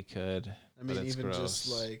we could. I mean, but it's even gross.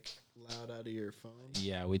 just like loud out of your phone.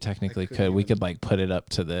 Yeah, we technically could could. We even- could like put it up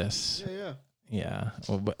to this. Yeah. Yeah.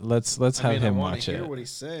 Well, but let's have him I wanna watch hear it. what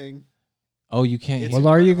he's saying. Oh, you can't. It's hear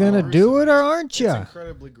Well, are you gonna gruesome. do it or aren't It's you?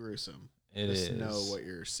 incredibly gruesome. it Just is. know what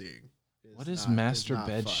you're seeing. It's What is not- Master it's not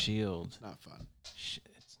Bed fun. Shield? It's not fun.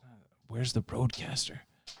 It's not. Where's the broadcaster?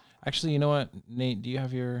 Actually, you know what, Nate? Do you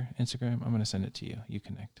have your Instagram? I'm gonna send it to you. You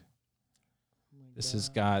connect. This has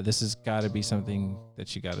got to be something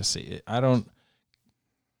that you got to see. I don't.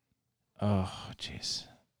 Oh, jeez.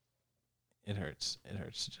 It hurts. It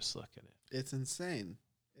hurts to just look at it. It's insane.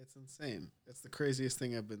 It's insane. It's the craziest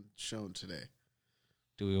thing I've been shown today.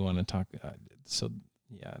 Do we want to talk?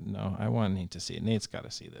 Yeah, no. I want Nate to see it. Nate's got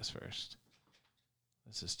to see this first.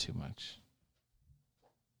 This is too much.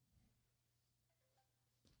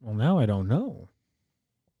 Well, now I don't know.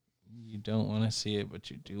 You don't want to see it, but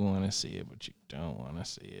you do want to see it, but you don't want to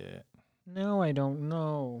see it. Now I don't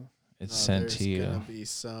know. It's sent to you.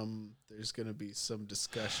 There's gonna be some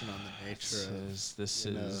discussion on the nature of This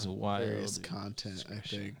you know, is wild. various content. I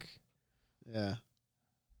discussion. think. Yeah.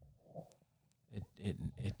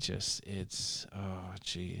 It's oh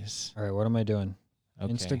jeez. All right, what am I doing?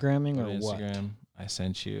 Okay. Instagramming Go or to what? Instagram. I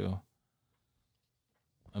sent you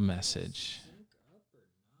a message.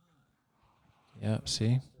 Yep.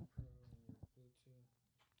 See.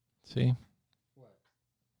 See. What?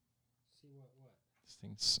 See what? This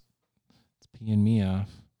thing's it's peeing me off.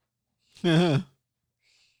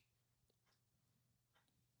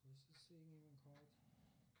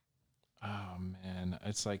 Oh man,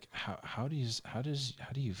 it's like how do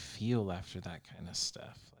you feel after that kind of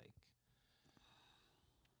stuff?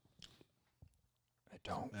 Like I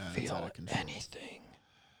don't Yeah, it's out feel of control. anything.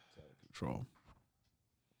 Control.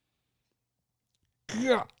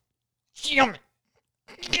 Yeah. do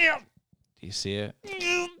you see it?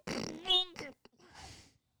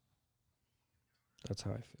 That's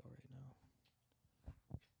how I feel right now.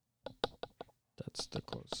 That's the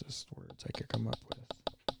closest words I could come up with.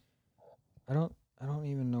 I don't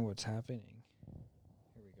even know what's happening.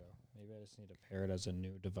 Here we go. Maybe I just need to pair it as a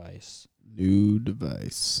new device. New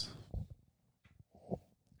device.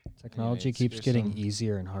 Technology it's keeps getting gruesome.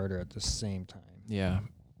 easier and harder at the same time. Yeah.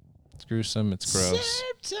 It's gruesome, it's gross.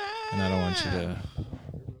 And I don't want you to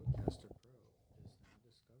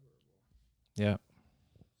Yeah.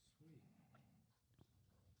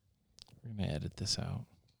 We're gonna edit this out.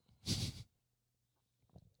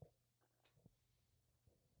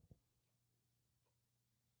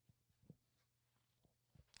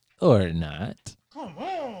 Or not. Come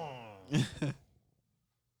on. Wait, did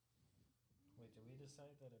we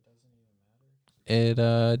decide that it doesn't even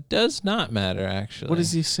matter? It does not matter actually. What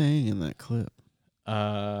is he saying in that clip?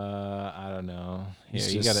 I don't know. Here,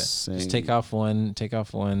 He's you just gotta saying- just take off one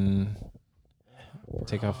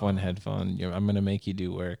headphone. I'm gonna make you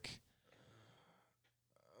do work.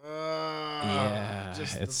 Yeah,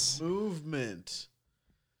 just it's- the movement.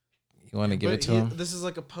 You want to give But it to him? This is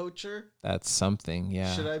like a poacher. That's something.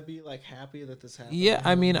 Yeah. Should I be like happy that this happened? Yeah, to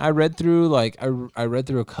I him? mean, I read through I read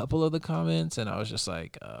through a couple of the comments, and I was just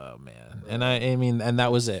like, oh man. And I mean, and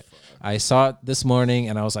that was it. I saw it this morning,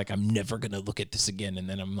 and I was like, I'm never gonna look at this again. And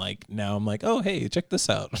then I'm like, oh hey, check this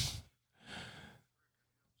out.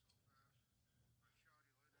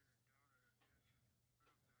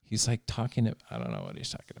 He's like talking. I don't know what he's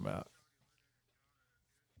talking about.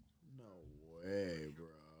 No way, bro.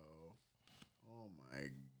 Oh my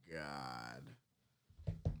god.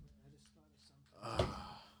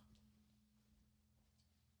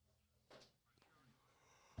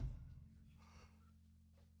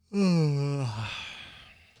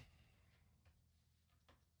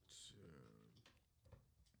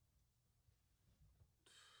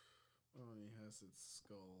 Oh, he has its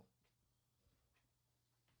skull.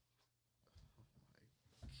 Oh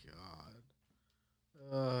my god.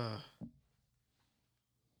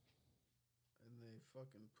 And they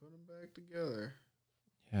fucking put them back together.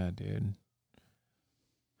 Yeah, dude.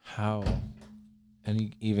 How? And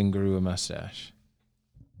he even grew a mustache.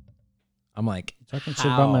 I'm like, You talking shit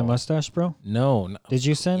about my how? mustache, bro? No. Did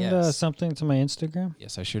you send Yes. something to my Instagram?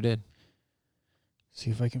 Yes, I sure did. See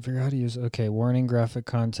if I can figure out how to use it. Okay, warning graphic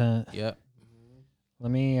content. Yep.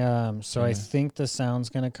 Let me so I Yeah. think the sound's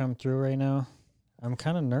gonna come through right now. I'm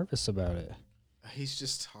kind of nervous about it. He's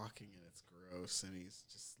just talking and it's gross and he's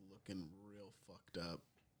just looking real fucked up.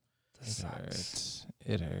 This It sucks. hurts.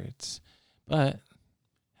 It hurts. But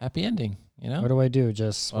happy ending. You know. What do I do?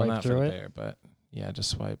 Just swipe not through for the it? bear, but yeah, just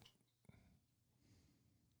swipe.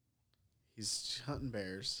 He's hunting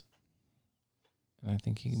bears. And I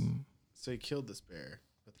think he. So he killed this bear,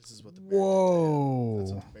 but this is what the bear Whoa. did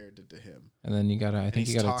to him. That's what the bear did to him. And then you gotta. I think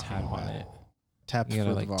you he's gotta talking tap on about it. Tap You for gotta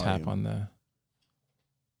the like volume. tap on the.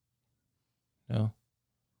 No.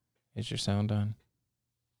 Is your sound on?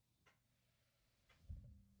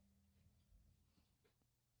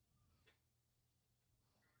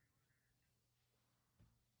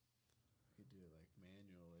 You do it like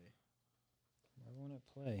manually. Why won't it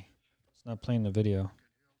play? It's not playing the video.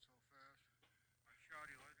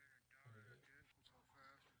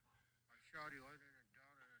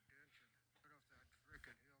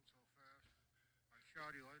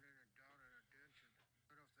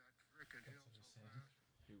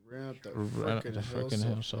 He ran up that Ran up the frickin'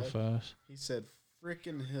 hill so fast. He said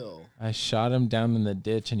frickin' hill. I shot him down in the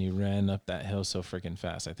ditch and he ran up that hill so freaking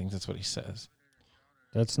fast. I think that's what he says.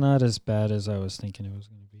 That's not as bad as I was thinking it was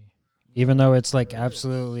going to be. Even though it's like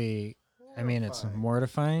absolutely, I mean, it's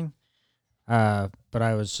mortifying. But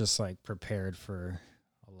I was just like prepared for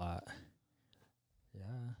a lot. Yeah.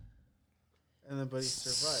 And then, but he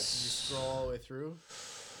survived. Did you scroll all the way through?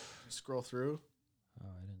 Did you scroll through? Oh,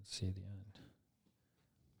 I didn't see the end.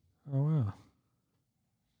 Oh, wow.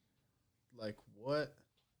 Like what?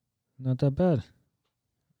 Not that bad.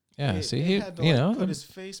 Yeah, They- see, they he, had to, you like, know, put his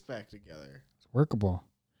face back together. It's workable.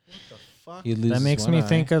 What the fuck? he loses That makes one me eye.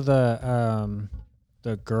 think of the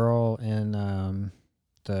girl in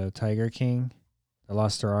the Tiger King that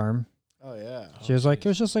lost her arm. Oh yeah. She was like, it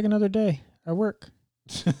was just like another day at work.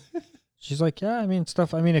 She's like, yeah, I mean,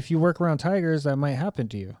 stuff. I mean, if you work around tigers, that might happen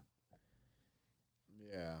to you.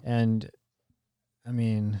 Yeah. And I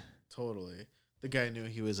mean, Totally. The guy knew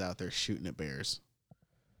he was out there shooting at bears.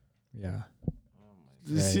 yeah.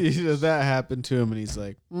 You see that happened to him, and he's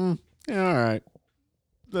like, yeah, all right.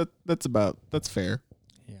 That's fair.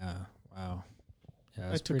 Yeah. Wow.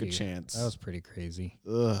 Yeah. I took a chance. That was pretty crazy.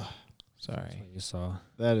 Ugh. Sorry. That's what you saw.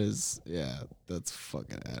 That is, yeah, that's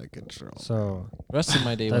fucking out of control. So Rest of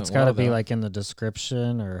my day that's went got to well, be though. like in the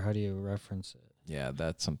description, or how do you reference it? Yeah,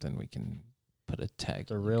 that's something we can put a tag.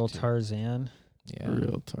 The link real to. Tarzan. Yeah.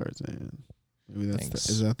 Real Tarzan. Maybe that's Thanks.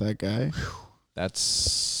 is that guy?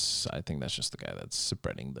 That's. I think that's just the guy that's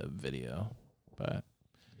spreading the video. But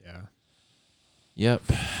Yeah. yep.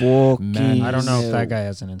 Fucking I don't know if hell. that guy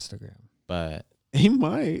has an Instagram. But He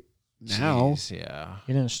might now. jeez, yeah.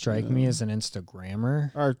 He didn't strike me Yeah. as an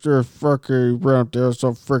Instagrammer. Arthur fucking ran up there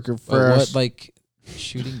so freaking But what fast. like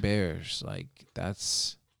shooting bears? Like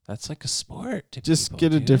that's like a sport. To Just people,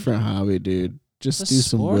 get a dude. different hobby, dude. Just It's a do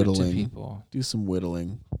some sport to whittling. people. Do some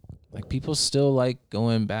whittling. Like people still like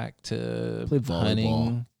going back to Play volleyball.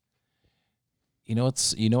 hunting. You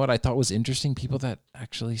know what I thought was interesting? People that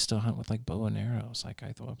actually still hunt with like bow and arrows. Like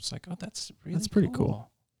I thought I was like, oh, that's really That's pretty cool.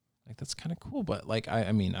 Like that's kind of cool. But like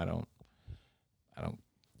I mean I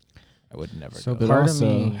would never. So go But there. Part of also,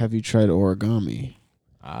 me- have you tried origami?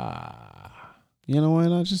 You know, why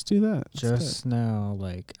not just do that? instead? Just now,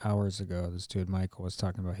 like hours ago, this dude Michael was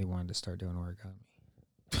talking about he wanted to start doing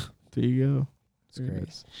origami. There you go. It's There it great.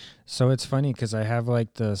 is. So it's funny because I have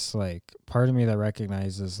like this like part of me that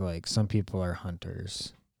recognizes like some people are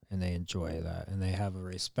hunters and they enjoy that and they have a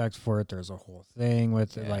respect for it. There's a whole thing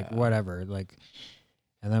with it, like Yeah. whatever. Like,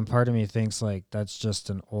 and then part of me thinks like that's just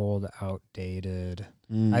an old, outdated.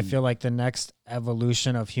 I Mm. feel like the next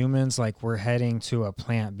evolution of humans, like we're heading to a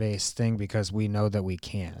plant-based thing because we know that we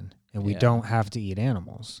can and we Yeah. don't have to eat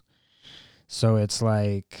animals. So it's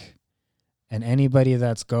like, and anybody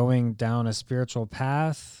that's going down a spiritual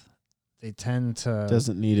path, they tend to,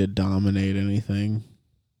 doesn't need to dominate anything.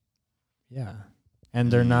 yeah. And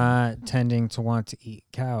they're not tending to want to eat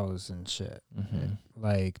cows and shit. Mhm.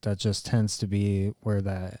 Like that just tends to be where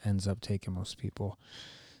that ends up taking most people.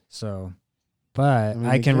 So, but I mean,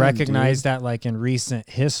 I can again, recognize dude. that like in recent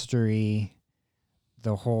history,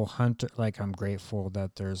 the whole hunter, like I'm grateful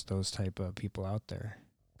that there's those type of people out there.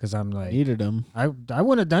 Cause I'm like, Needed them. I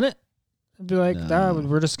wouldn't have done it. I'd be like, No.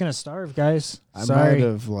 we're just going to starve, guys. I might Sorry.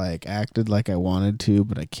 have like acted like I wanted to,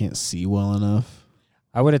 but I can't see well enough.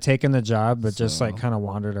 I would have taken the job, but just So- like kind of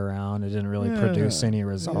wandered around. It didn't really produce Yeah. any Yeah,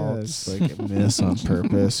 results. it's like a miss on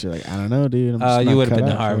purpose. You're like, I don't know, dude. I'm just You not would have cut been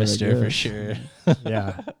the out for it, I harvester for guess. sure.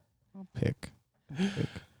 Yeah. I'll pick.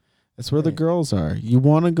 That's where the girls are. You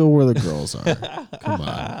want to go where the girls are. Come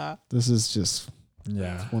on. This is just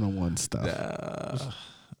Yeah. one-on-one stuff.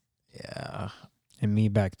 Yeah. And me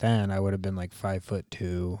back then, I would have been like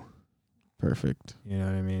 5'2". Perfect. You know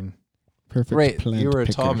what I mean? Perfect. Right, plant you were a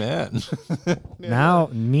picker. tall man. Now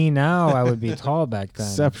I would be tall back then.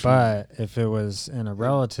 Exceptional. But if it was in a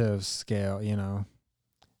relative scale, you know,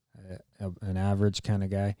 an average kind of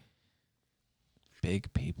guy.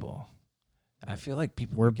 Big people. I feel like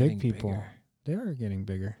people We're are big getting people. bigger. They are getting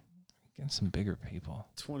bigger. Getting some bigger people.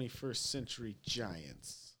 21st century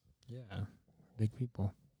giants. Yeah, big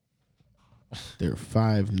people. They're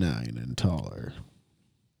 5'9" and taller.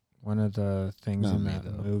 One of the things Not in me, that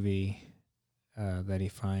though. movie that he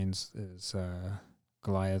finds is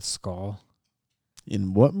Goliath's skull.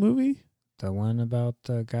 In what movie? The one about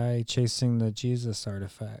the guy chasing the Jesus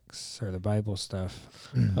artifacts or the Bible stuff.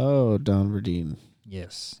 Oh, Don Verdeen.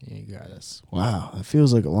 Yes, yeah, you got it. Wow, that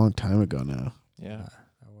feels like a long time ago now. Yeah.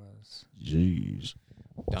 That was. Jeez.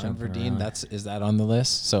 Don Jumping Verdeen, around. is that on the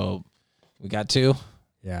list? So we got 2.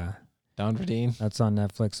 Yeah, Don Verdeen. that's on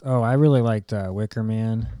Netflix. Oh, I really liked Wicker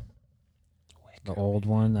Man, the old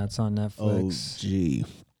one. That's on Oh, Netflix. gee.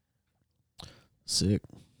 Sick.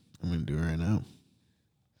 I'm going to do it right now.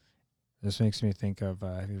 This makes me think of,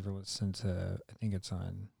 have you ever listened to, I think it's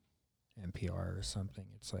on NPR or something.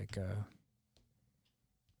 It's like a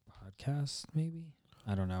podcast, maybe?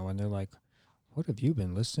 I don't know. And they're like, what have you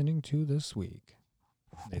been listening to this week?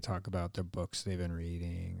 They talk about their books they've been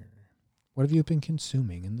reading. Or what have you been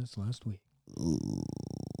consuming in this last week?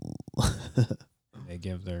 They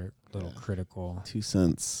give their little critical 2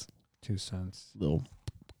 cents. 2 cents. Little.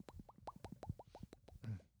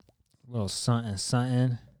 Little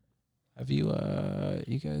something. Have you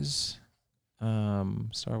you guys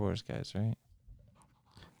Star Wars guys, right?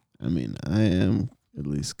 I mean, I am at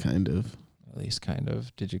least kind of. At least kind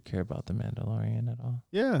of. Did you care about The Mandalorian at all?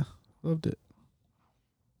 Yeah, loved it.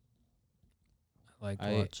 I liked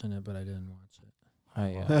I- watching it, but I didn't watch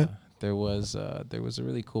it. There was a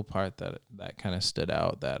really cool part that kind of stood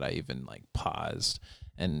out that I even like paused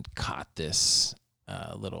and caught this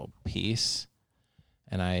little piece,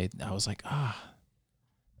 and I was like,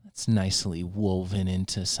 that's nicely woven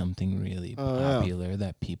into something really Oh, yeah. popular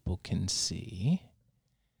that people can see.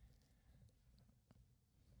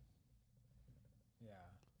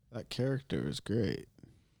 That character is great.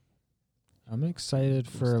 I'm excited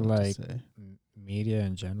Cool for stuff to like say. media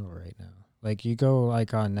in general right now. Like you go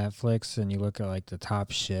like on Netflix and you look at like the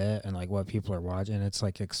top shit and like what people are watching, and it's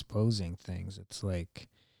like exposing things. It's like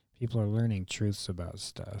people are learning truths about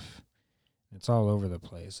stuff. It's all over the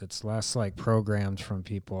place. It's less like programmed from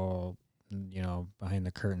people, you know, behind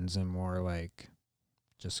the curtains and more like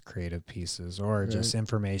just creative pieces or just Right.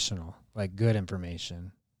 informational, like good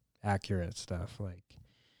information, accurate stuff. Like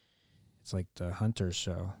it's like the Hunter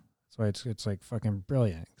show. That's why it's like fucking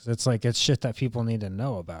brilliant. 'Cause it's like it's shit that people need to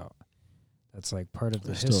know about. That's like part of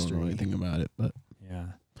the I still don't know history. anything about it, but Yeah,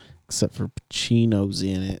 except for Pacino's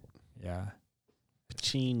in it. yeah,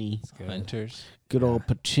 Pacini. it's good. Hunters. Good old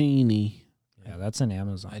Pacini. Yeah, that's an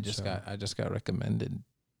Amazon. I just show. got recommended.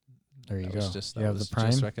 There you That go. was just, You that have was the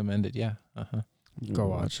Prime. just recommended. Yeah. Uh-huh. I'm Go gonna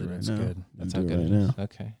watch it. right It's now. good. I'm That's gonna how do good it it right is. now.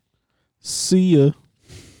 Okay. See ya.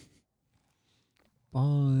 Bye.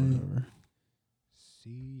 Whatever.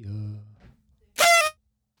 See ya.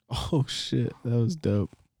 Oh shit, that was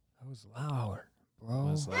dope. That was loud, bro.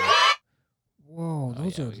 I was like, Whoa,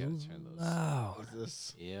 those yeah, are we gotta turn those. loud.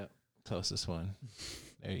 This? yep. Closest one.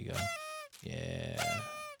 There you go. Yeah. There you go.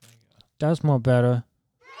 That's more better.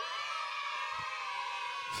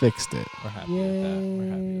 Fixed it. We're happy with that. We're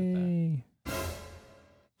happy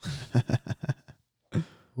with that.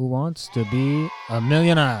 Who wants to be a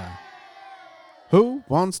millionaire? Who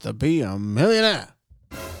wants to be a millionaire?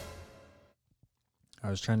 I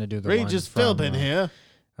was trying to do the Regis one from, Philbin here.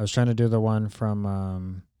 I was trying to do the one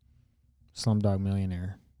from Slumdog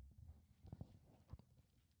Millionaire.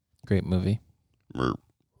 Great movie. Who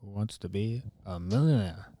wants to be a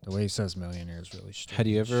millionaire? The way he says millionaire is really strange.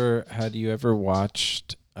 Had you ever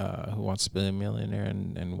watched Who Wants to Be a Millionaire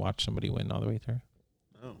and watched somebody win all the way through?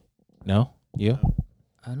 No. No? You?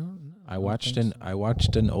 I don't know. I watched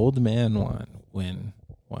an old man win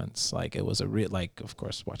once. Like it was a real, like, of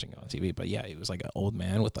course watching it on TV, but yeah, it was like an old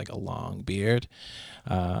man with like a long beard.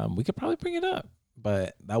 We could probably bring it up,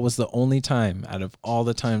 but that was the only time out of all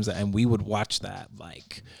the times and we would watch that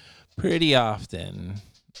like pretty often.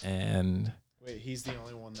 And Wait, he's the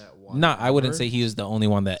only one that won. no, I wouldn't say he was the only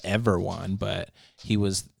one that ever won, but he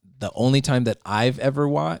was the only time that I've ever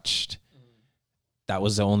watched. That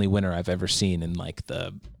was the only winner I've ever seen in like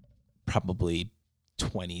the probably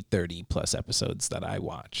 20, 30 plus episodes that I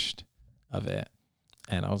watched of it.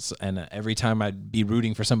 And every time I'd be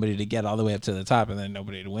rooting for somebody to get all the way up to the top and then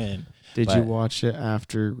nobody to win. Did but- you watch it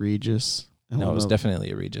after Regis? No, it was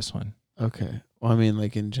definitely a Regis one. Okay. Well, I mean,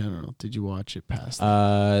 like in general, did you watch it past?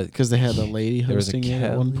 Uh, Because they had a lady there was a hosting it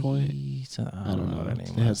at one point. Kelly. I don't know. what her name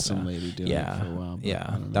They had was some now. lady doing it for a while. But I Yeah.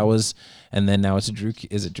 don't That know. was, and then now it's Drew.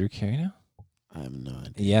 Is it Drew Carey now? I have no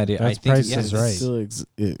idea. Yeah, dude. That's I think Price yeah, is it's- Right.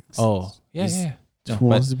 Still Oh, yeah, is- yeah. No, Who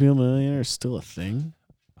but Wants to Be a Millionaire is still a thing?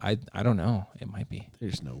 I don't know. It might be.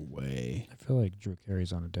 There's no way. I feel like Drew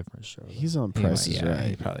Carey's on a different show. though. He's on He Price might- is yeah, He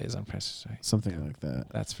Right. probably is on Price is Right. Something like that.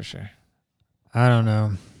 That's for sure. I don't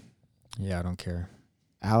know. Yeah, I don't care.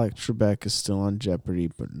 Alex Trebek is still on Jeopardy,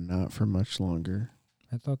 but not for much longer.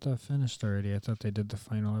 I thought that finished already. I thought they did the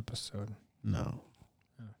final episode. No.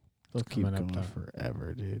 Oh. They'll keep coming up, going though.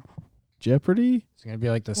 forever, dude. Jeopardy? It's gonna be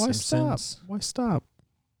like the Why Simpsons. stop? Why stop?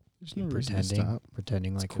 There's no reason to stop.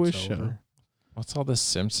 Pretending It's a like quiz it's show. over. What's all the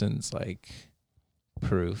Simpsons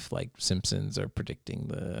proof? Like Simpsons are predicting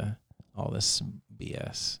all this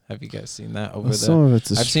BS. Have you guys seen that over Some of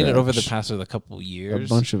it's a I've seen it over the stretch. past of the couple years.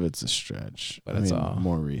 A bunch of it's a stretch. But I it's mean, all-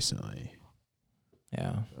 more recently.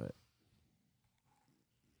 Yeah.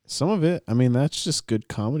 Some of it, I mean, that's just good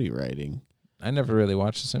comedy writing. I never really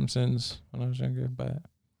watched The Simpsons when I was younger, but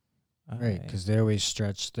Right, because they always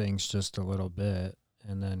stretch things just a little bit,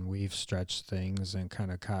 and then we've stretched things and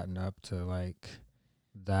kind of cotton up to like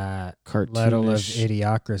that level of Cartoonish.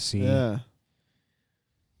 idiocracy. Yeah.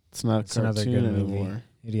 It's not It's a another cartoon good movie. anymore.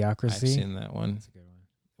 I've Idiocracy. seen that one That's a good one.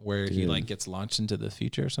 where he Dude. gets launched into the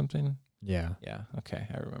future or something. Yeah. Yeah. Okay,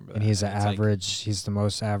 I remember that. And he's an It's like- average. He's the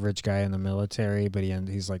most average guy in the military, but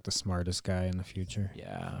he's like the smartest guy in the future.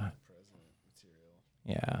 Yeah.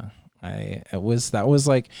 Yeah. That was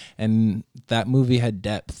like, and that movie had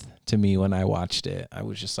depth to me when I watched it. I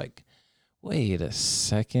was just like, wait a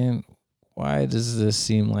second. Why does this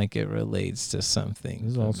seem like it relates to something?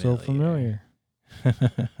 This is also familiar. Oh,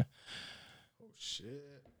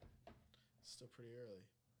 shit. Still pretty early.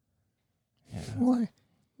 Yeah.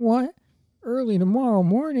 What? Early tomorrow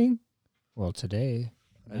morning? Well, today.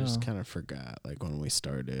 I just kind of forgot, like, when we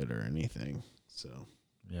started or anything. So,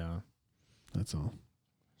 Yeah. that's all.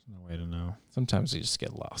 There's no way to know. Sometimes you just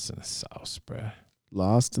get lost in the sauce, bruh.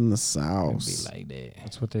 Lost in the It'd South. be like that.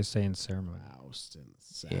 That's what they say in ceremony. Lost in the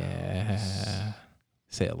South. Yeah.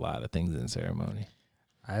 Say a lot of things in ceremony.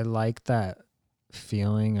 I like that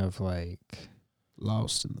feeling of like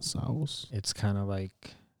Lost in the South. it's kind of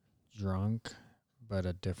like drunk, but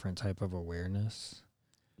a different type of awareness.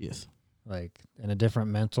 Yes. Like in a different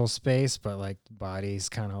mental space, but like the body's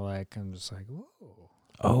kind of like, I'm just like, whoa.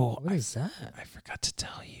 Oh, What is that? I forgot to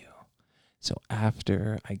tell you. So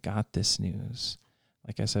after I got this news,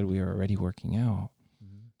 like I said, we were already working out,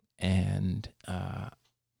 and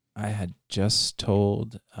I had just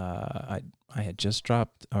told I had just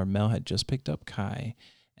dropped, or Mel had just picked up Kai,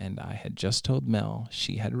 and I had just told Mel.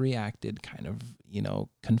 She had reacted kind of,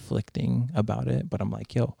 conflicting about it, but I'm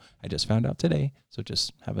like, yo, I just found out today, so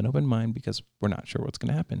just have an open mind because we're not sure what's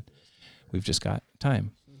going to happen. We've just got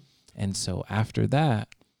time. And so after that,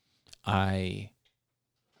 I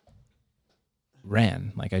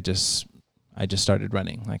ran. Like I just started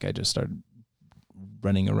running. Like I just started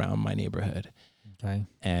running around my neighborhood. Okay.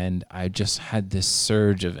 And I just had this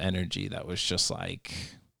surge of energy that was just like,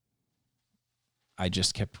 I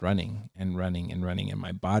just kept running and running and running, and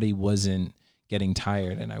my body wasn't getting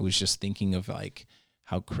tired. And I was just thinking of like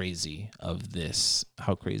how crazy of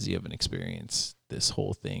an experience this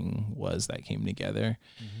whole thing was that came together.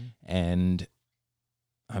 And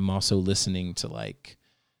I'm also listening to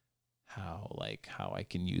how I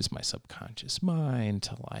can use my subconscious mind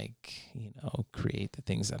to create the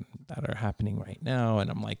things that are happening right now.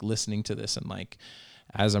 And I'm like listening to this, and like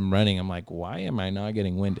as I'm running, I'm like, why am I not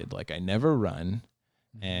getting winded? Like I never run,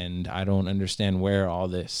 and I don't understand where all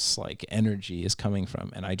this like energy is coming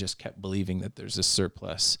from. And I just kept believing that there's a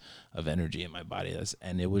surplus of energy in my body,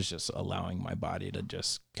 and it was just allowing my body to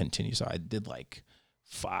just continue. So I did like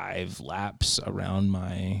 5 laps around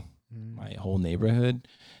my whole neighborhood,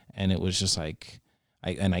 and it was just like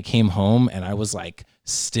I came home, and I was like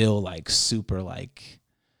still like super like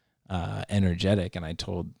energetic, and I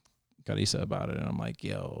told Carissa about it, and I'm like,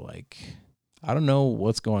 yo, like I don't know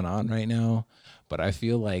what's going on right now, but I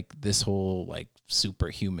feel like this whole like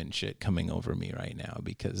superhuman shit coming over me right now,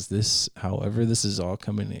 because however this is all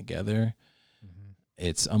coming together,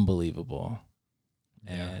 it's unbelievable.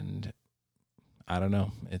 Yeah. And I don't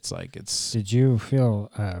know. It's like Did you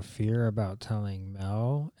feel fear about telling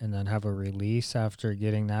Mel and then have a release after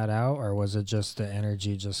getting that out, or was it just the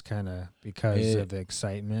energy, just kind of because of the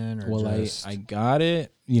excitement? Or well, just... I got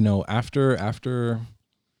it. After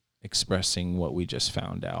expressing what we just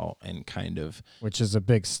found out and kind of, which is a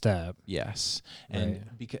big step. yes. Right.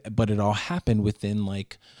 And but it all happened within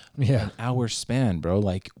like Yeah. an hour span, bro.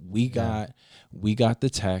 Like we got the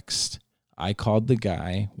text. I called the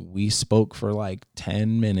guy. We spoke for like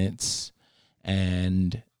 10 minutes,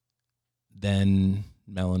 and then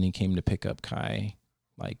Melanie came to pick up Kai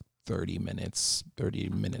like 30 minutes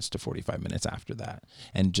to 45 minutes after that.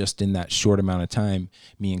 And just in that short amount of time,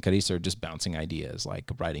 me and Carissa are just bouncing ideas, like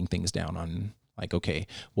writing things down on like, okay,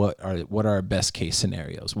 what are our best case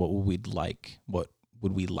scenarios? What would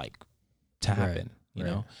we like to happen? You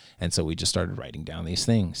know? And so we just started writing down these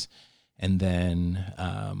things. And then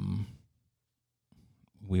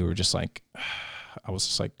we were just like, I was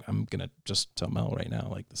just like, I'm going to just tell Mel right now,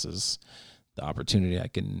 like, this is the opportunity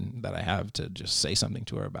that I have to just say something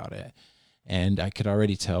to her about it. And I could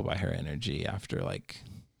already tell by her energy after like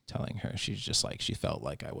telling her, she's just like, she felt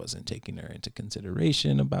like I wasn't taking her into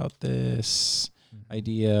consideration about this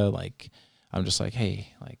idea. Like, I'm just like, hey,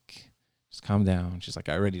 like, just calm down. She's like,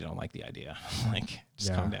 I already don't like the idea. Like,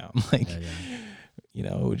 just calm down. Like, you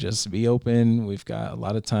know, just be open. We've got a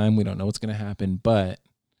lot of time. We don't know what's going to happen, but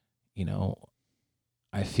you know,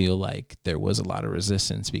 I feel like there was a lot of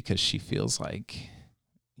resistance because she feels like,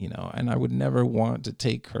 you know, and I would never want to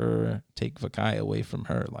take Vakai away from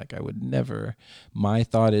her. Like, I would never. My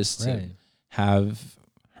thought is to have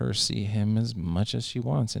her see him as much as she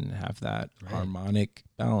wants and have that harmonic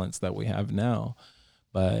balance that we have now.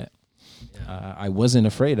 But I wasn't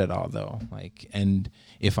afraid at all, though. Like, and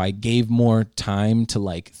if I gave more time to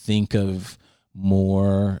like think of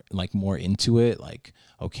more into it, like,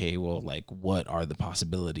 okay, well, like, what are the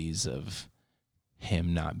possibilities of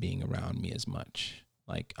him not being around me as much?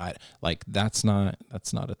 Like, that's not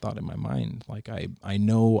a thought in my mind. Like, I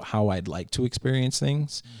know how I'd like to experience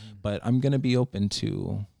things, but I'm going to be open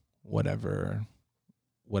to whatever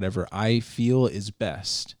I feel is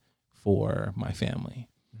best for my family.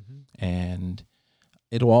 And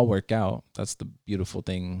it'll all work out. That's the beautiful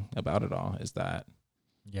thing about it all, is that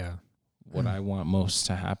what I want most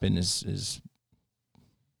to happen is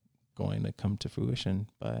going to come to fruition.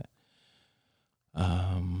 But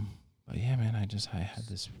yeah, man, I had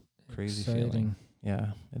this crazy feeling.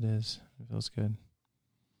 Yeah, it is. It feels good.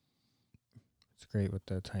 It's great with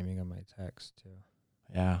the timing of my text too.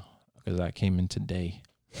 Yeah, because that came in today.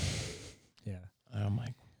 Yeah. And I'm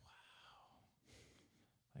like, wow.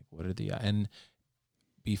 Like, what are the, and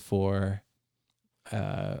before,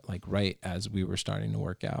 like right as we were starting to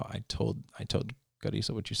work out, I told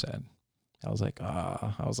Carissa what you said. I was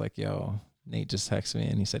like, yo, Nate just texted me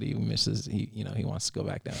and he said he wants to go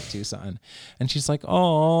back down to Tucson. And she's like,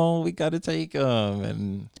 oh, we got to take him.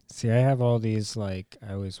 And see, I have all these, like,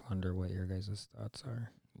 I always wonder what your guys' thoughts are.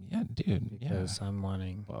 Yeah, dude. Because I'm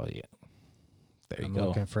wanting. Well, yeah. There you I'm go.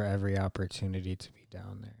 looking for every opportunity to be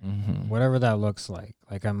down there. Mm-hmm. Whatever that looks like.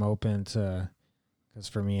 Like, I'm open to, because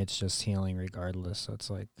for me, it's just healing regardless. So it's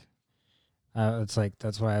like,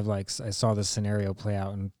 that's why I saw this scenario play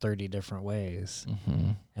out in 30 different ways.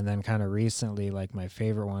 Mm-hmm. And then kind of recently, like, my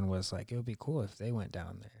favorite one was like, it would be cool if they went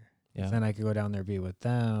down there. Yeah. Then I could go down there, be with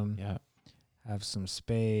them. Yeah. Have some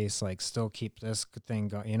space, like, still keep this thing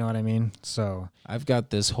going. You know what I mean? So I've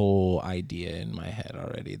got this whole idea in my head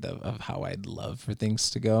already of how I'd love for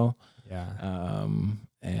things to go. Yeah.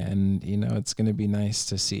 And, you know, it's going to be nice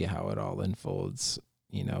to see how it all unfolds,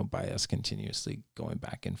 you know, by us continuously going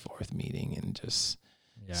back and forth, meeting and just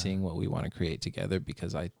seeing what we want to create together,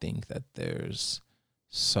 because I think that there's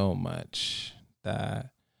so much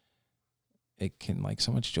that it can, like,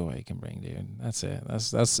 so much joy it can bring, dude. That's it.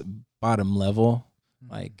 That's bottom level.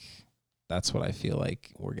 Mm-hmm. Like, that's what I feel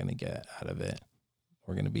like we're going to get out of it.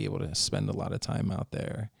 We're going to be able to spend a lot of time out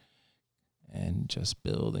there and just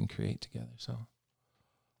build and create together. So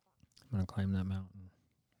I'm going to climb that mountain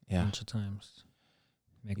a yeah. bunch of times.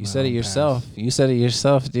 You said it yourself. You said it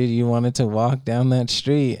yourself, dude. You wanted to walk down that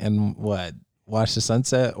street and watch the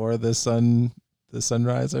sunset or the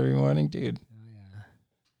sunrise every morning, dude. Oh, yeah.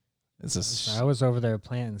 It's I was over there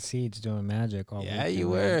planting seeds, doing magic all yeah, weekend. you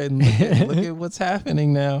were. And look at what's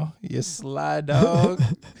happening now. You sly dog.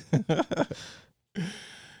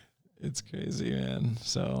 It's crazy, man.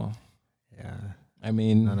 So yeah. I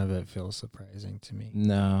mean, none of it feels surprising to me.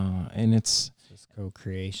 No, and it's just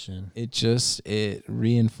co-creation. It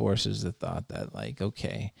reinforces the thought that, like,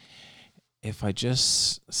 okay, if I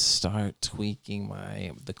just start tweaking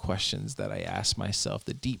the questions that I ask myself,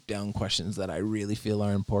 the deep down questions that I really feel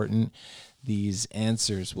are important, these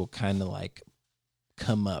answers will kind of like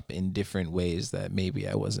come up in different ways that maybe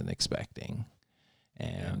I wasn't expecting.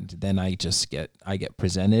 And then I get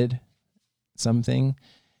presented something,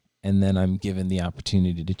 and then I'm given the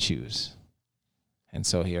opportunity to choose. And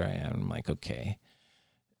so here I am. I'm like, okay.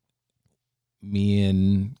 Me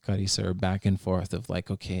and Carissa are back and forth of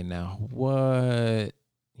like, okay, now what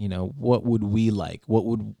would we like? What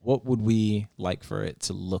would we like for it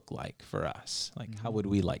to look like for us? Like, how would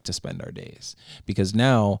we like to spend our days? Because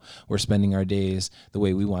now we're spending our days the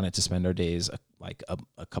way we wanted to spend our days like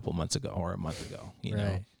a couple months ago or a month ago,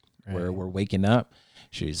 Right. where we're waking up.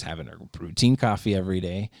 She's having her routine coffee every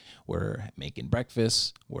day. We're making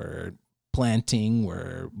breakfast. We're planting.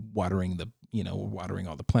 We're watering we're watering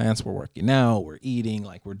all the plants. We're working out. We're eating.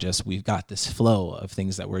 Like we've got this flow of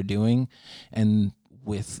things that we're doing. And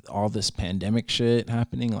with all this pandemic shit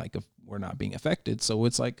happening, like if we're not being affected. So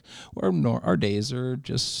it's like our days are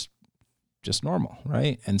just normal.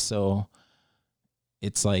 Right. And so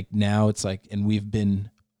it's like, now it's like, and we've been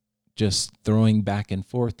just throwing back and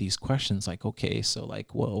forth these questions like, okay, so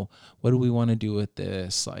like, well, what do we want to do with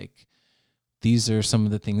this? Like, these are some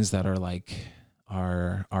of the things that are like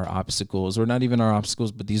our obstacles, or not even our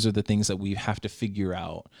obstacles, but these are the things that we have to figure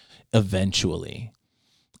out eventually.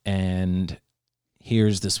 And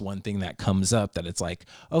here's this one thing that comes up that it's like,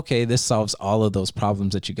 okay, this solves all of those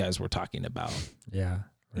problems that you guys were talking about. Yeah.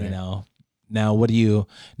 Right. Now what do you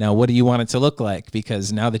want it to look like?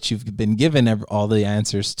 Because now that you've been given all the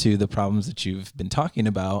answers to the problems that you've been talking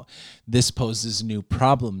about, this poses new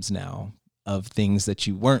problems now of things that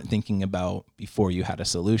you weren't thinking about before you had a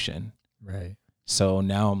solution. Right. So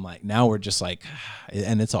now now we're just like,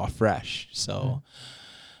 and it's all fresh. So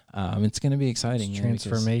it's going to be exciting. It's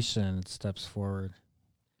transformation steps forward.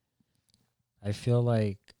 I feel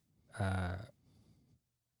like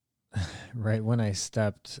right when I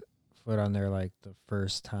stepped foot on there, like the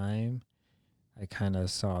first time, I kind of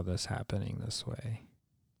saw this happening this way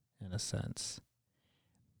in a sense.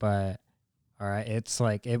 But all right, it's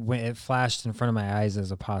like it flashed in front of my eyes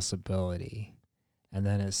as a possibility, and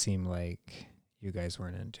then it seemed like you guys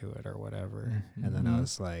weren't into it or whatever. And then I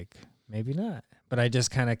was like, maybe not. But I just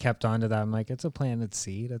kind of kept on to that. I'm like, it's a planted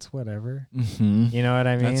seed. It's whatever. You know what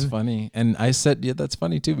I mean? That's funny. And I said, yeah, that's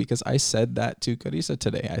funny too, because I said that to Carissa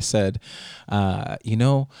today. I said,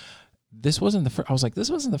 this wasn't the first. I was like, this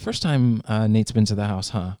wasn't the first time Nate's been to the house,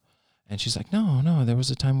 huh? And she's like, no, there was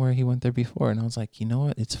a time where he went there before. And I was like, you know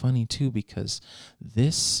what? It's funny too, because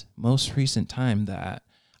this most recent time that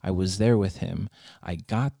I was there with him, I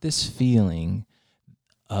got this feeling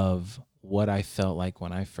of what I felt like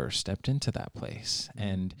when I first stepped into that place.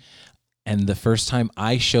 And the first time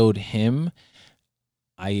I showed him,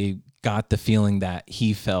 I got the feeling that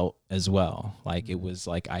he felt as well. Like it was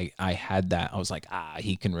like I had that. I was like,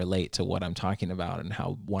 he can relate to what I'm talking about and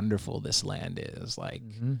how wonderful this land is. Like,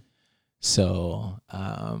 so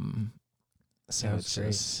it's great.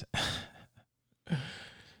 just,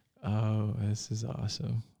 oh, this is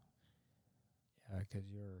awesome. Yeah, because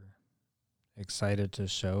you're excited to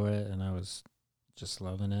show it, and I was just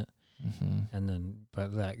loving it. And then,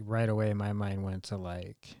 but like right away, my mind went to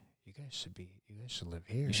like, you guys should live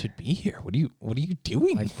here. You should be here. What are you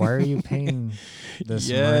doing? Like, why are you paying this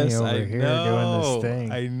money over here doing this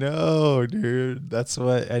thing? I know, dude. That's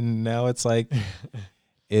what. And now it's like,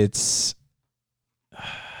 it's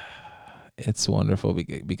wonderful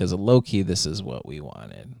because low key, this is what we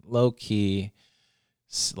wanted. Low key,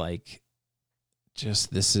 like,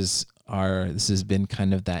 just this has been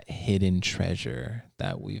kind of that hidden treasure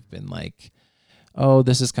that we've been like, oh,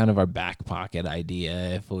 this is kind of our back pocket idea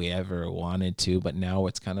if we ever wanted to. But now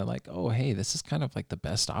it's kind of like, oh, hey, this is kind of like the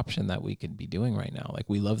best option that we could be doing right now. Like,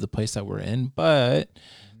 we love the place that we're in, but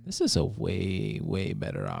this is a way, way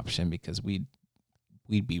better option because we'd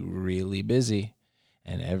be really busy.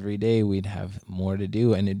 And every day we'd have more to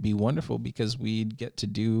do. And it'd be wonderful because we'd get to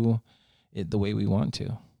do it the way we want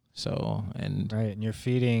to. So, and right. And you're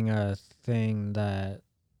feeding a thing that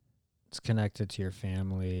it's connected to your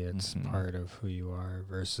family. It's part of who you are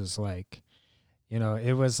versus like,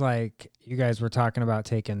 it was like you guys were talking about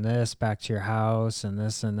taking this back to your house and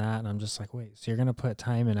this and that. And I'm just like, wait, so you're going to put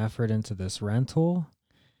time and effort into this rental?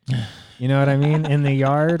 You know what I mean? In the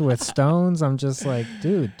yard with stones. I'm just like,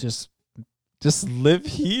 dude, just live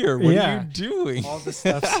here. What are you doing? All the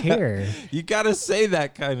stuff's here. You got to say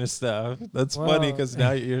that kind of stuff. That's funny because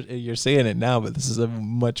now you're saying it now, but this is a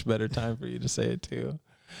much better time for you to say it too.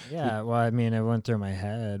 Yeah, well, I mean, it went through my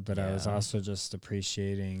head, but I was also just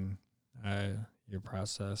appreciating your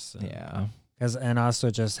process. And also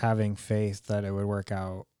just having faith that it would work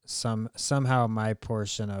out. Somehow my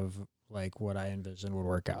portion of like what I envisioned would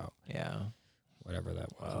work out. Yeah. Whatever that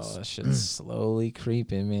was. Oh, that shit's slowly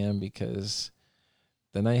creeping, man, because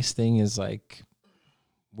the nice thing is like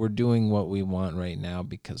we're doing what we want right now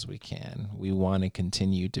because we can. We want to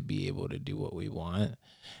continue to be able to do what we want,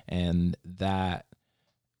 and that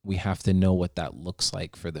we have to know what that looks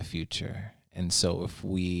like for the future. And so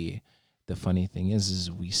the funny thing is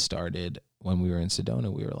we started when we were in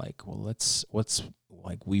Sedona, we were like, well,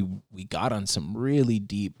 we got on some really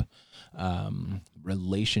deep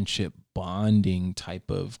relationship bonding type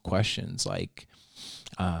of questions, like,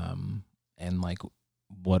 and like,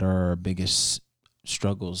 what are our biggest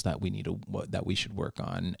struggles that that we should work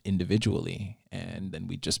on individually, and then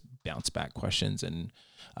we just bounce back questions, and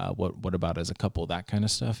what about as a couple, that kind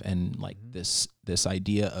of stuff. And like this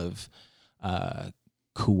idea of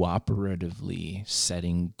cooperatively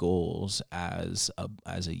setting goals as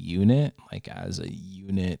a unit, like as a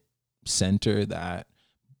unit center that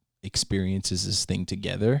experiences this thing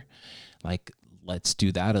together, like, let's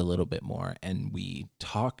do that a little bit more. And we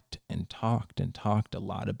talked a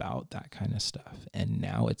lot about that kind of stuff. And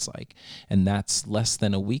now it's like, and that's less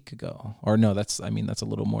than a week ago, or no, that's a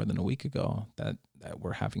little more than a week ago that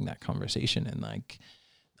we're having that conversation. And like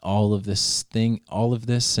all of this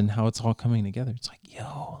and how it's all coming together. It's like,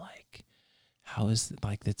 yo, like, how is it,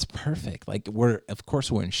 like, it's perfect. Like, we're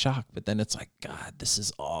in shock, but then it's like, God, this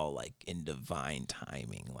is all like in divine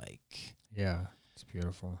timing. Like, yeah, it's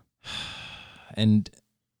beautiful. And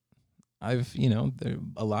I've,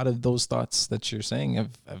 a lot of those thoughts that you're saying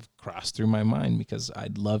have crossed through my mind, because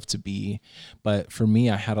I'd love to be, but for me,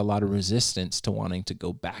 I had a lot of resistance to wanting to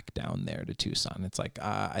go back down there to Tucson. It's like,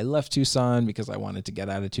 I left Tucson because I wanted to get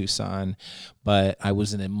out of Tucson, but I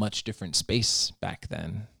was in a much different space back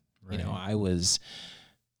then. Right. I was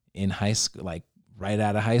in high school, like right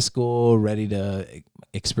out of high school, ready to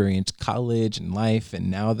experience college and life. And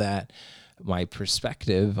now that my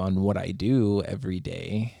perspective on what I do every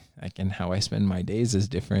day, like, and how I spend my days is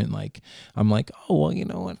different. Like, I'm like, oh, well, you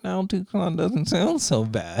know what? Now Tucson doesn't sound so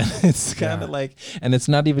bad. It's kind of like, and it's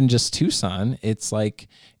not even just Tucson. It's like,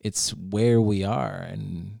 it's where we are,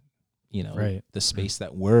 and, the space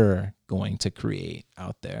that we're going to create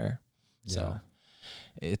out there. Yeah. So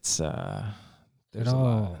it's, it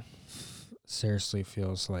all seriously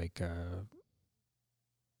feels like a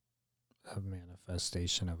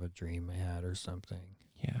manifestation of a dream I had or something.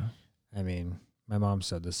 Yeah. I mean, my mom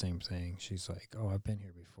said the same thing. She's like, oh, I've been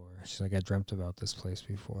here before. She's like, I dreamt about this place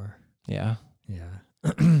before. Yeah. Yeah.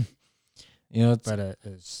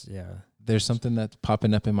 It's, there's something that's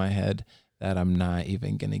popping up in my head that I'm not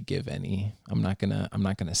even going to give I'm not going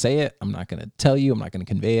to say it. I'm not going to tell you. I'm not going to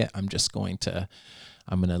convey it. I'm going to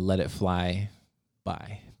let it fly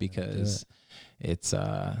by, because it's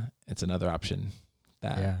another option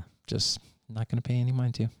that just not going to pay any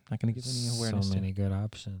mind to, not going to give any awareness to. So many good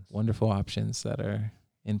options. Wonderful options that are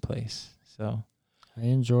in place. So I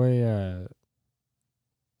enjoy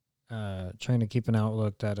trying to keep an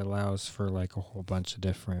outlook that allows for like a whole bunch of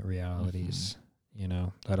different realities,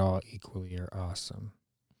 that all equally are awesome.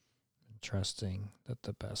 And trusting that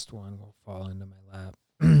the best one will fall into my lap.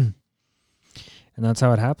 And that's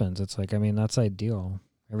how it happens. It's like, that's ideal.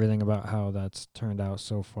 Everything about how that's turned out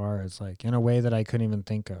so far is like in a way that I couldn't even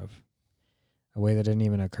think of, a way that didn't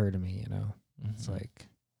even occur to me, Mm-hmm. It's like,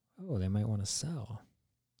 oh, they might want to sell.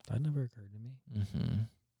 That never occurred to me. Mm-hmm.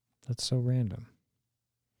 That's so random.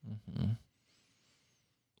 Mm-hmm.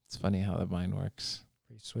 It's funny how the mind works.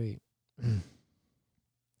 Pretty sweet.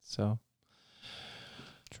 So,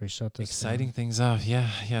 should we shut this exciting down? things off. Yeah.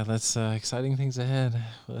 Let's exciting things ahead.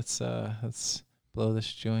 Let's blow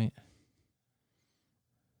this joint.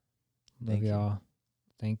 Love y'all.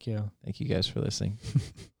 Thank you. Thank you guys for listening.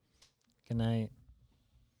 Good night.